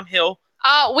 went downhill.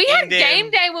 We had and then- game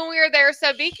day when we were there,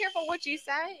 so be careful what you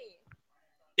say.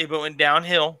 It went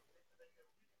downhill.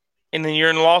 And then you're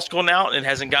in law school now and it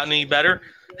hasn't gotten any better.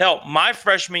 Hell, my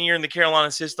freshman year in the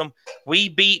Carolina system, we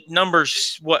beat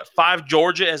 5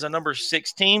 Georgia as a number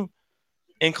 6 team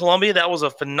in Columbia. That was a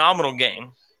phenomenal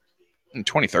game. In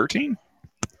 2013.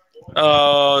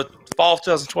 Fall of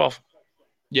 2012.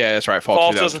 Yeah, that's right. Fall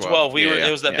of 2012. Yeah,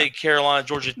 It was that big Carolina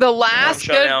Georgia. The last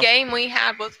good shutdown. game we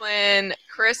had was when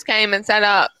Chris came and set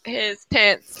up his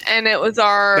tents, and it was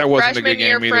our That wasn't a freshman good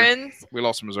year game either. friends. We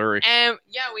lost to Missouri. And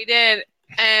yeah, we did,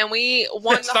 and we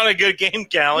won. That's not a good game,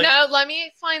 Callie. No, let me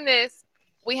explain this.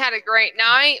 We had a great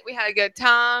night. We had a good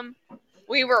time.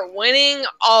 We were winning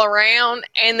all around,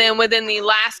 and then within the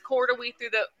last quarter, we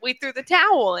threw the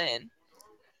towel in.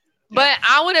 But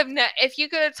I would have, if you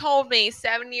could have told me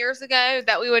 7 years ago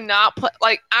that we would not play,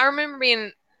 like, I remember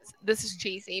being, this is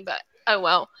cheesy, but oh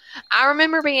well. I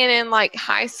remember being in like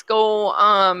high school,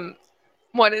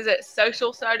 what is it,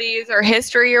 social studies or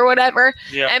history or whatever,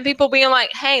 Yeah. and people being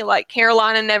like, hey, like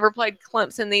Carolina never played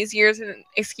Clemson these years, and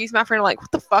excuse my friend, like,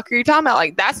 what the fuck are you talking about?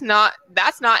 Like, that's not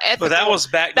ethical. But that was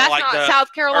back that's to like not the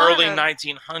South Carolina. early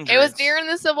 1900s. It was during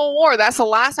the Civil War. That's the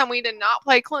last time we did not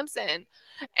play Clemson.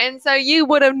 And so you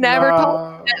would have never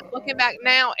told me that. Looking back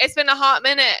now, it's been a hot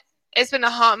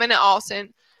minute.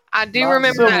 Austin. I do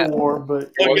remember that. Civil War,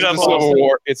 but It wasn't the Civil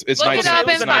War. It's Look it up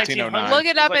and 1909. Look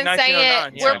it up It was and like say it.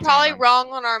 1909, yeah. We're probably 1909.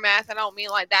 wrong on our math. I don't mean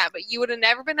like that, but you would have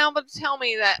never been able to tell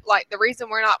me that, like, the reason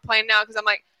we're not playing now, because I'm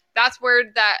like, that's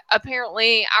weird. That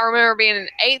apparently I remember being in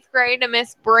 8th grade and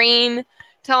Miss Breen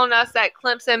telling us that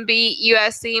Clemson beat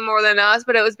USC more than us,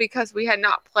 but it was because we had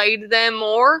not played them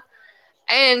more.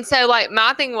 And so, like,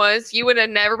 my thing was, you would have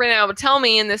never been able to tell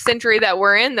me in the century that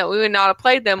we're in that we would not have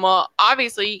played them. Well,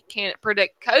 obviously, you can't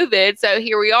predict COVID, so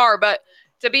here we are. But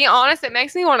to be honest, it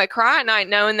makes me want to cry at night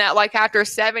knowing that, like, after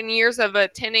 7 years of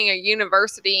attending a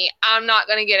university, I'm not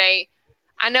going to get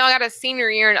I know I got a senior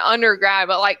year in undergrad,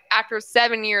 but, like, after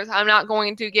 7 years, I'm not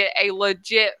going to get a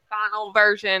legit final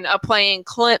version of playing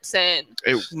Clemson.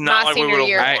 Not like we senior would've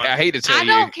year. won. I hate to tell I you,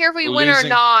 don't care if we win or losing-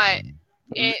 not.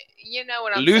 You know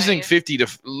what I'm losing saying. 50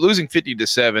 to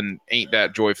 7 ain't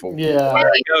that joyful. yeah.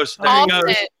 There he goes. There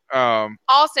he goes.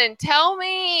 Austin, tell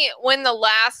me when the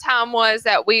last time was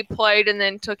that we played and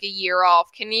then took a year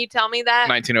off. Can you tell me that?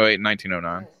 1908 and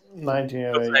 1909.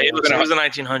 1908. It was the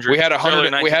 1900s. We had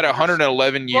Early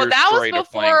 111 years Well, that was straight of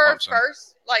playing before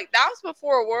Clemson. that was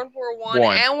before World War One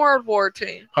One. and World War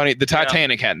Two. Honey, the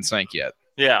Titanic hadn't sank yet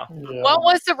Yeah. Yeah. What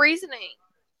was the reasoning?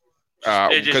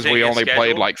 It just because didn't we get only played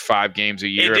scheduled. like 5 games a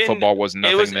year. And didn't- football was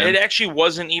nothing then. It actually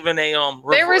wasn't even a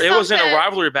There was it wasn't a something-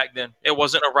 rivalry back then. It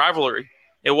wasn't a rivalry.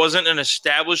 It wasn't an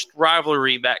established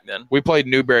rivalry back then. We played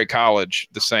Newberry College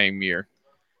the same year.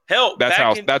 Hell, That's back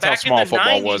how- in, that's how back small in the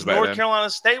football 90s, was back North then. Carolina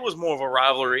State was more of a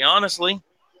rivalry, honestly.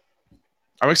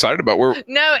 I'm excited about we're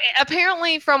No,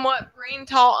 apparently from what Green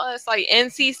taught us, like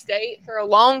NC State for a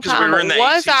long 'Cause we time were in the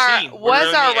was ACC. our We were was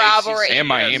in our the rivalry. ACC. and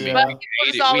Miami. Yeah. But We we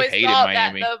hated, just always hated thought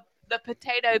Miami. that the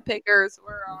potato pickers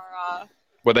were our.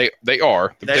 Well, they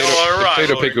are. The They potato, are a the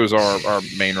potato rivalry. pickers are our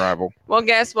main rival. Well,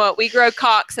 guess what? We grow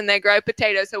cocks and they grow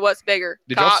potatoes. So what's bigger?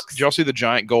 Did y'all Cocks. see the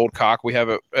giant gold cock we have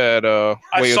at I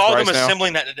Williams saw Rice them now?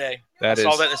 assembling that today. That I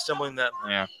saw is- that assembling that.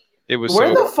 Yeah, it was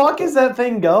Where so. the fuck is that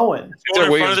thing going? It's in at front of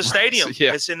the Williams stadium. Rice,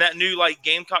 yeah. It's in that new like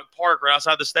Gamecock Park right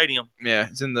outside the stadium. Yeah,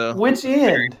 it's in the. Which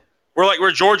end?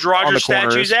 Where George Rogers the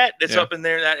corners. statue's at. It's Yeah. up in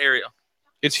there in that area.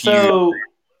 It's huge.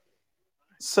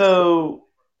 So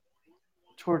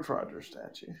George Rogers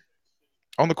statue.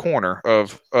 On the corner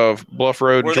of Bluff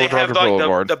Road Where and they George have Rogers like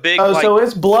Boulevard. the big Oh, like so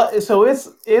it's blood. So it's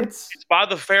it's by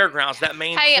the fairgrounds. That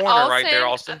main Hey, corner Austin, right there,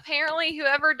 Austin. Apparently,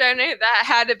 whoever donated that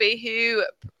had to be who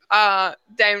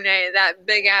donated that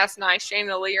big ass nice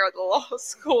chandelier at the law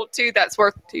school too. That's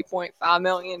worth $2.5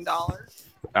 million.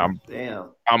 damn.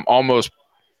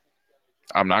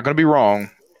 I'm not going to be wrong.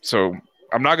 So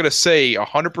I'm not going to say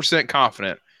 100%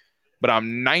 confident, but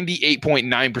I'm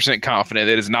 98.9% confident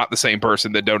that it's not the same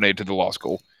person that donated to the law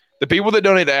school. The people that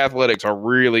donate to athletics are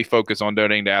really focused on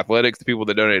donating to athletics. The people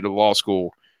that donate to the law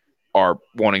school are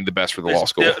wanting the best for the law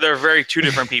school. They're very two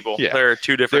different people. Yeah. They're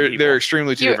two different people. They're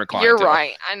extremely two different You're clientele.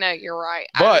 right. I know you're right.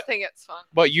 I But- just think it's fun.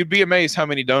 But you'd be amazed how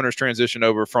many donors transition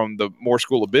over from the Moore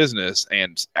School of Business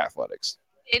and athletics.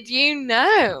 Did you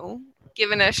know?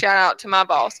 Giving a shout out to my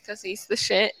boss because he's the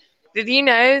shit. Did you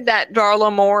know that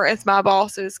Darla Moore is my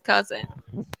boss's cousin?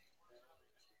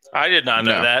 I did not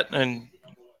know No. that, and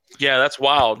yeah, that's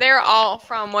wild. They're all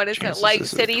from what is Chances it, Lake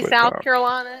this is City, quick South out.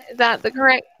 Carolina? Is that the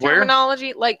correct Where?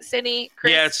 terminology? Lake City.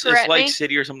 Chris, Yeah, it's correct Lake me?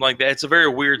 City or something like that. It's a very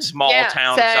weird small Yeah,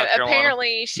 town so in South Carolina.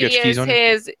 apparently she You got your keys is on you?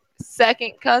 his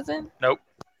second cousin.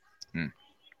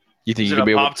 You think Is you it could a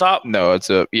be able? pop top? No, it's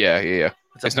a yeah. a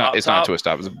It's not. pop It's not top? a twist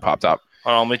top. It's a pop top.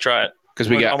 Hold on, let me try it. Because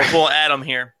I'm we gonna got pull Adam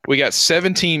here.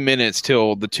 17 minutes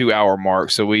till the 2-hour mark.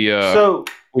 So we So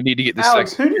we need to get the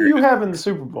Alex, second. who do you have in the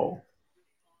Super Bowl?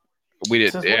 We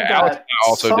did. Since we Yeah, got Alex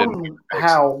also did.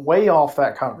 somehow way off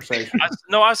that conversation.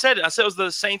 I said it. I said it was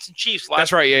the Saints and Chiefs. Last,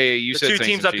 That's right. Yeah, yeah. You the said two Saints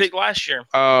teams and I Chiefs. picked last year.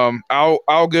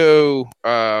 I'll go.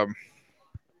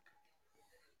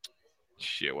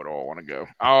 Shit, what do I want to go?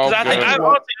 'Cause I think,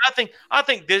 go- I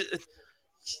think this,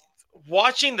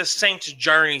 watching the Saints'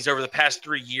 journeys over the past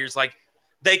 3 years, like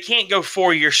they can't go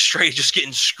 4 years straight just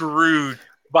getting screwed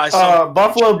by some.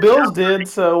 Buffalo Bills did,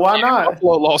 so why not?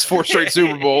 Buffalo lost 4 straight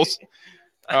Super Bowls.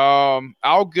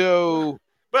 I'll go.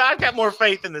 But I've got more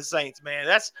faith in the Saints, man.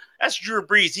 That's Drew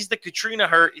Brees. He's the Katrina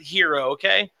hero.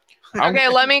 Okay. Okay,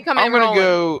 let me come in. I'm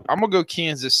gonna go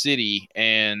Kansas City,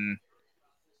 and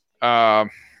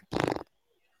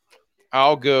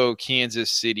I'll go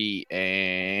Kansas City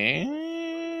and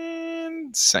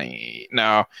Saint.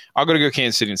 No, I'll go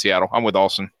Kansas City and Seattle. I'm with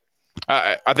Austin.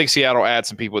 I think Seattle adds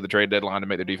some people at the trade deadline to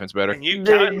make their defense better. And you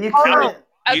Dude, you couldn't.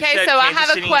 Okay, so I have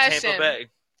a City and question. Tampa Bay.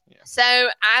 So,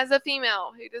 as a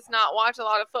female who does not watch a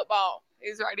lot of football,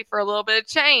 who's ready for a little bit of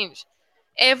change,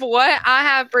 if what I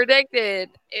have predicted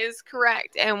is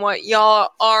correct and what y'all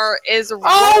are is wrong,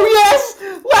 Oh yes,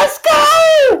 let's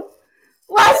go,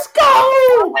 let's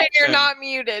go, you're not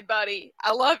muted, buddy.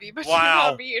 I love you, but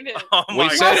Wow. you're not muted. Oh We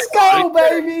my said let's God. go,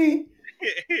 baby.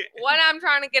 What I'm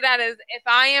trying to get at is if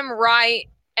I am right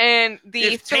and the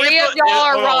If three of Tampa- y'all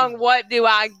are hold on. wrong, what do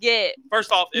I get?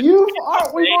 First off, if We've Tampa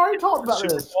already Bay talked about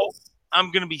Super this. Bowl,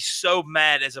 I'm gonna be so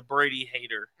mad as a Brady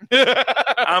hater.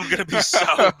 I'm gonna be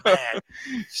so mad,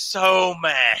 so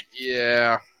mad.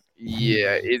 Yeah,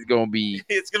 it's gonna be.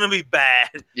 It's gonna be bad.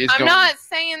 I'm not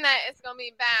saying that it's going to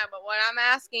be bad, but what I'm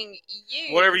asking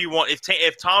you. Whatever you want.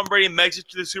 If Tom Brady makes it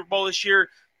to the Super Bowl this year,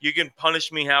 you can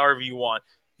punish me however you want.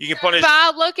 You can punish. If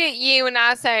I look at you and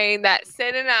I say that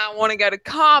Sid and I want to go to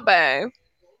Cabo,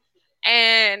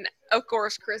 and of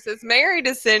course Chris is married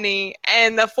to Sydney,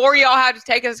 and the four of y'all have to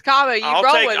take us to Cabo, you roll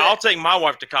with I'll it. take my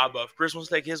wife to Cabo. If Chris wants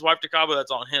to take his wife to Cabo,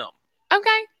 that's on him. Okay.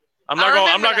 I'm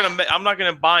I not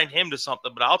gonna bind him to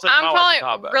something, but I'll take I'm my wife to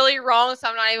probably Cabo. really wrong, so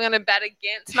I'm not even going to bet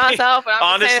against myself. But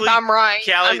I'm just saying if Honestly, I'm right.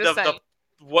 Callie, I'm just saying.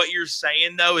 what you're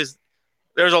saying though is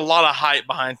there's a lot of hype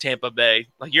behind Tampa Bay.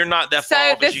 Like you're not that far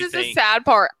So off this as you is think. the sad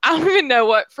part. I don't even know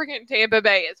what freaking Tampa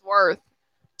Bay is worth.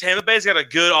 Tampa Bay's got a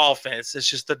good offense. It's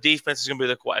just the defense is gonna be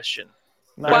the question.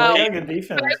 No, Well, they got good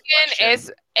defense.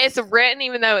 It's written,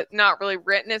 even though it's not really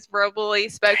written. It's verbally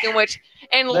spoken, which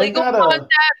in They legal got a-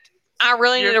 concept, I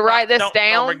really need to write this Don't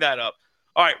down. bring that up.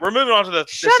 All right, we're moving on to the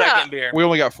Shut second up. beer. We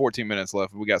only got 14 minutes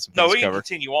left. We got some No, things we to can cover.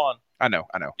 continue on. I know.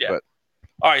 Yeah. But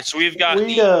All right, so we've got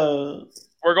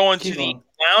we're going to keep the on.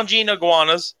 Lounging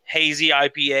Iguanas Hazy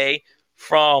IPA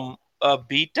from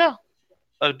Abita.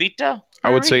 Abita? I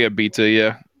would say a beta.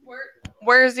 Yeah.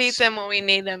 Where's Ethan when we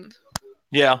need him?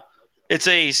 Yeah. It's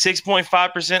a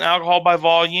 6.5% alcohol by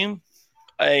volume,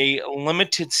 a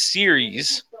limited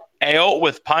series ale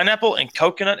with pineapple and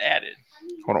coconut added.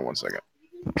 Hold on one second.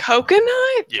 Coconut?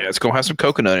 Yeah, it's gonna have some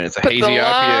coconut in it. It's a Put hazy the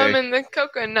lime IPA. and the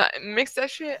coconut and mix that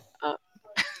shit up.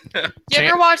 You Champ-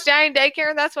 ever watch Daddy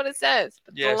Daycare? That's what it says.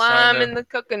 Put Yes, the I lime know. and the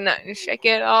coconut and shake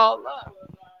it all up.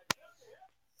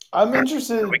 I'm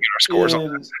interested. We get our scores on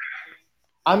in,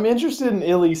 I'm interested in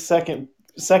Illy's second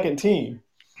team.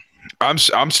 I'm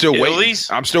still waiting.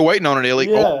 Illy's? I'm still waiting on an Illy.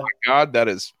 Yeah. Oh my God, that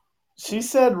is. She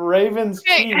said Ravens.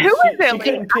 Hey, Chiefs. who is She Illy?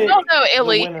 couldn't I pick don't know the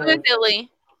Illy. winner. Who is Illy?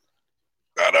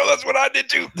 I know that's what I did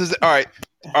too. All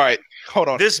right. Hold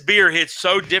on. This beer hits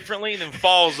so differently and then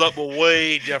falls up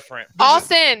way different.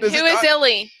 Austin, who this is is not-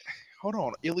 Illy? Hold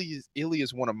on. Illy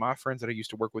is one of my friends that I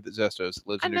used to work with at Zestos. That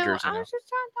lives I in know. New Jersey I now. was just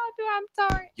trying to talk to you.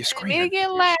 I'm sorry. You're I didn't mean screaming. to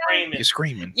get loud. You're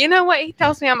screaming. You know what? He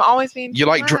tells me I'm always being You too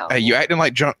like loud. hey, you acting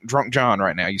like drunk John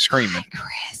right now. You screaming.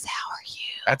 Chris, how are you?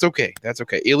 That's okay. That's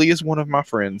okay. Illy is one of my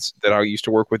friends that I used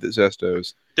to work with at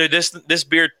Zestos. Dude, this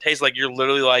beer tastes like you're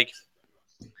literally like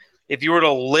if you were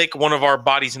to lick one of our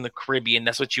bodies in the Caribbean,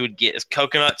 that's what you would get is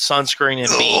coconut, sunscreen, and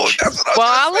beach. that's what Well,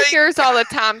 I lick yours all the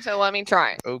time, so let me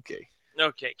try it. Okay.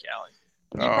 Okay, Callie.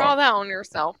 You brought that on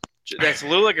yourself. That's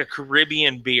literally like a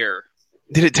Caribbean beer.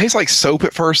 Did it taste like soap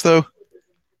at first though?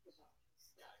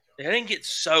 It didn't get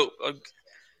soap.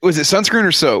 Was it sunscreen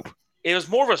or soap? It was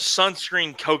more of a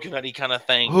sunscreen coconutty kind of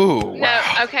thing. Ooh, No,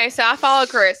 wow. okay, so I follow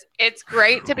Chris. It's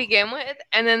great to begin with,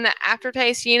 and then the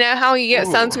aftertaste, you know how you get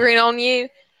Ooh. sunscreen on you,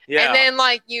 Yeah. and then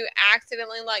like you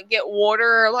accidentally like get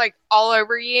water like all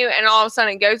over you, and all of a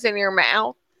sudden it goes in your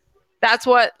mouth. That's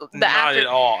what the Not after. at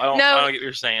all. I don't No. get what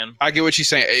you're saying. I get what she's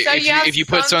saying. So if you have if you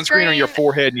put sunscreen on your sunscreen-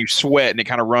 forehead and you sweat and it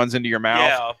kind of runs into your mouth.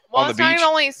 Yeah. Well, on the it's not beach? even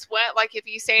only sweat. Like if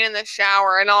you stand in the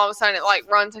shower and all of a sudden it like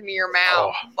runs into your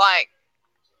mouth. Like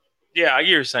Yeah, I get what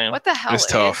you're saying. what the hell It's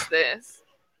is tough. this?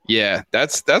 Yeah,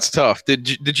 that's tough. Did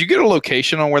you get a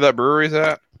location on where that brewery is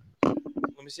at? Let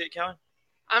me see it, Callie.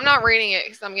 I'm not reading it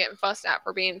because I'm getting fussed at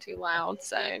for being too loud.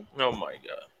 So Oh my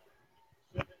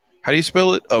god. How do you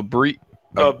spell it?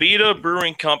 Abita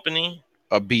Brewing Company,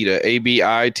 Abita,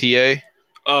 ABITA.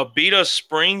 Abita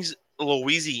Springs,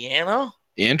 Louisiana.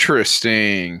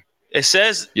 Interesting. It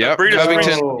says Yep, Abita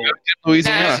Covington. Springs. Oh,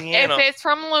 Louisiana. No, Louisiana. if it's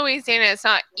from Louisiana, it's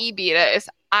not Ebita, it's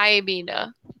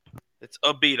Ibita. It's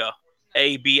Abita,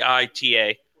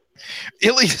 Abita.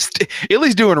 At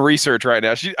least doing research right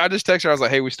now. I just texted her. I was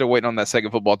like, "Hey, we're still waiting on that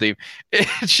second football team."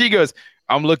 And she goes,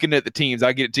 "I'm looking at the teams.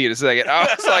 I'll get it to you in a second." I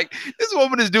was like, "This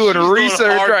woman is doing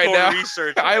research right now."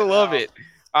 I love it.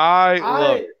 I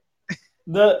love it.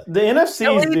 The NFC's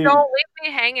Don't dude. leave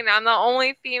me hanging. I'm the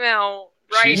only female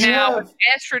right She's- now with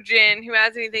estrogen who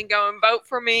has anything going. Vote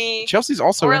for me. Chelsea's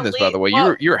also Or in at this, by the way.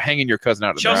 least- You're hanging your cousin out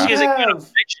of the Chelsea draft. hasn't given a have-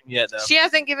 prediction yet, though. She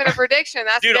hasn't given a prediction.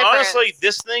 That's Dude, different. honestly,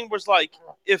 this thing was like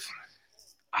if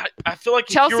I feel like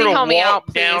if Chelsea, you were to help me walk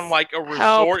out, down please. like a resort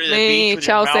Help at a me, beach with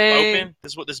your mouth Chelsea. open,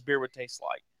 this is what this beer would taste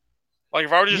like. Like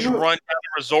if I were to just You- run down the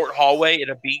resort hallway at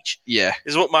a beach, Yeah,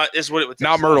 is what it would taste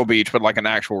not like. Myrtle Beach, but like an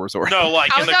actual resort. No,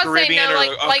 like I in was the about to say, Caribbean no, or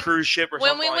a like, cruise ship or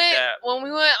when something we like went that. when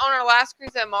we went on our last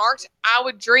cruise in March, I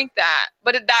would drink that,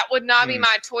 but that would not be Mm.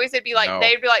 my choice. It'd be like No.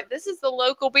 they'd be like, "This is the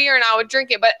local beer," and I would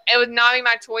drink it, but it would not be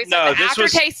my choice. No, Like, the this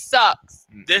was- aftertaste sucks.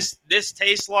 This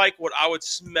tastes like what I would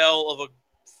smell of a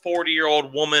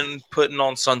 40-year-old woman putting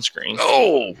on sunscreen.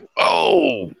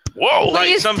 Whoa! Like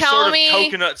Please some tell sort of me-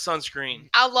 coconut sunscreen.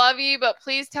 I love you, but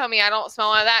please tell me I don't smell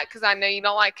like that because I know you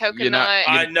don't like coconut.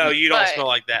 I know you don't But- smell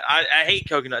like that. I hate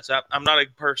coconuts. I'm not a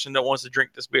person that wants to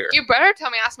drink this beer. You better tell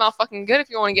me I smell fucking good if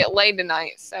you want to get laid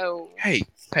tonight. So Hey,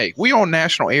 we on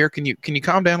national air. Can you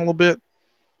calm down a little bit?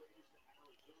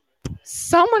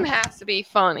 someone has to be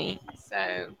funny.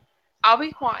 So I'll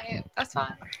be quiet. That's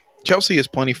fine. Chelsea is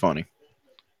plenty funny.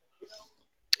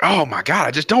 Oh my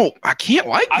god, I can't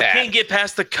like I that. can't get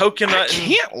past the I coconut.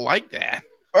 can't like that.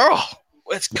 Oh,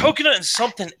 It's coconut and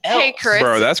something else. Hey, Chris.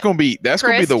 bro, that's gonna be Chris,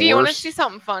 the do you want to worst. see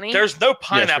something funny? There's no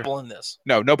pineapple in this.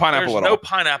 No pineapple There's at no all.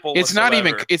 pineapple. It's not even.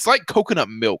 whatsoever. It's like coconut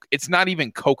milk. It's not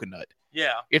even coconut.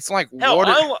 Yeah. It's like Hell,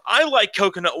 water. I like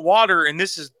coconut water, and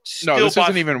this is still No, this by,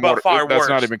 isn't even by water. far That's worse.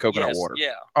 not even coconut Yes, water.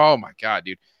 Yeah. Oh my god,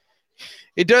 dude!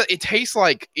 It does. It tastes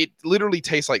like. It literally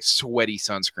tastes like sweaty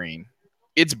sunscreen.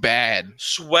 It's bad.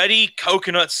 Sweaty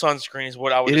coconut sunscreen is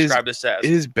what I would It is- describe this as.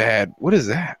 It is bad. What is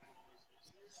that?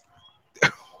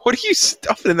 What are you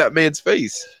stuffing in that man's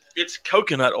face? It's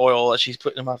coconut oil that she's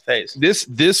putting in my face.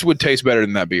 This would taste better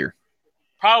than that beer.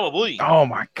 Probably. Oh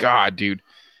my god, dude!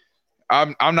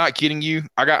 I'm not kidding you.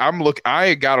 I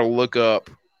gotta look up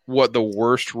what the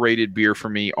worst rated beer for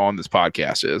me on this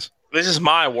podcast is. This is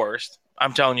my worst.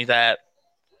 I'm telling you that.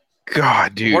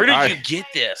 God, dude. Where did you get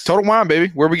this? Total Wine,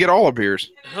 baby. Where we get all our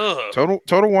beers. Ugh.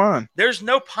 Total Wine. There's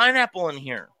no pineapple in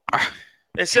here.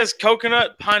 It says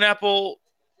coconut pineapple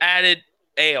added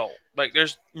ale. Like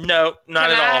there's not Can at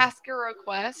I all. ask a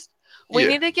request? We Yeah.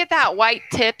 need to get that white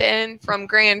tip in from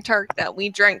Grand Turk that we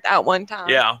drank that one time.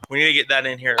 Yeah, we need to get that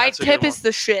in here. White That's a tip good is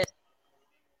the shit.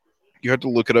 You have to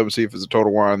look it up and see if it's a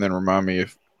Total Wine, and then remind me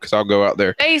because I'll go out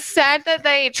there. They said that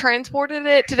they transported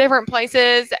it to different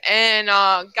places, and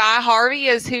Guy Harvey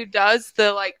is who does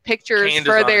the like pictures Can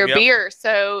for design, their yep. beer.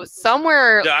 So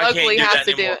somewhere Yeah, I can't locally do has that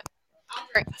to do anymore. it. I'll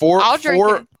drink. Four. I'll drink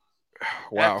it.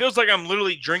 Wow. It feels like I'm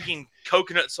literally drinking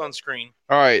coconut sunscreen.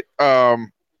 All right.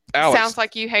 Alex. Sounds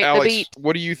like you hate Alex, the beat.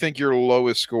 what do you think your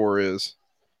lowest score is?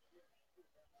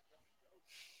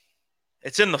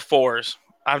 It's in the 4s.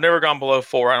 I've never gone below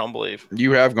 4. I don't believe.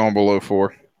 You have gone below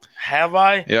 4. Have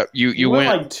I? Yep. You You went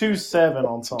like 2-7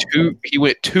 on something. He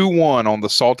went 2-1 on the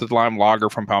salted lime lager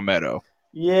from Palmetto.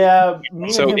 Yeah. me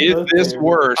and So him is both this did.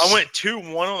 worse? I went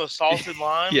 2-1 on the salted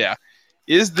lime. Yeah.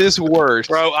 Is this worse?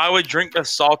 Bro, I would drink the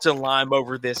salted lime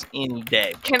over this any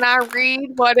day. Can I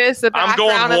read what is the I'm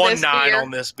background going of this 1-9 beer?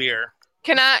 on this beer.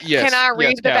 Can I Yes, can I read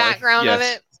yes, the Callie, background of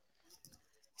yes.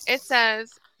 it? It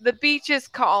says the beach is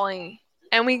calling,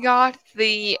 and we got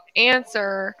the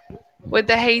answer with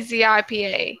the hazy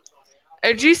IPA.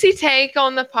 A juicy take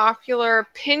on the popular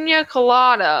pina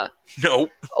colada. Nope.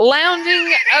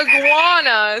 Lounging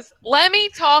iguanas. Let me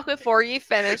talk before you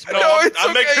finish. No, No, it's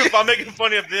I'm, okay. I'm making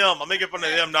fun of them. I'm making fun of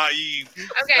them, not you. There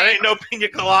Okay. ain't no pina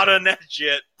colada in that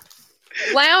shit.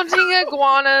 Lounging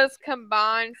iguanas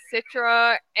combine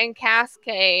Citra and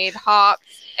Cascade hops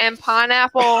and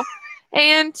pineapple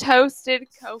and toasted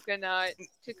coconut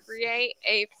to create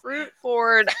a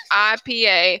fruit-forward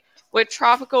IPA with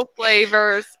tropical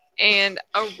flavors and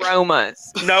aromas.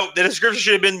 No, the description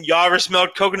should have been, y'all ever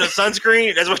smelled coconut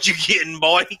sunscreen? That's what you getting,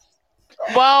 boy.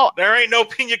 Well, There ain't no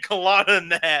pina colada in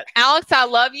that. Alex, I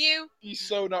love you. He's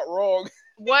so not wrong.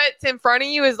 What's in front of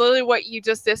you is literally what you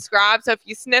just described. So if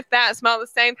you sniff that and smell the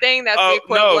same thing, that's the Oh,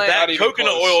 equivalent. no, that Not even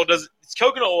coconut close. oil does.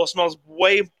 Coconut oil smells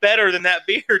way better than that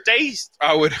beer tastes.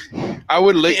 I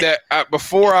would lick that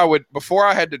before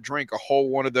I had to drink a whole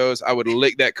one of those. I would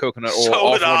lick that coconut oil So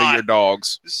off would one of I. your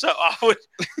dogs. So I would.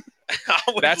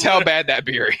 That's how bad that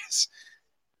beer is.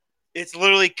 It's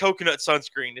literally coconut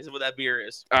sunscreen. Is what that beer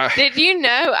is. Did you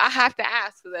know? I have to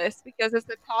ask this because it's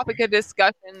a topic of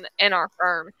discussion in our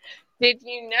firm. Did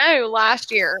you know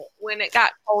last year when it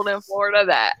got cold in Florida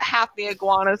that half the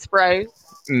iguanas froze?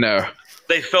 No.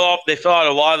 They fell out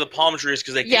a lot of the palm trees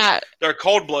because they're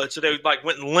cold blooded, so they like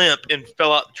went limp and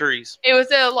fell out the trees. It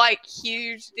was a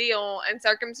huge deal and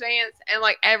circumstance, and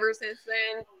ever since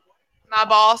then, my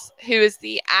boss, who is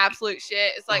the absolute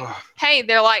shit, is hey,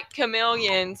 they're like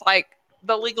chameleons. Like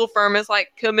the legal firm is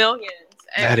like chameleons,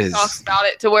 and he talks about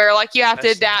it to where you have to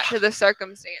adapt to the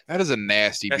circumstance. That is a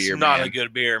nasty beer, man. That's not a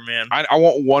good beer, man. I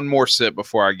want one more sip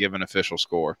before I give an official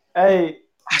score. Hey,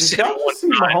 did y'all just see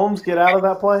Mahomes get out of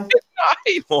that play?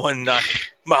 1-9.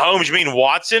 Mahomes, you mean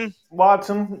Watson?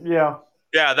 Watson, yeah.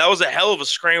 Yeah, that was a hell of a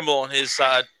scramble on his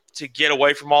side to get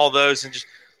away from all those and just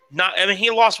not. I mean, he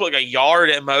lost a yard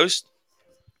at most.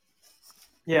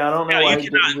 Yeah, I don't know. Yeah, you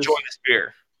cannot enjoy this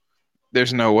beer.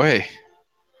 There's no way.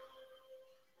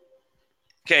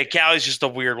 Okay, Callie's just a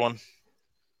weird one.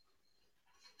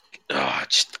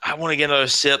 I want to get another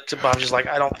sip, but I'm just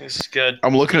I don't think this is good.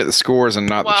 I'm looking at the scores and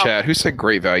not the chat. Who said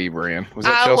Great Value brand? Was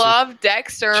that Chelsea? I love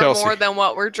Dexter more than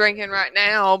what we're drinking right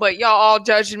now, but y'all all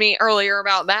judged me earlier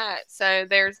about that, so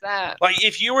there's that.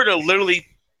 If you were to literally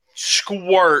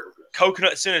squirt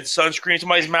coconut scented sunscreen in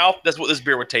somebody's mouth, that's what this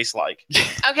beer would taste like.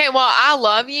 Okay, well, I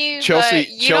love you, Chelsea. but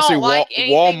you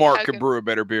don't Walmart could brew a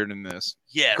better beer than this.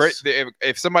 Yes.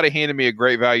 If somebody handed me a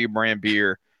Great Value brand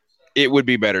beer, it would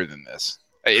be better than this.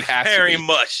 It has very to be.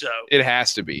 much so. It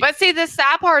has to be. But see, the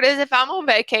sad part is if I'm on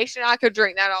vacation, I could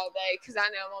drink that all day because I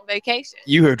know I'm on vacation.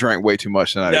 You have drank way too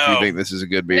much tonight if you think this is a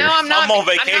good beer. No, I'm not. I'm on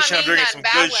vacation. I'm drinking some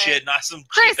good shit, not some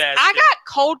Chris, cheap ass I shit. got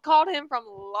cold called him from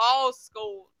law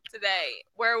school today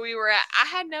where we were at. I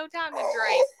had no time to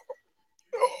drink.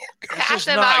 Pass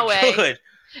it my way. Good.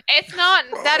 It's not.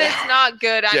 That is not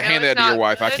good. I know hand that to your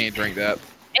wife. I can't drink that.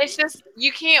 It's just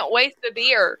you can't waste the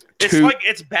beer. It's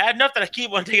it's bad enough that I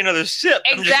keep wanting to take another sip.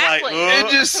 Exactly. And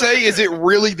just say, is it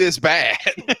really this bad?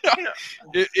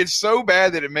 It's so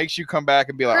bad that it makes you come back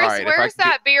and be like, Chris, all right. where's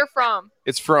that beer from?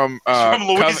 It's from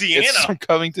Louisiana. It's from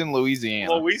Covington,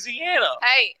 Louisiana.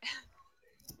 Hey.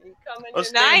 You coming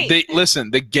tonight?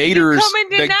 Listen, the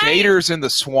Gators in the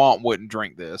swamp wouldn't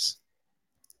drink this.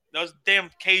 Those damn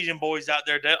Cajun boys out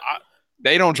there,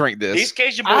 they don't drink this. These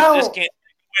Cajun boys just can't.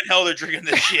 When hell they're drinking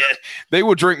this shit. They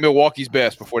would drink Milwaukee's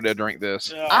Best before they drink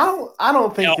this. I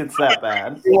don't think it's that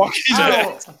bad. Milwaukee's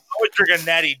Best. I would drink a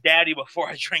Natty Daddy before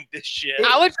I drink this shit.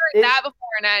 I would drink that before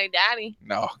a Natty Daddy.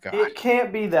 No, God. It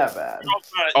can't be that bad.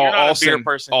 You're not a beer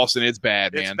person. Austin, it's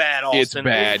bad, man. It's bad, Austin. It's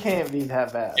bad. It can't be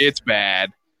that bad. It's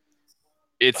bad.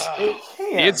 It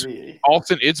can't be.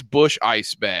 Austin, it's Bush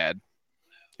Ice bad.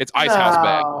 It's Ice House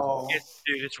bad.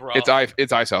 It's rough.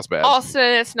 It's Ice House bad. Austin,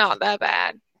 it's not that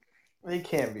bad. It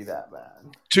can't be that bad.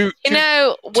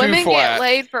 Women get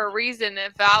laid for a reason.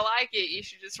 If I like it, you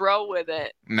should just roll with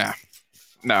it. No,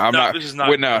 I'm not. This is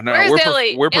not. No. Where's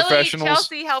Illy? We're professionals.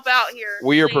 Chelsea, help out here.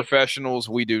 We are professionals.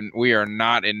 We are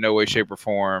not in no way, shape, or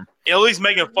form. Illy's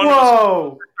making fun of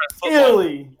us.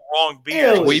 Illy. Wrong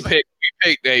beer. We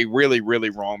picked a really,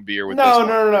 really wrong beer with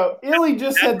No. Illy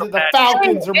just said that the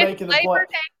Falcons are making the play.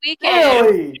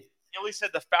 Illy. Illy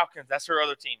said the Falcons. That's her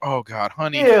other team. Oh God,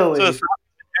 honey. Illy.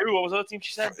 What was the other team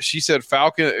she said? She said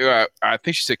Falcon. I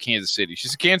think she said Kansas City. She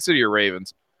said Kansas City or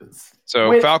Ravens.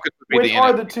 So Falcons would be the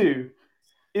are the two.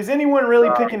 Is anyone really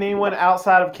picking anyone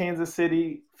outside of Kansas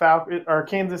City, Falcon or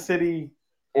Kansas City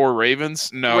or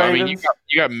Ravens? No, Ravens? I mean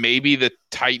you got maybe the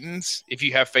Titans if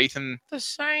you have faith in the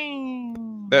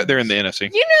same. They're in the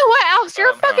NFC. You know what, Alex?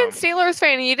 You're a fucking Steelers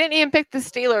fan. And you didn't even pick the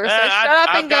Steelers. So shut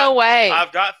up and go away.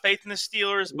 I've got faith in the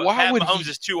Steelers, but Pat Mahomes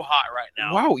is too hot right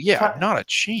now. Wow, yeah, not a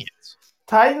chance.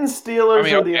 Titans, Steelers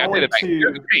are the only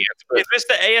two. If it's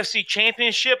the AFC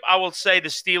Championship, I will say the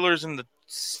Steelers and the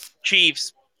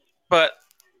Chiefs, but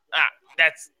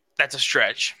that's a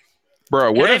stretch.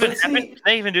 Bro, can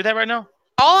they even do that right now?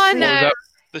 All I know,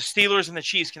 the Steelers and the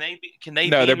Chiefs, can they?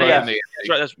 No, they're both in the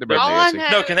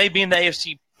AFC. No, can they be in the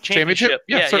AFC Championship?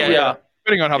 Yeah.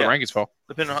 Depending on how the rankings fall.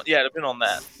 Depending on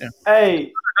that. Yeah.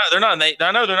 Hey, they're not.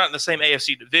 I know they're not in the same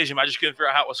AFC division. I just couldn't figure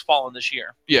out how it was falling this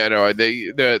year. Yeah, no,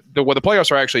 the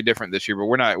playoffs are actually different this year, but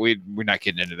we're not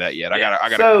getting into that yet. I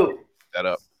gotta so that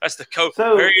up. That's the coach.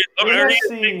 So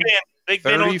Big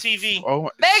Ben on TV. Oh,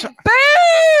 Big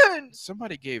Ben.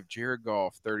 somebody gave Jared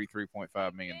Goff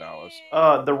 $33.5 million.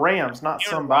 The Rams, not Aaron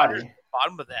somebody. Rodgers,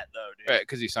 bottom of that though, dude.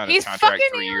 Because he signed He's his contract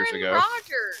fucking 3 years Aaron ago.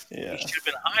 Rodgers. Yeah. He should have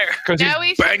been higher. Because No, he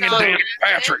he's should banging not. Dana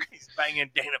Patrick. He's banging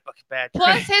Dana fucking Patrick.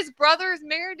 Plus, his brother's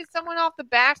married to someone off The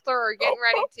Bachelor or getting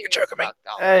ready to. you're choking me. Fuck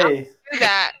off. I Hey, do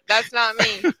that. That's not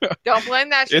me. Don't blame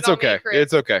that shit It's on okay. me, Chris.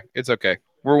 It's okay. It's okay.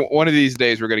 We're one of these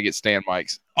days we're gonna get stand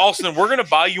mics. Austin, we're gonna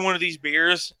buy you one of these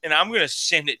beers, and I'm gonna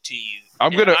send it to you.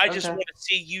 I'm And gonna- I just Okay. want to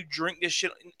see you drink this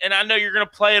shit, and I know you're gonna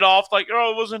play it off like,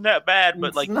 oh, it wasn't that bad, but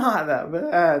it's like, not that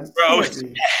bad. bro, it's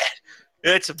bad.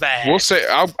 It's bad. We'll say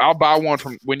I'll buy one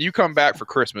from when you come back for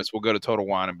Christmas. We'll go to Total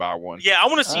Wine and buy one. Yeah, I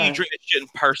want to see you Alright. drink this shit in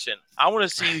person. I want to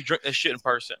see you drink this shit in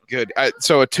person. Good.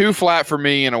 So a 2 flat for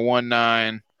me and a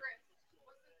 1.9.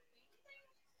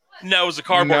 No, it was a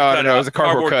cardboard No, cutout. no, it was a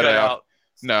cardboard cutout. cutout.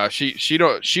 No, she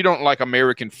don't like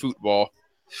American football.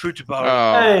 Football.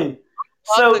 Hey,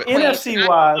 so the Queen. NFC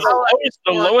wise,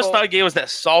 The lowest I gave was that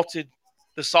salted.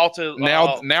 The salted.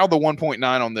 Now the 1.9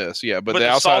 on this, yeah, but With the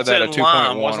the outside of that a salted 2.1 lime,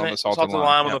 on wasn't the it? salted Salted lime.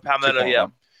 lime on Yeah, the palmetto, yeah.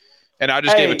 2.1. And I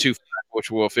just gave Hey. a 2 flat, which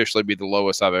will officially be the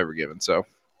lowest I've ever given. So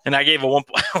and I gave a one.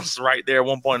 I was right there,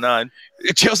 1.9.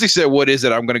 Chelsea said, "What is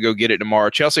it? I'm going to go get it tomorrow."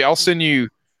 Chelsea, I'll send you.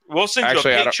 We'll send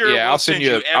Actually, I you a don't- picture. yeah, We'll I'll send you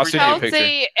a everything. picture.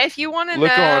 Chelsea, if you want to Look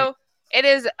know, it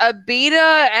is a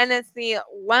beta and it's the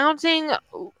Lounging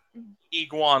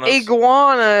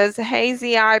Iguanas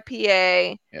Hazy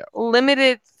IPA Yeah.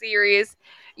 limited series.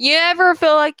 You ever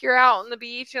feel like you're out on the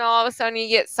beach and all of a sudden you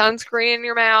get sunscreen in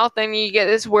your mouth and you get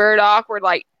this weird, awkward,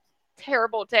 like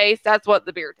terrible taste? That's what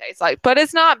the beer tastes like. But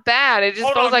it's not bad. It just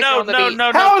Hold feels on, like you're no, on the no, beach.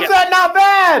 no, how no. is that not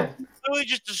bad? Literally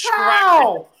just described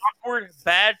How? awkward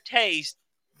bad taste,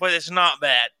 but it's not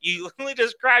bad. You literally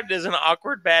described it as an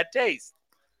awkward bad taste.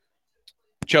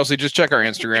 Chelsea, just check our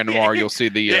Instagram tomorrow. You'll see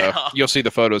the Yeah. you'll see the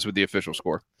photos with the official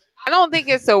score. I don't think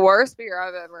it's the worst beer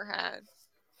I've ever had.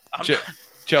 I'm Ch-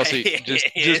 Chelsea,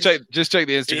 just check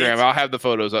the Instagram. It's- I'll have the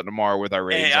photos up tomorrow with our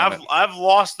ratings Hey, on it. I've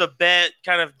lost a bet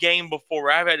kind of game before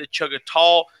where I've had to chug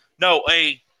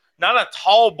not a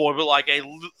tall boy, but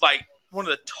like one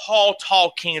of the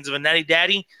tall cans of a Natty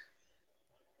Daddy.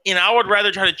 And I would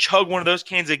rather try to chug one of those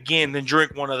cans again than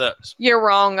drink one of those. You're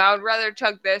wrong. I would rather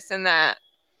chug this than that.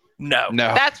 No.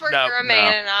 No, That's where no, you're a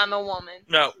man and I'm a woman.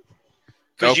 No.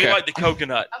 Because you Okay. like the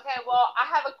coconut. Okay, well, I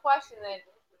have a question then.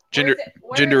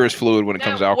 Gender is fluid when it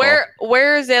comes to alcohol.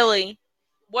 Where is Illy?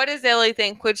 What does Illy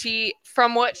think? Would she,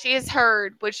 from what she has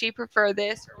heard, would she prefer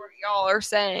this or what y'all are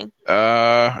saying?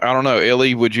 I don't know,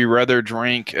 Illy. Would you rather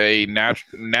drink a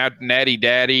Natty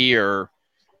Daddy or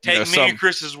Take me and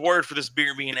Chris's word for this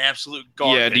beer being absolute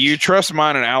garbage. Yeah, do you trust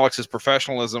mine and Alex's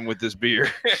professionalism with this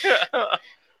beer?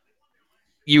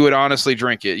 You would honestly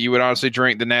drink it. You would honestly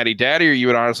drink the Natty Daddy, or you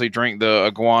would honestly drink the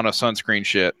Iguana sunscreen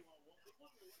shit.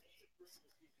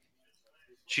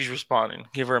 She's responding.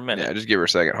 Give her a minute. Yeah, just give her a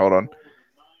second. Hold on.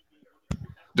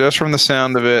 Just from the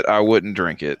sound of it, I wouldn't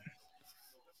drink it.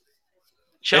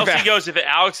 Chelsea If I- goes, if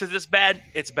Alex says it's bad,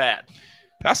 it's bad.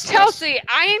 That's Chelsea,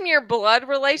 I am your blood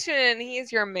relation and he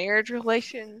is your marriage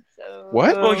relation. So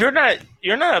What? Well, you're not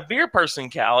a beer person,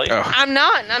 Callie. Oh, I'm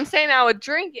not, and I'm saying I would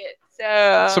drink it.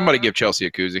 So somebody give Chelsea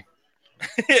a koozie.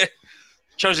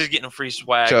 Chelsea's getting a free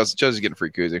swag. Chelsea's getting a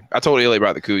free koozie. I told Illy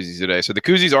about the koozies today. So the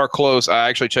koozies are close. I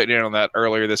actually checked in on that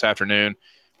earlier this afternoon.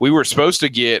 We were supposed to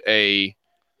get a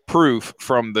proof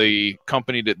from the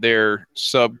company that they're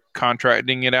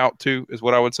subcontracting it out to, is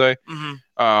what I would say.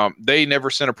 Mhm. They never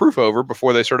sent a proof over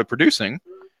before they started producing.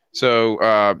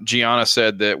 So Gianna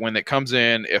said that when it comes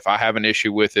in, if I have an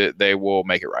issue with it, they will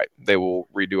make it right. They will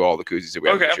redo all the koozies if we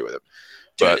have an Okay. issue with it.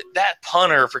 Dude, But that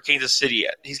punter for Kansas City,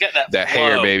 he's got that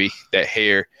hair, flow. baby, that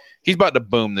hair. He's about to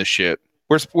boom this shit.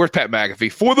 Where's Pat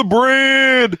McAfee for the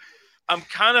brand? I'm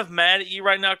kind of mad at you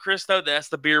right now, Chris. Though that's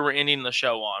the beer we're ending the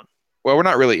show on. Well, we're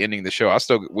not really ending the show.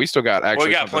 We still got Well, actually.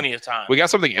 we got something- plenty of time. We got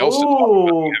something else to talk Ooh,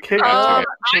 about. kick Yeah. off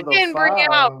I to the can bring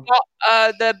out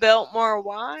five. the Biltmore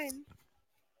wine.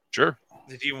 Sure.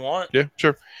 if you want. Yeah,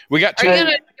 sure. We got Are two. you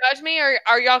gonna judge me, or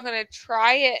are y'all gonna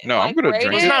try it? No, I'm gonna rate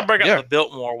drink Let's it? not break Yeah. out the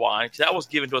Biltmore wine because that was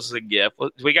given to us as a gift. Do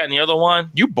we got any other wine?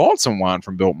 You bought some wine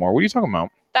from Biltmore. What are you talking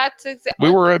about? That's We exactly.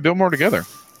 were at Biltmore together.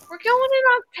 We're going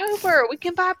in October. We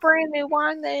can buy brand new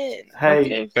wine then.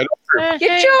 Hey, Get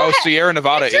your, Oh, Sierra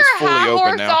Nevada get your is fully high open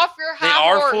horse now. off your They high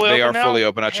are horse. fully They are open now? fully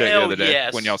open. I checked the Hell other day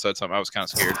yes. when y'all said something. I was kind of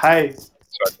scared. hey,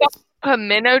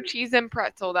 Pimento cheese and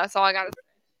pretzel. That's all I got to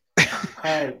say.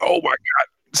 hey. Oh my god!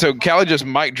 So Callie just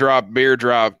mic drop, beer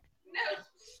drop.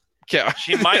 Yeah.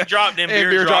 She might drop them And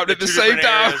beer dropped at the two same different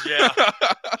time. areas,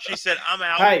 yeah. She said, "I'm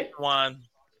out Hey. with wine."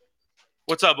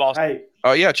 What's up, boss? Hey,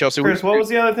 Oh yeah, Chelsea. Chris, what was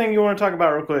the other thing you want to talk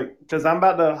about real quick? Because I'm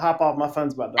about to hop off. My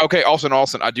phone's about to. Okay,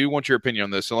 Austin. I do want your opinion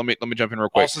on this, so let me jump in real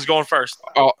quick. Austin's going first.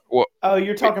 Well, Oh,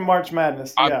 you're talking March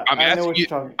Madness. Yeah, I know what you're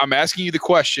talking. I'm asking you the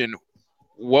question.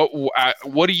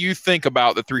 What do you think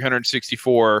about the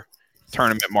 364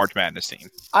 tournament March Madness team?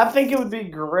 I think it would be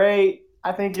great.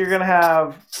 I think you're gonna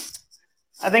have.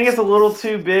 I think it's a little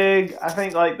too big. I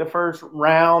think like the first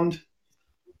round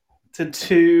to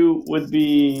 2 would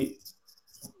be.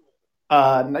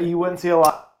 You wouldn't see a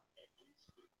lot.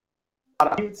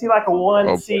 You would see like a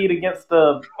 1 seed against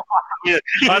the.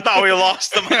 I thought we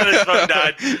lost him when his phone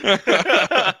died.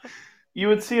 You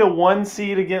would see a 1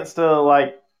 seed against a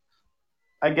like.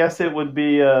 I guess it would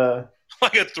be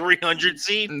like a 300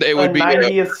 seed. It would be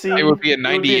 90th seed. It would be a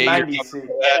 98. 90 seed.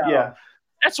 Yeah.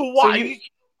 That's why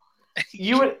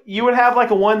you would have like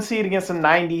a 1 seed against a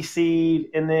 90 seed,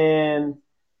 and then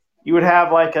you would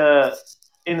have like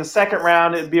in the second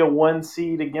round it'd be a 1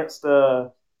 seed against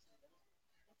a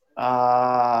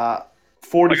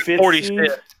 45th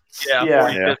seed. Yeah.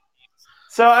 45th.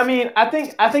 So I mean, I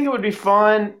think it would be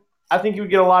fun. I think you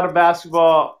would get a lot of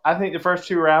basketball. I think the first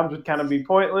 2 rounds would kind of be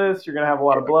pointless. You're going to have a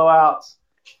lot of blowouts.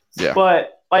 Yeah.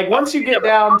 But like once you get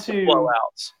down to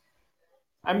blowouts,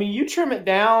 I mean, you trim it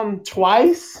down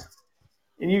twice,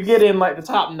 and you get in like the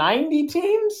top 90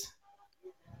 teams.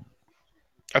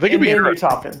 I think it'd be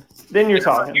interesting. Then you're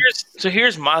talking.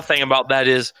 Here's my thing about that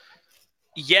is,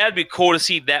 yeah, it'd be cool to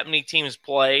see that many teams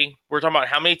play. We're talking about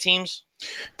how many teams?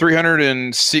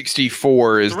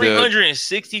 364 is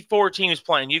 364 teams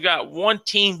playing. You got one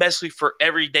team basically for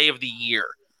every day of the year.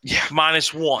 Yeah.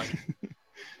 Minus 1.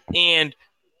 And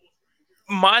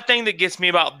my thing that gets me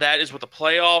about that is with the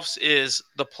playoffs is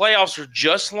the playoffs are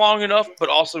just long enough but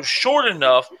also short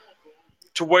enough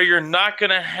to where you're not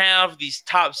going to have these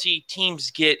top seed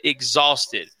teams get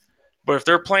exhausted. But if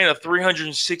they're playing a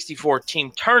 364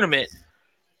 team tournament,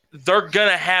 they're going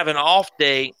to have an off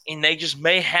day, and they just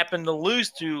may happen to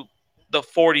lose to the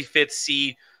 45th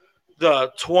seed, the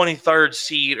 23rd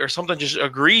seed, or something just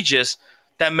egregious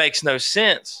that makes no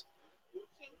sense.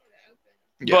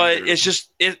 Yeah, but it's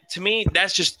just to me,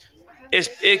 that's just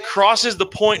it crosses the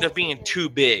point of being too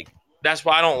big. That's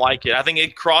why I don't like it. I think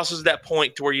it crosses that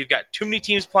point to where you've got too many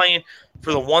teams playing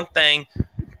for the one thing,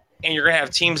 and you're going to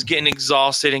have teams getting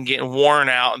exhausted and getting worn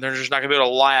out, and they're just not going to be able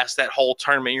to last that whole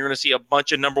tournament. You're going to see a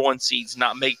bunch of number 1 seeds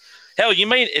not make – hell,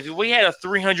 if we had a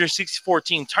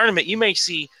 364-team tournament, you may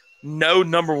see no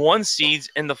number 1 seeds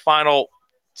in the final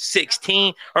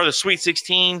 16 or the Sweet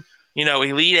 16,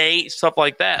 Elite 8, stuff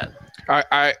like that.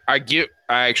 I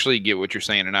actually get what you're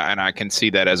saying, and I can see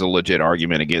that as a legit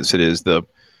argument against it is the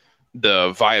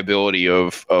viability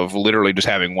of literally just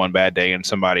having one bad day and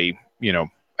somebody,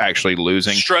 actually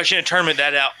losing, stretching a tournament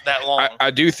that long.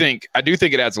 I do think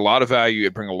it adds a lot of value.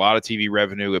 It brings a lot of TV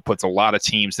revenue. It puts a lot of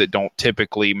teams that don't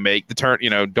typically make the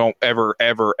don't ever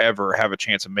have a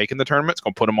chance of making the tournament. It's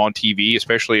going to put them on TV,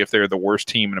 especially if they're the worst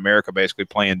team in America, basically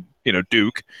playing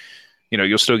Duke.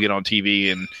 You'll still get on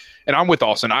TV, and I'm with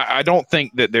Austin. I don't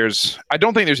think there's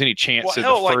any chance that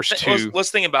the first 2.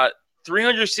 Let's think about it.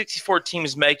 364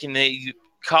 teams making the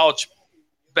college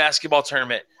basketball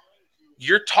tournament.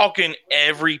 You're talking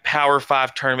every Power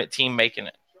 5 tournament team making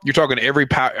it. You're talking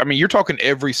you're talking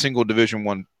every single Division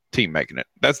I team making it.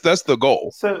 That's the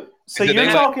goal. So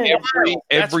you're talking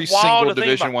every single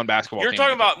Division I basketball team. You're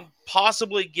talking about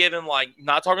possibly giving,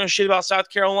 not talking shit about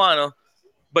South Carolina,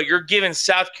 but you're giving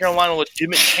South Carolina a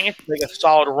legitimate chance to make a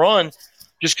solid run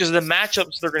just because of the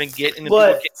matchups they're going to get and the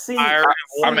people get tired.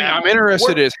 I'm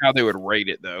interested as how they would rate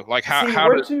it though. Like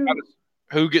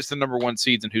who gets the number 1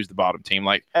 seeds and who's the bottom team?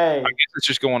 I guess it's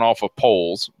just going off of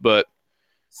polls, but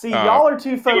y'all are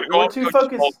too focused.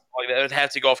 It would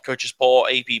have to go off coaches poll,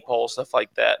 AP poll, stuff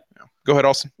like that. Yeah. Go ahead,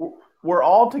 Austin. We're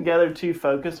all together too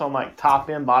focused on top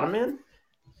end, bottom end,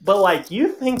 but you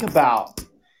think about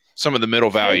some of the middle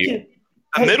value.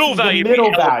 The middle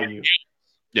value.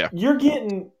 Yeah, you're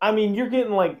getting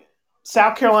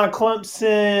South Carolina,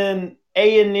 Clemson,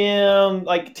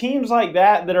 A&M, teams like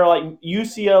that are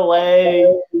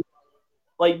UCLA.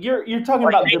 You're talking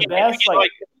about the best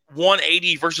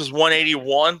 180 versus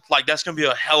 181. That's going to be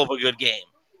a hell of a good game.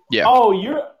 Yeah. Oh,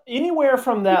 you're anywhere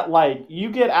from that.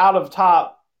 You get out of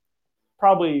top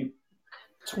probably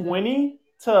 20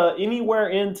 to anywhere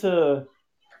into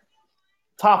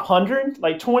top 100,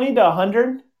 20 to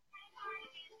 100.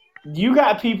 You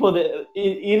got people that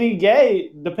any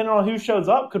game, depending on who shows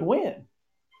up, could win.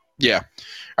 Yeah,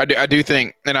 I do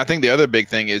think, and I think the other big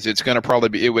thing is it's going to probably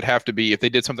be, it would have to be, if they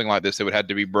did something like this, it would have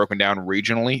to be broken down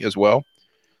regionally as well.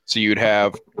 So you'd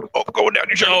have going down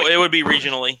your show. No, it would be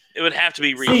regionally. It would have to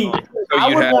be See, regionally.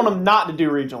 I would want them not to do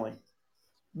regionally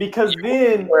because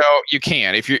then, Well, you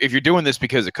can if you're doing this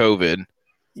because of COVID.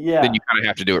 yeah. Then you kind of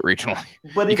have to do it regionally.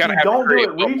 But if you gotta have don't do to it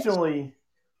create bubbles. regionally,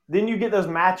 then you get those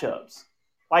matchups.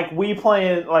 Like we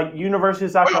playing, like University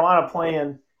of South Carolina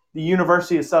playing the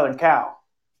University of Southern Cal.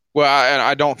 Well,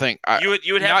 I don't think You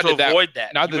would have to avoid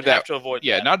that. not You would that have to avoid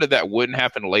yeah, that. not that wouldn't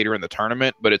happen later in the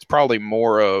tournament, but it's probably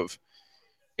more of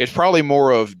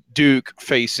Duke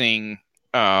facing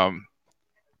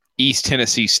East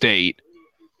Tennessee State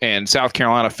and South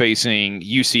Carolina facing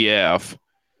UCF.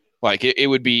 Like it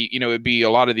would be, it'd be a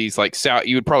lot of these like South.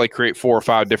 You would probably create 4 or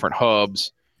 5 different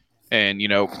hubs, and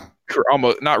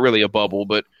almost not really a bubble,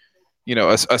 but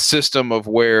a system of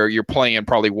where you're playing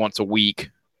probably once a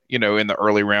week. In the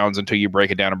early rounds until you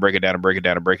break it down and break it down and break it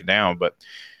down and break it down. But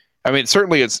I mean,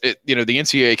 certainly the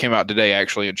NCAA came out today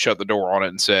actually and shut the door on it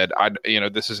and said,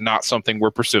 this is not something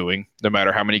we're pursuing, no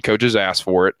matter how many coaches ask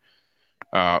for it.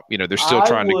 They're still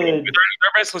trying to. They're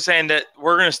basically saying that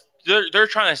they're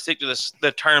trying to stick to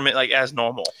the tournament like as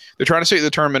normal. They're trying to stick to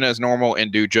the tournament as normal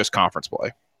and do just conference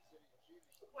play.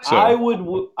 So I would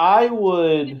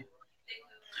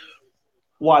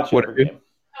watch every game.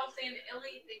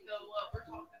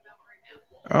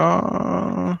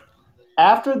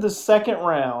 After the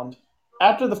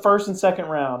first and second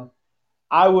round,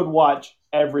 I would watch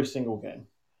every single game.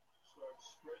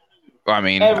 I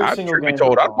mean, Every single truth be game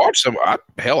told, of I'd watch some.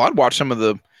 I'd watch some of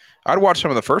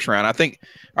the first round. I think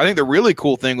the really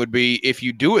cool thing would be if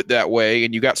you do it that way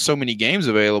and you got so many games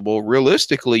available.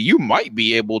 Realistically, you might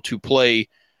be able to play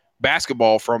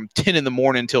basketball from 10 in the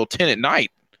morning until 10 at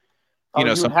night. You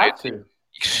would have to.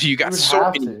 You got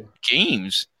so many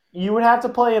games. You would have to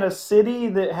play in a city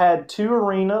that had 2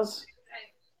 arenas,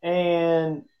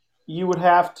 and you would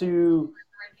have to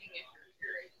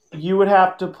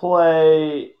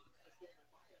play.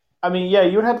 I mean, yeah,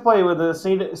 you would have to play with a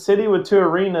city with 2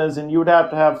 arenas, and you would have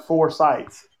to have 4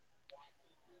 sites.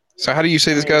 So, how do you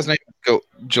say this guy's name?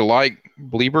 July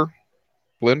Blender?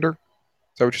 Is that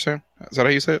what you're saying? Is that how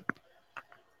you say it?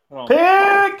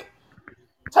 Pick!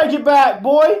 Take it back,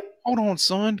 boy! Hold on,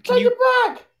 son. Can Take you it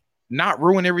back! not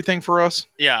ruin everything for us?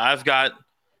 Yeah, I've got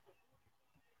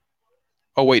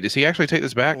Oh, wait. Does he actually take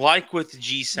this back? like with the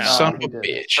G sound. Son of he a didn't.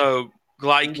 bitch. So He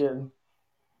like didn't.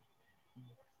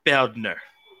 Beldner.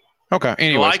 Okay.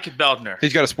 Anyways, Like Beldner.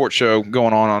 he's got a sports show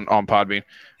going on Podbean.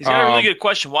 He's got a really good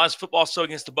question. Why is football so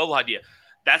against the bubble idea?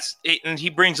 That's it, and he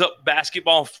brings up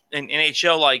basketball and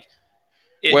NHL. Like,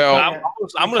 Well,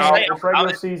 I'm going to say, It's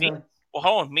regular season. well,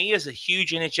 hold on. Me as a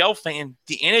huge NHL fan,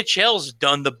 the NHL's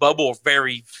done the bubble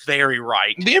very, very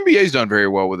right. The NBA's done very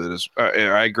well with it.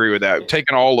 I agree with that.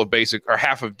 Taking all of basic or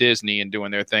half of Disney and doing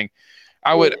their thing.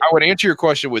 I would answer your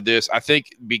question with this. I think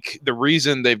the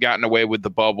reason they've gotten away with the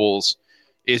bubbles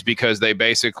is because they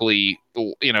basically,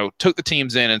 took the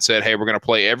teams in and said, hey, we're going to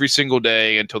play every single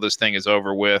day until this thing is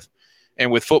over with. And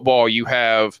with football, you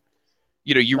have,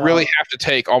 really have to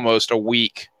take almost a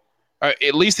week.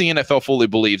 At least the NFL fully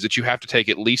believes that you have to take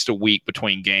at least a week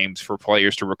between games for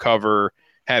players to recover,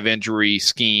 have injury,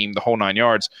 scheme, the whole 9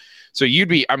 yards. So you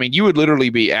would literally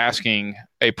be asking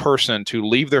a person to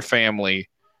leave their family,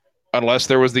 unless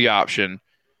there was the option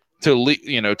to leave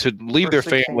For their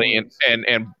 16 family weeks.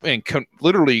 and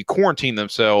literally quarantine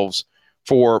themselves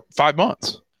for 5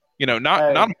 months.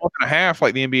 Not a month and a half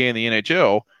like the NBA and the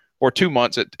NHL, or 2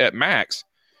 months at max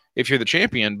if you're the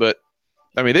champion. But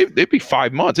I mean, they'd be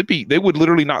 5 months. They would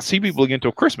literally not see people again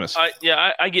until Christmas.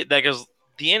 I get that because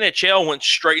the NHL went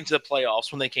straight into the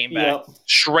playoffs when they came back. Yep.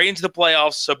 Straight into the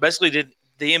playoffs. So basically, the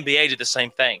NBA did the same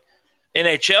thing.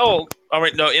 NFL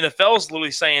is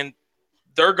literally saying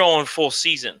they're going full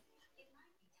season.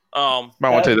 Might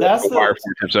want to take that's the the- wire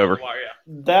before tips over. Well, yeah.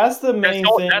 That's the main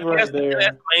thing right That's there.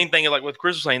 the main thing. Like what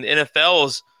Chris was saying, the NFL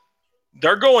is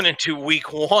they're going into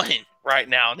week 1 right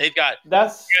now. They've got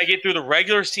That's to get through the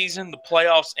regular season, the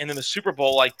playoffs, and then the Super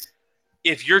Bowl. Like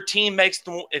if you're the team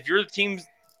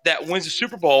that wins the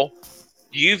Super Bowl,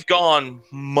 you've gone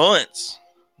months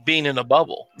being in a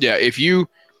bubble. Yeah,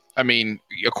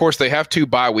 of course they have 2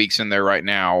 bye weeks in there right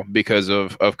now because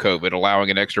of COVID, allowing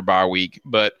an extra bye week.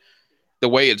 But the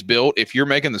way it's built, if you're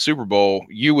making the Super Bowl,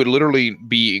 you would literally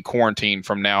be quarantined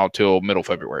from now till middle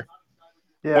February.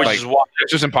 yeah. Which Like, is why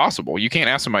It's just impossible. You can't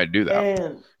ask somebody to do that.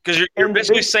 And because you're And the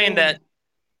basically big saying thing- that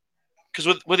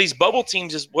because with these bubble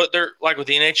teams is what they're like with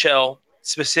the NHL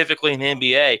specifically in the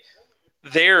NBA,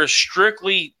 they're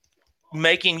strictly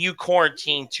making you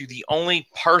quarantine to the only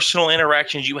personal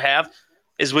interactions you have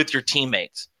is with your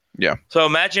teammates. Yeah. So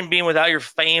imagine being without your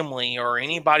family or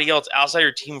anybody else outside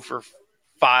your team for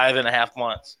 5.5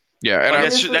 months. Yeah, and Like,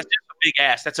 that's just a big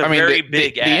ass. That's a very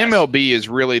big ass. The MLB is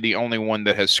really the only one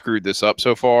that has screwed this up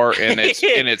so far, and it's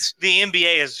the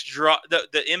NBA has dropped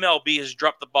the MLB has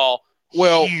dropped the ball.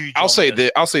 Well, huge I'll on say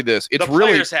this. this. It's The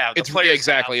really players have. The players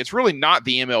exactly. have. It's really not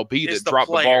the MLB It's that the dropped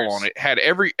the ball players. on it. Had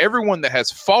everyone that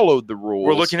has followed the rules.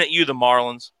 We're looking at you, the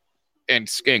Marlins. and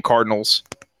Cardinals,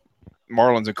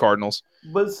 Marlins and Cardinals.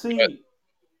 But see,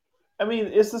 I mean,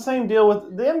 it's the same deal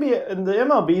with the NBA and the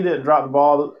MLB didn't drop the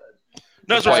ball.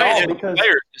 No, that's what I'm saying. Because-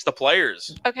 It's the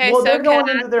players. Okay, Well, so they're going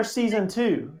can into their season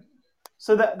 2.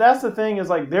 So that's the thing is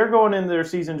like they're going into their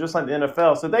season just like the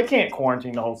NFL. So they can't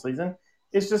quarantine the whole season.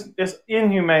 It's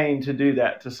inhumane to do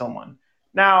that to someone.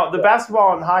 Now the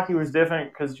basketball and hockey was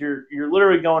different because you're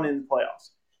literally going into the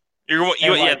playoffs. They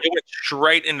went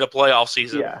straight into the playoff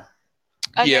season. Yeah.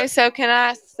 Okay, Yeah. so can I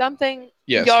ask something?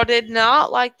 Yes. Y'all did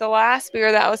not like the last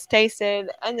beer that was tasted,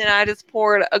 and then I just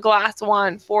poured a glass of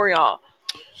wine for y'all.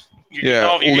 You're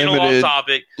getting off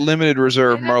topic. Limited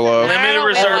reserve It doesn't Merlot. matter. I Limited don't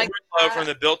reserve like Merlot that. from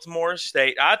the Biltmore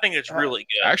Estate. I think it's really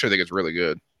good. I actually think it's really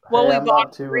good. Well, Hey, we I'm bought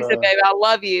not too, Teresa, baby. I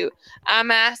love you.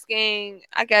 I'm asking,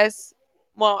 I guess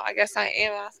I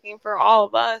am asking for all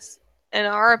of us and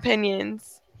our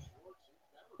opinions,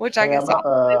 which I Hey, guess I'm not,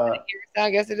 y'all live in here, so I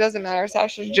guess it doesn't matter. So I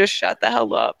should just shut the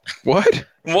hell up. What?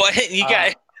 What you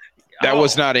got? That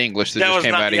was not English. That just was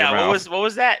came not. out of your Yeah, mouth. what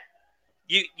was that?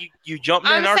 You jumped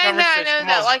in I'm our saying that I conversation.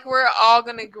 know that like we're all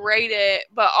gonna grade it,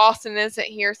 but Austin isn't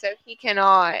here, so he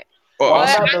cannot. Well,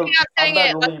 What? also- I'm not saying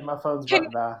it, to leave. My phone's about to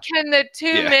die. Can the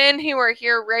two Yeah. men who are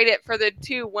here rate it for the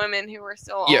two women who are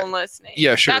still Yeah. on listening?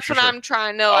 Yeah, sure, That's sure, what sure. I'm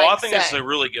trying to I think say. this is a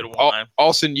really good Al- wine.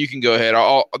 Austin, you can go ahead.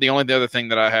 The only other thing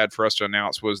that I had for us to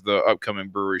announce was the upcoming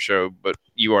brewery show, but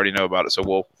you already know about it, so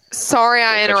we'll. Sorry, I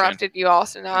We'll catch you in. interrupted you,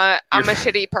 Austin. I'm a You're-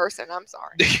 shitty person. I'm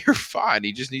sorry. You're fine.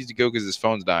 He just needs to go because his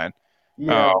phone's dying.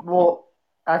 Yeah. Oh. Well,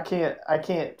 I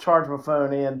can't charge my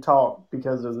phone and talk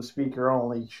because of the speaker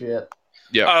only shit.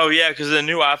 Yeah. Oh yeah, because the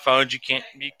new iPhones you can't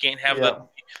have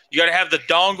you got to have the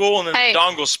dongle and then Hey, the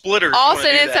dongle splitter. if you wanna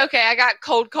Austin, do it's that. okay. I got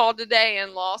cold called today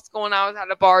in law school, and I was at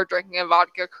a bar drinking a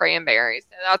vodka cranberries.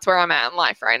 And that's where I'm at in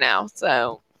life right now.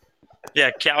 So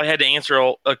Yeah, Callie had to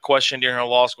answer a question during her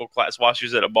law school class while she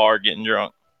was at a bar getting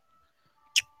drunk.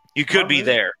 You could be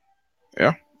there.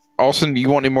 Austin, do you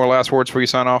want any more last words before you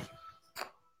sign off?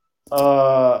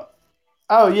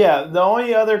 Oh yeah. The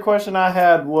only other question I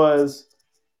had was,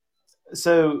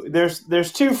 so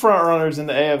there's 2 front runners in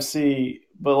the AFC,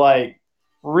 but like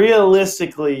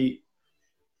realistically,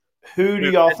 who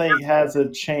do y'all think has a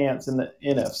chance in the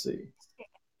NFC?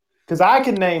 Because I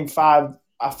can name five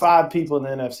people in the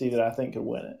NFC that I think could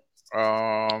win it.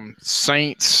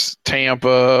 Saints,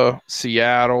 Tampa,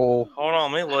 Seattle. Hold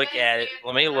on, let me look at it.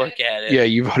 Yeah,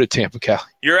 you voted Tampa, Cali.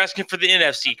 You're asking for the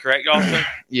NFC, correct, Austin?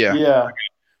 Yeah.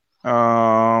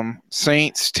 Yeah.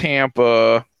 Saints,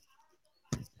 Tampa.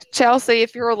 Chelsea,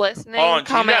 if you're listening, Hold on,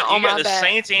 comment you on got my the bet.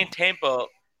 Saints and Tampa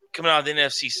coming out of the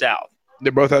NFC South.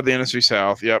 They're both out of the NFC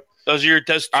South. Yep. Those are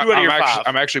two out of your five.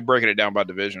 I'm actually breaking it down by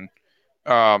division.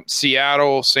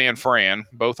 Seattle, San Fran,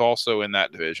 both also in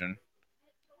that division.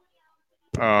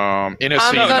 NFC.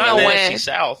 I'm no, gonna not the win. NFC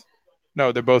South.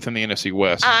 No, they're both in the NFC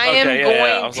West. I am Okay, going yeah.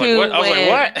 I was to like, what? win. I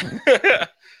was like, what?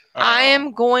 I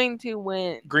am going to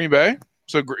win. Green Bay.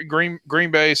 So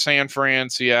Green Bay, San Fran,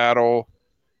 Seattle.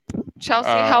 Chelsea,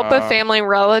 help a family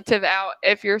relative out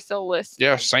if you're still listening.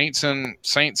 Yeah, Saints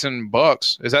and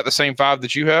Bucks. Is that the same 5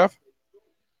 that you have?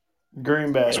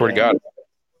 Green Bay. I swear to God.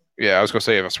 Yeah, I was gonna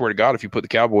say, I swear to God, if you put the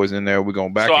Cowboys in there, we're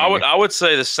going back. So I would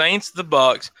say the Saints, the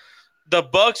Bucks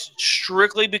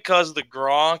strictly because of the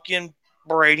Gronk and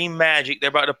Brady magic they're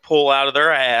about to pull out of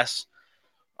their ass.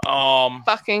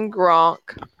 Fucking Gronk.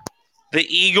 The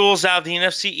Eagles out of the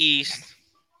NFC East.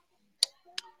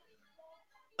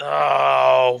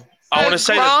 Oh, I want to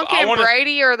say Gronk this. and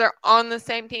Brady are they're on the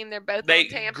same team. They're both on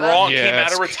Tampa. Gronk came Yes.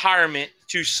 out of retirement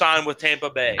to sign with Tampa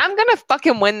Bay. I'm gonna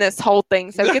fucking win this whole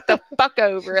thing. So get the fuck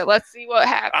over it. Let's see what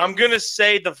happens. I'm gonna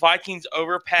say the Vikings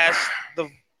overpass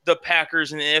the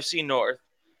Packers in the NFC North,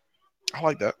 I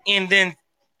like that. and then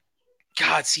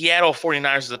God, Seattle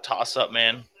 49ers is a toss up,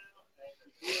 man.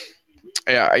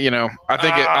 Yeah,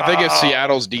 I think if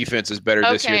Seattle's defense is better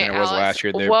this year Okay, than it was Alex, last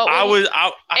year, what I would-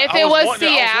 was. if it was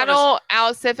Seattle,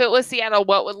 Alice, if it was Seattle,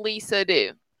 what would Lisa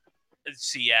do?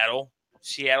 Seattle.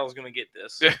 Seattle's gonna get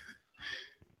this.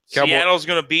 Cowboy- Seattle's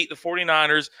gonna beat the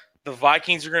 49ers. The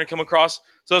Vikings are gonna come across.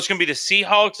 So it's gonna be the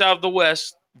Seahawks out of the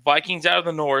West, Vikings out of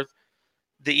the North,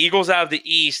 the Eagles out of the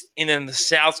East, and then the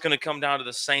South's gonna come down to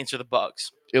the Saints or the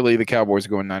Bucks. Italy, the Cowboys are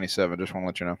going 97. Just want to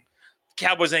let you know.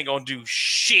 Cowboys ain't gonna do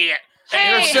shit.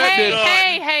 Hey, Intercepted.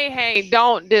 hey,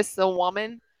 don't diss the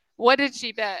woman. What did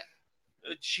she bet?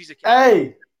 She's a Cowboy.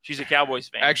 Hey, She's a Cowboys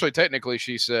fan. Actually, technically,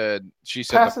 she said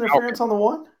Pass the interference on the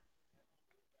one.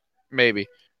 maybe.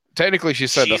 Technically, she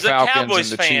said She's the a Falcons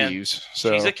Cowboys and the fan. Chiefs.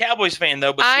 So She's a Cowboys fan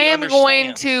though, but I she am going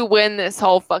understands. to win this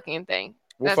whole fucking thing.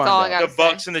 we'll That's find all I out. gotta The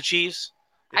Bucks say. and the Chiefs.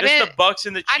 If I it's the didn't- Bucks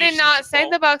and the Chiefs. I did in the not Super say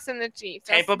Bowl, the Bucks and the Chiefs.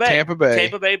 That's- Tampa Bay.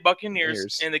 Tampa Bay. Buccaneers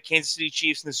Bears. and the Kansas City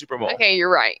Chiefs in the Super Bowl. Okay,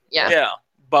 you're right. Yeah. Yeah.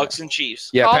 Bucks and Chiefs.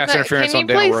 Yeah, Call pass the- interference Can on you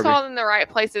Dan please Worthy. call them the right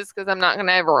places? Because I'm not going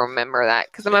to ever remember that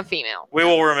because I'm a female. We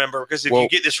will remember because if Well- you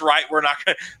get this right, we're not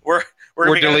gonna we're We're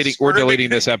gonna be- deleting. We're deleting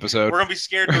this episode. We're gonna be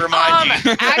scared to remind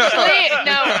you.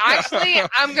 Actually,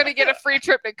 I'm going to get a free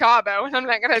trip to Cabo and I'm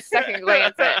not going to second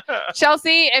glance it.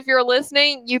 Chelsea, if you're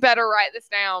listening, you better write this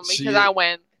down because She- I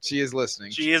win. She is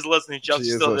listening. She is listening. She Chelsea's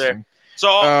is still there. listening. So,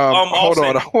 Hold Austin,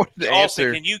 on. I wanted to Austin,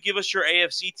 answer. can you give us your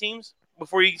AFC teams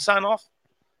before you sign off?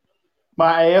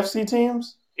 My AFC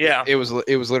teams. Yeah. It was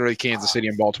literally Kansas City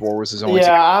and Baltimore was his only.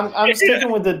 Yeah, I'm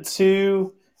sticking with the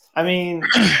two. I mean,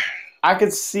 I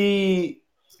could see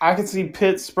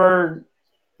Pittsburgh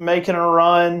making a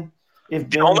run if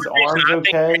The only Ben's reason arm's I think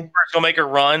okay. Pittsburgh's gonna make a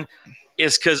run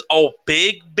is because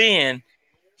Big Ben,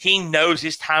 he knows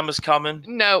his time is coming.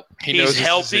 Nope. He He's knows this is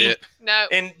healthy. it. No.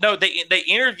 And no, they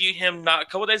interviewed him not a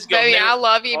couple days ago. Baby, and they I were-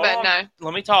 love you, Hold but on, no.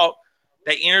 Let me talk.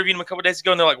 They interviewed him a couple days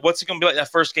ago, and they're like, "What's it going to be like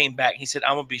that first game back?" He said,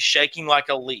 "I'm going to be shaking like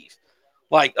a leaf."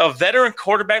 Like a veteran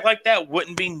quarterback like that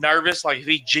wouldn't be nervous, like if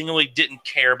he genuinely didn't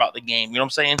care about the game. You know what I'm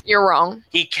saying? You're wrong.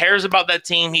 He cares about that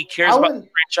team. He cares I about the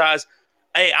wouldn't- franchise.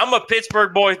 Hey, I'm a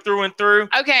Pittsburgh boy through and through.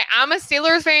 Okay, I'm a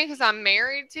Steelers fan because I'm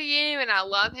married to you and I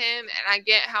love him and I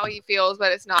get how he feels,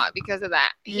 but it's not because of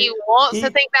that. He wants to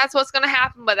think that's what's going to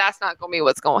happen, but that's not going to be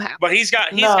what's going to happen. But he's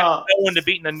got no one to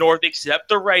beat in the North except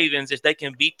the Ravens. If they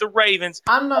can beat the Ravens,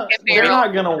 I'm not.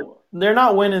 They're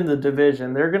not winning the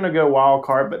division. They're gonna go wild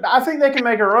card, but I think they can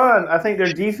make a run. I think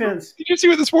their defense. Did you see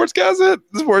what the sports guy said?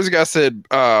 The sports guy said,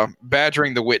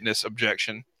 badgering the witness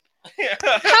objection. Oh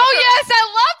yes, I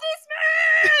love this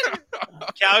man.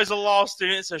 Callie's a law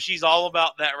student, so she's all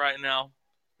about that right now.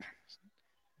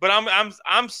 But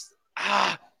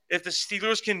if the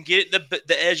Steelers can get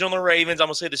the edge on the Ravens, I'm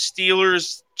gonna say the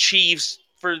Steelers, Chiefs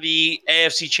for the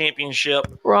AFC Championship.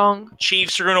 Wrong.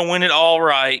 Chiefs are gonna win it all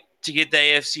right to get the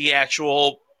AFC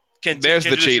actual contention There's the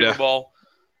to cheetah. Super Bowl.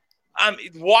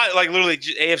 Why? Like literally,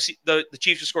 AFC the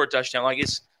Chiefs just scored a touchdown. Like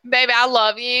it's Baby, I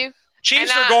love you.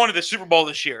 Chiefs And are going to the Super Bowl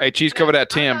this year. Hey, Chiefs covered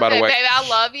at 10, by the way. Baby, I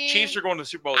love you. Chiefs are going to the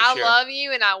Super Bowl this I year. love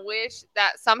you, and I wish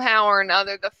that somehow or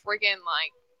another the freaking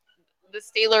the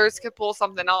Steelers could pull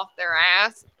something off their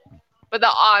ass. But the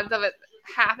odds of it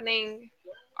happening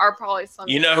are probably slim.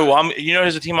 You know who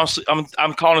who's the team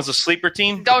I'm calling as a sleeper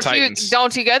team? Don't Titans.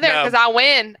 you go there No. because I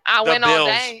win. I The win all Bills.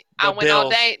 day. The I win all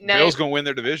Bills. day. No, Bill's going to win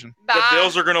their division. The bye.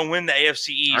 Bills are going to win the AFC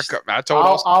East. I told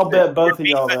Austin. I'll bet both of They're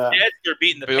beating y'all the that. Jets, they're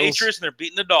beating the Bills. Patriots, and they're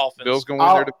beating the Dolphins. Bill's going to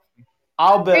win their division.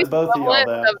 I'll bet both of y'all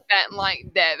Equivalent that. of betting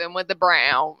like Devin with the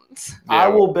Browns. I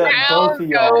will bet both Browns of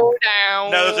go y'all.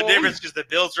 down. No, there's a difference because the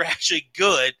Bills are actually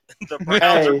good. The Browns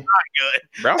are Hey, not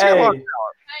good. Browns got a lot. hey,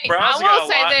 Hey, Browns I got will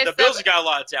a say lot. this. The Bills have got a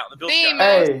lot of talent. The Bills The got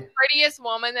most hey. prettiest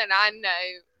woman that I know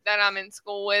that I'm in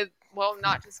school with, well,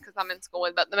 not just because I'm in school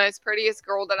with, but the most prettiest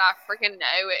girl that I freaking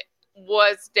know it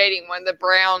was dating one of the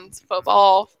Browns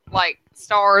football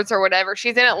stars or whatever.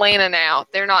 She's in Atlanta now.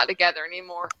 They're not together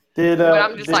anymore. Did But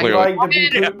I'm just did like, you like to be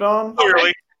Yeah. pooped on?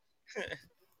 clearly.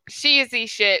 She is the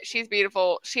shit. She's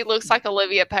beautiful. She looks like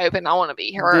Olivia Pope, and I want to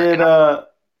be her. Did And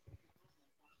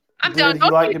I'm did done. he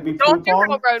Don't like you, to be don't pooped you on?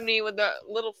 railroad me with a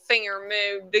little finger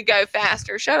move to go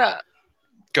faster. Shut up.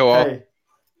 Go off. Hey,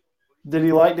 did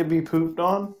he like to be pooped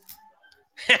on?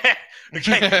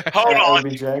 Okay, hold on.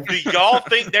 OBJ. Do y'all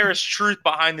think there is truth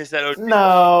behind this? That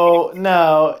No,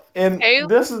 and Who?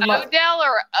 this is my Odell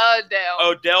or Adele?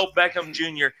 Odell Beckham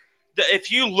Jr.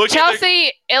 If you look at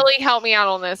Chelsea, Ellie, help me out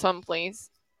on this one, please.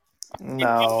 if you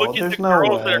no. look at There's the no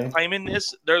girls that are way. claiming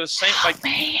this, they're the same. Like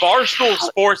Man. Barstool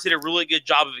Sports did a really good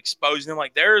job of exposing them.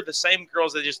 Like they're the same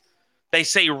girls that they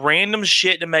say random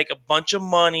shit to make a bunch of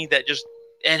money that just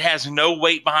it has no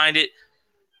weight behind it.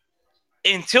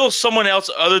 Until someone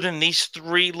else other than these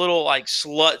three little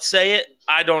sluts say it,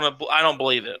 I don't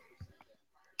believe it.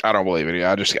 I don't believe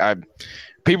it.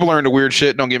 People are into weird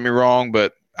shit. Don't get me wrong,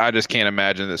 but I just can't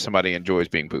imagine that somebody enjoys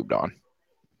being pooped on.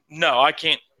 No, I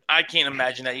can't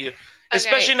imagine that either.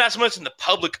 Especially not so much in the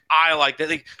public eye like that.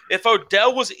 Like, if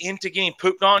Odell was into getting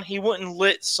pooped on, he wouldn't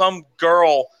let some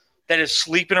girl that is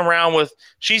sleeping around with.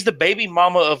 She's the baby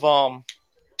mama of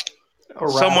A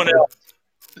someone rapper. else.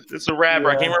 It's a rapper.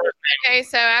 I Yeah. can't remember. Okay,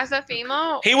 so as a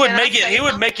female, He would can I make it. say He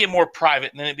would something? make it more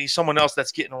private, and then it'd be someone else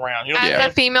that's getting around. You know what I'm As saying?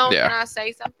 a female, Yeah. can I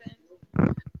say something?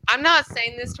 I'm not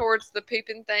saying this towards the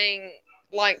pooping thing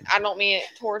Like, I don't mean it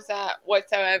towards that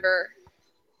whatsoever.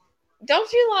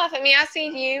 Don't you laugh at me? I see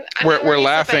you. I know We're where you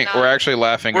laughing. sleep at We're night. actually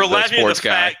laughing We're at the laughing at sports the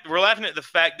guy. fact. We're laughing at the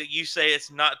fact that you say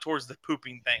it's not towards the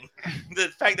pooping thing. The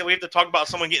fact that we have to talk about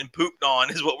someone getting pooped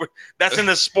on is what we're. That's in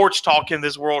the sports talk in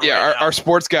this world. Yeah, right now. our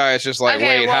sports guy is just like,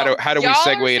 Okay, wait, well, how do we y'all are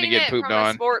segue into seeing getting it pooped from a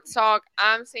on? sports talk.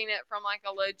 I'm seeing it from like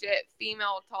a legit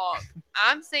female talk.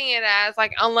 I'm seeing it as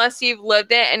like, unless you've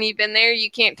lived it and you've been there, you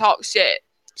can't talk shit.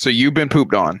 So you've been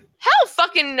pooped on. Hell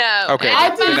fucking no. Okay, And I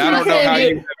if think then I I'm- don't know how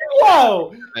you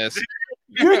Whoa! this.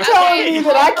 You're telling me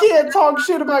that I can't talk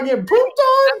shit about getting pooped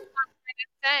on?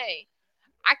 say.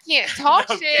 I can't talk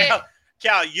No, shit.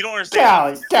 Cal, you don't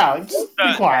understand. Callie, just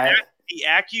be quiet. The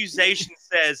accusation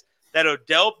says that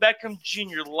Odell Beckham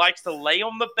Jr. likes to lay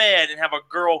on the bed and have a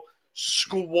girl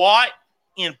squat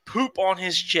and poop on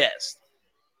his chest.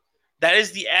 That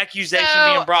is the accusation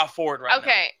So, being brought forward right now.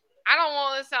 Okay, I don't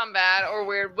want to sound bad or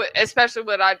weird, but especially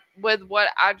with what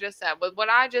I just said. With what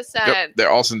I just said, Yep,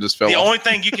 there Austin just fell The off. only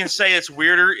thing you can say that's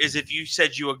weirder is if you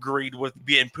said you agreed with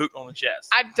being pooped on the chest.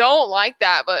 I don't like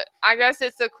that. But I guess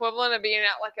it's the equivalent of being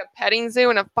at like a petting zoo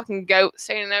and a fucking goat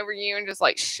standing over you and just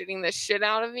like shitting the shit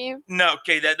out of you. No,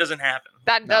 okay, that doesn't happen.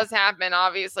 That does happen,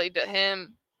 obviously, to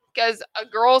him. Because a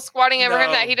girl squatting over him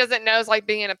No. that he doesn't know is like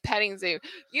being in a petting zoo.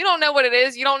 You don't know what it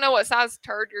is. You don't know what size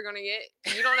turd you're gonna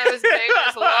get. You don't know if it's big, or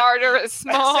it's large, or it's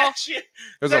small. That's actually-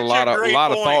 There's such a lot of great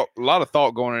thought,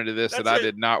 point. going into this that That's I a-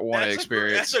 did not want to That's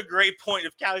experience. That's a great point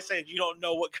of Callie saying you don't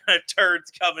know what kind of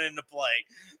turd's coming into play.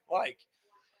 Like,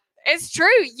 It's true.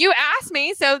 You asked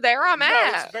me, so there I'm no,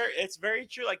 at. it's very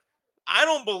true. Like, I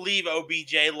don't believe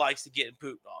OBJ likes to get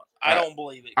pooped on. I Uh, don't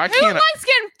believe it. I Who can't. likes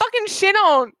getting fucking shit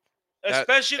on?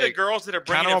 Especially the hey, girls that are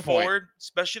bringing counter it my point. forward.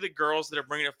 Especially the girls that are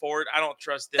bringing it forward. I don't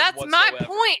trust them. That's whatsoever. my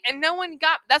point. And no one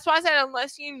got. That's why I said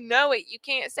unless you know it, you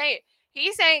can't say it.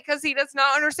 He's saying it because he does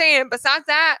not understand. Besides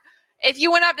that, if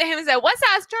you went up to him and said, "What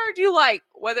size turd do you like?"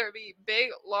 Whether it be big,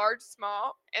 large,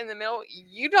 small, in the middle,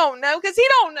 you don't know because he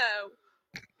don't know.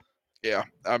 Yeah,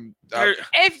 There-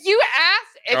 If you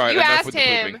asked, all right, if you enough asked with the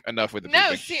him, pooping. Enough with the no,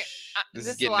 pooping. see, This this is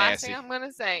is the getting last nasty. thing I'm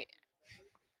gonna say.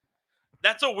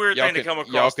 That's a weird Y'all thing to can- come y'all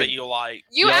across that can- you like.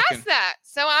 You Y'all asked can- that,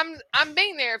 so I'm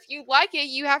being there. If you like it,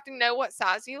 you have to know what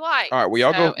size you like. All right, well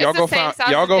y'all So go. it's Y'all the go same find. size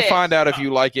Y'all as go dick. find out if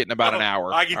you like it in about an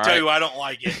hour. I can all tell right? you I don't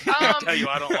like it. I Um, can tell you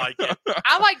I don't like it.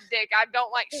 I like dick. I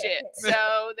don't like shit.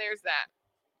 So there's that.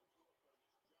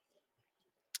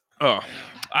 Oh,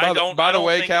 I don't. By I the don't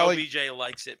way, think Callie, OBJ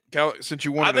likes it. since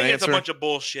you I wanted think an it's a answer, bunch of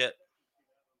bullshit.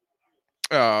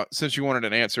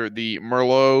 the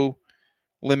Merlot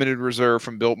limited reserve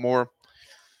from Biltmore,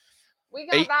 We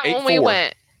got Eight- that eight when we four.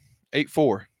 went.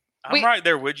 8.4. I'm We- right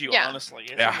there with you, yeah. honestly.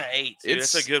 It's Yeah. in the 8.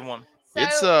 It's- It's a good one.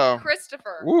 So, It's,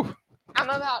 Christopher. Woo. I'm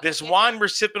about This to get wine we're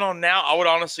sipping on now, I would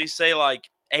honestly say like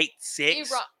 8.6. You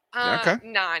brought, Okay.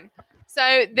 9. So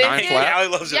this 9 is flat? Callie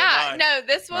loves it at yeah. 9. No,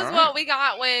 this was All what right. we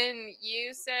got when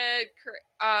you said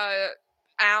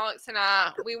Alex and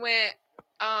I we went.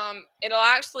 It'll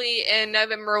actually in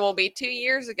November will be 2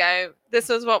 years ago. This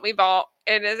is what we bought.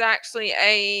 It is actually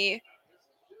a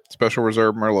Special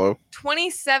reserve Merlot.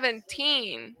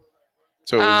 2017.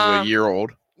 So it was a Um, year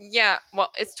old. Yeah,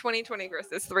 well, it's 2020, Chris.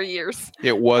 It's 3 years.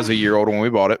 It was a year old when we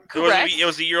bought it. It was, Correct. it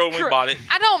was a year old when we Correct. bought it.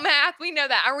 I don't math. We know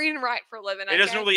that. I read and write for a living. It doesn't okay? really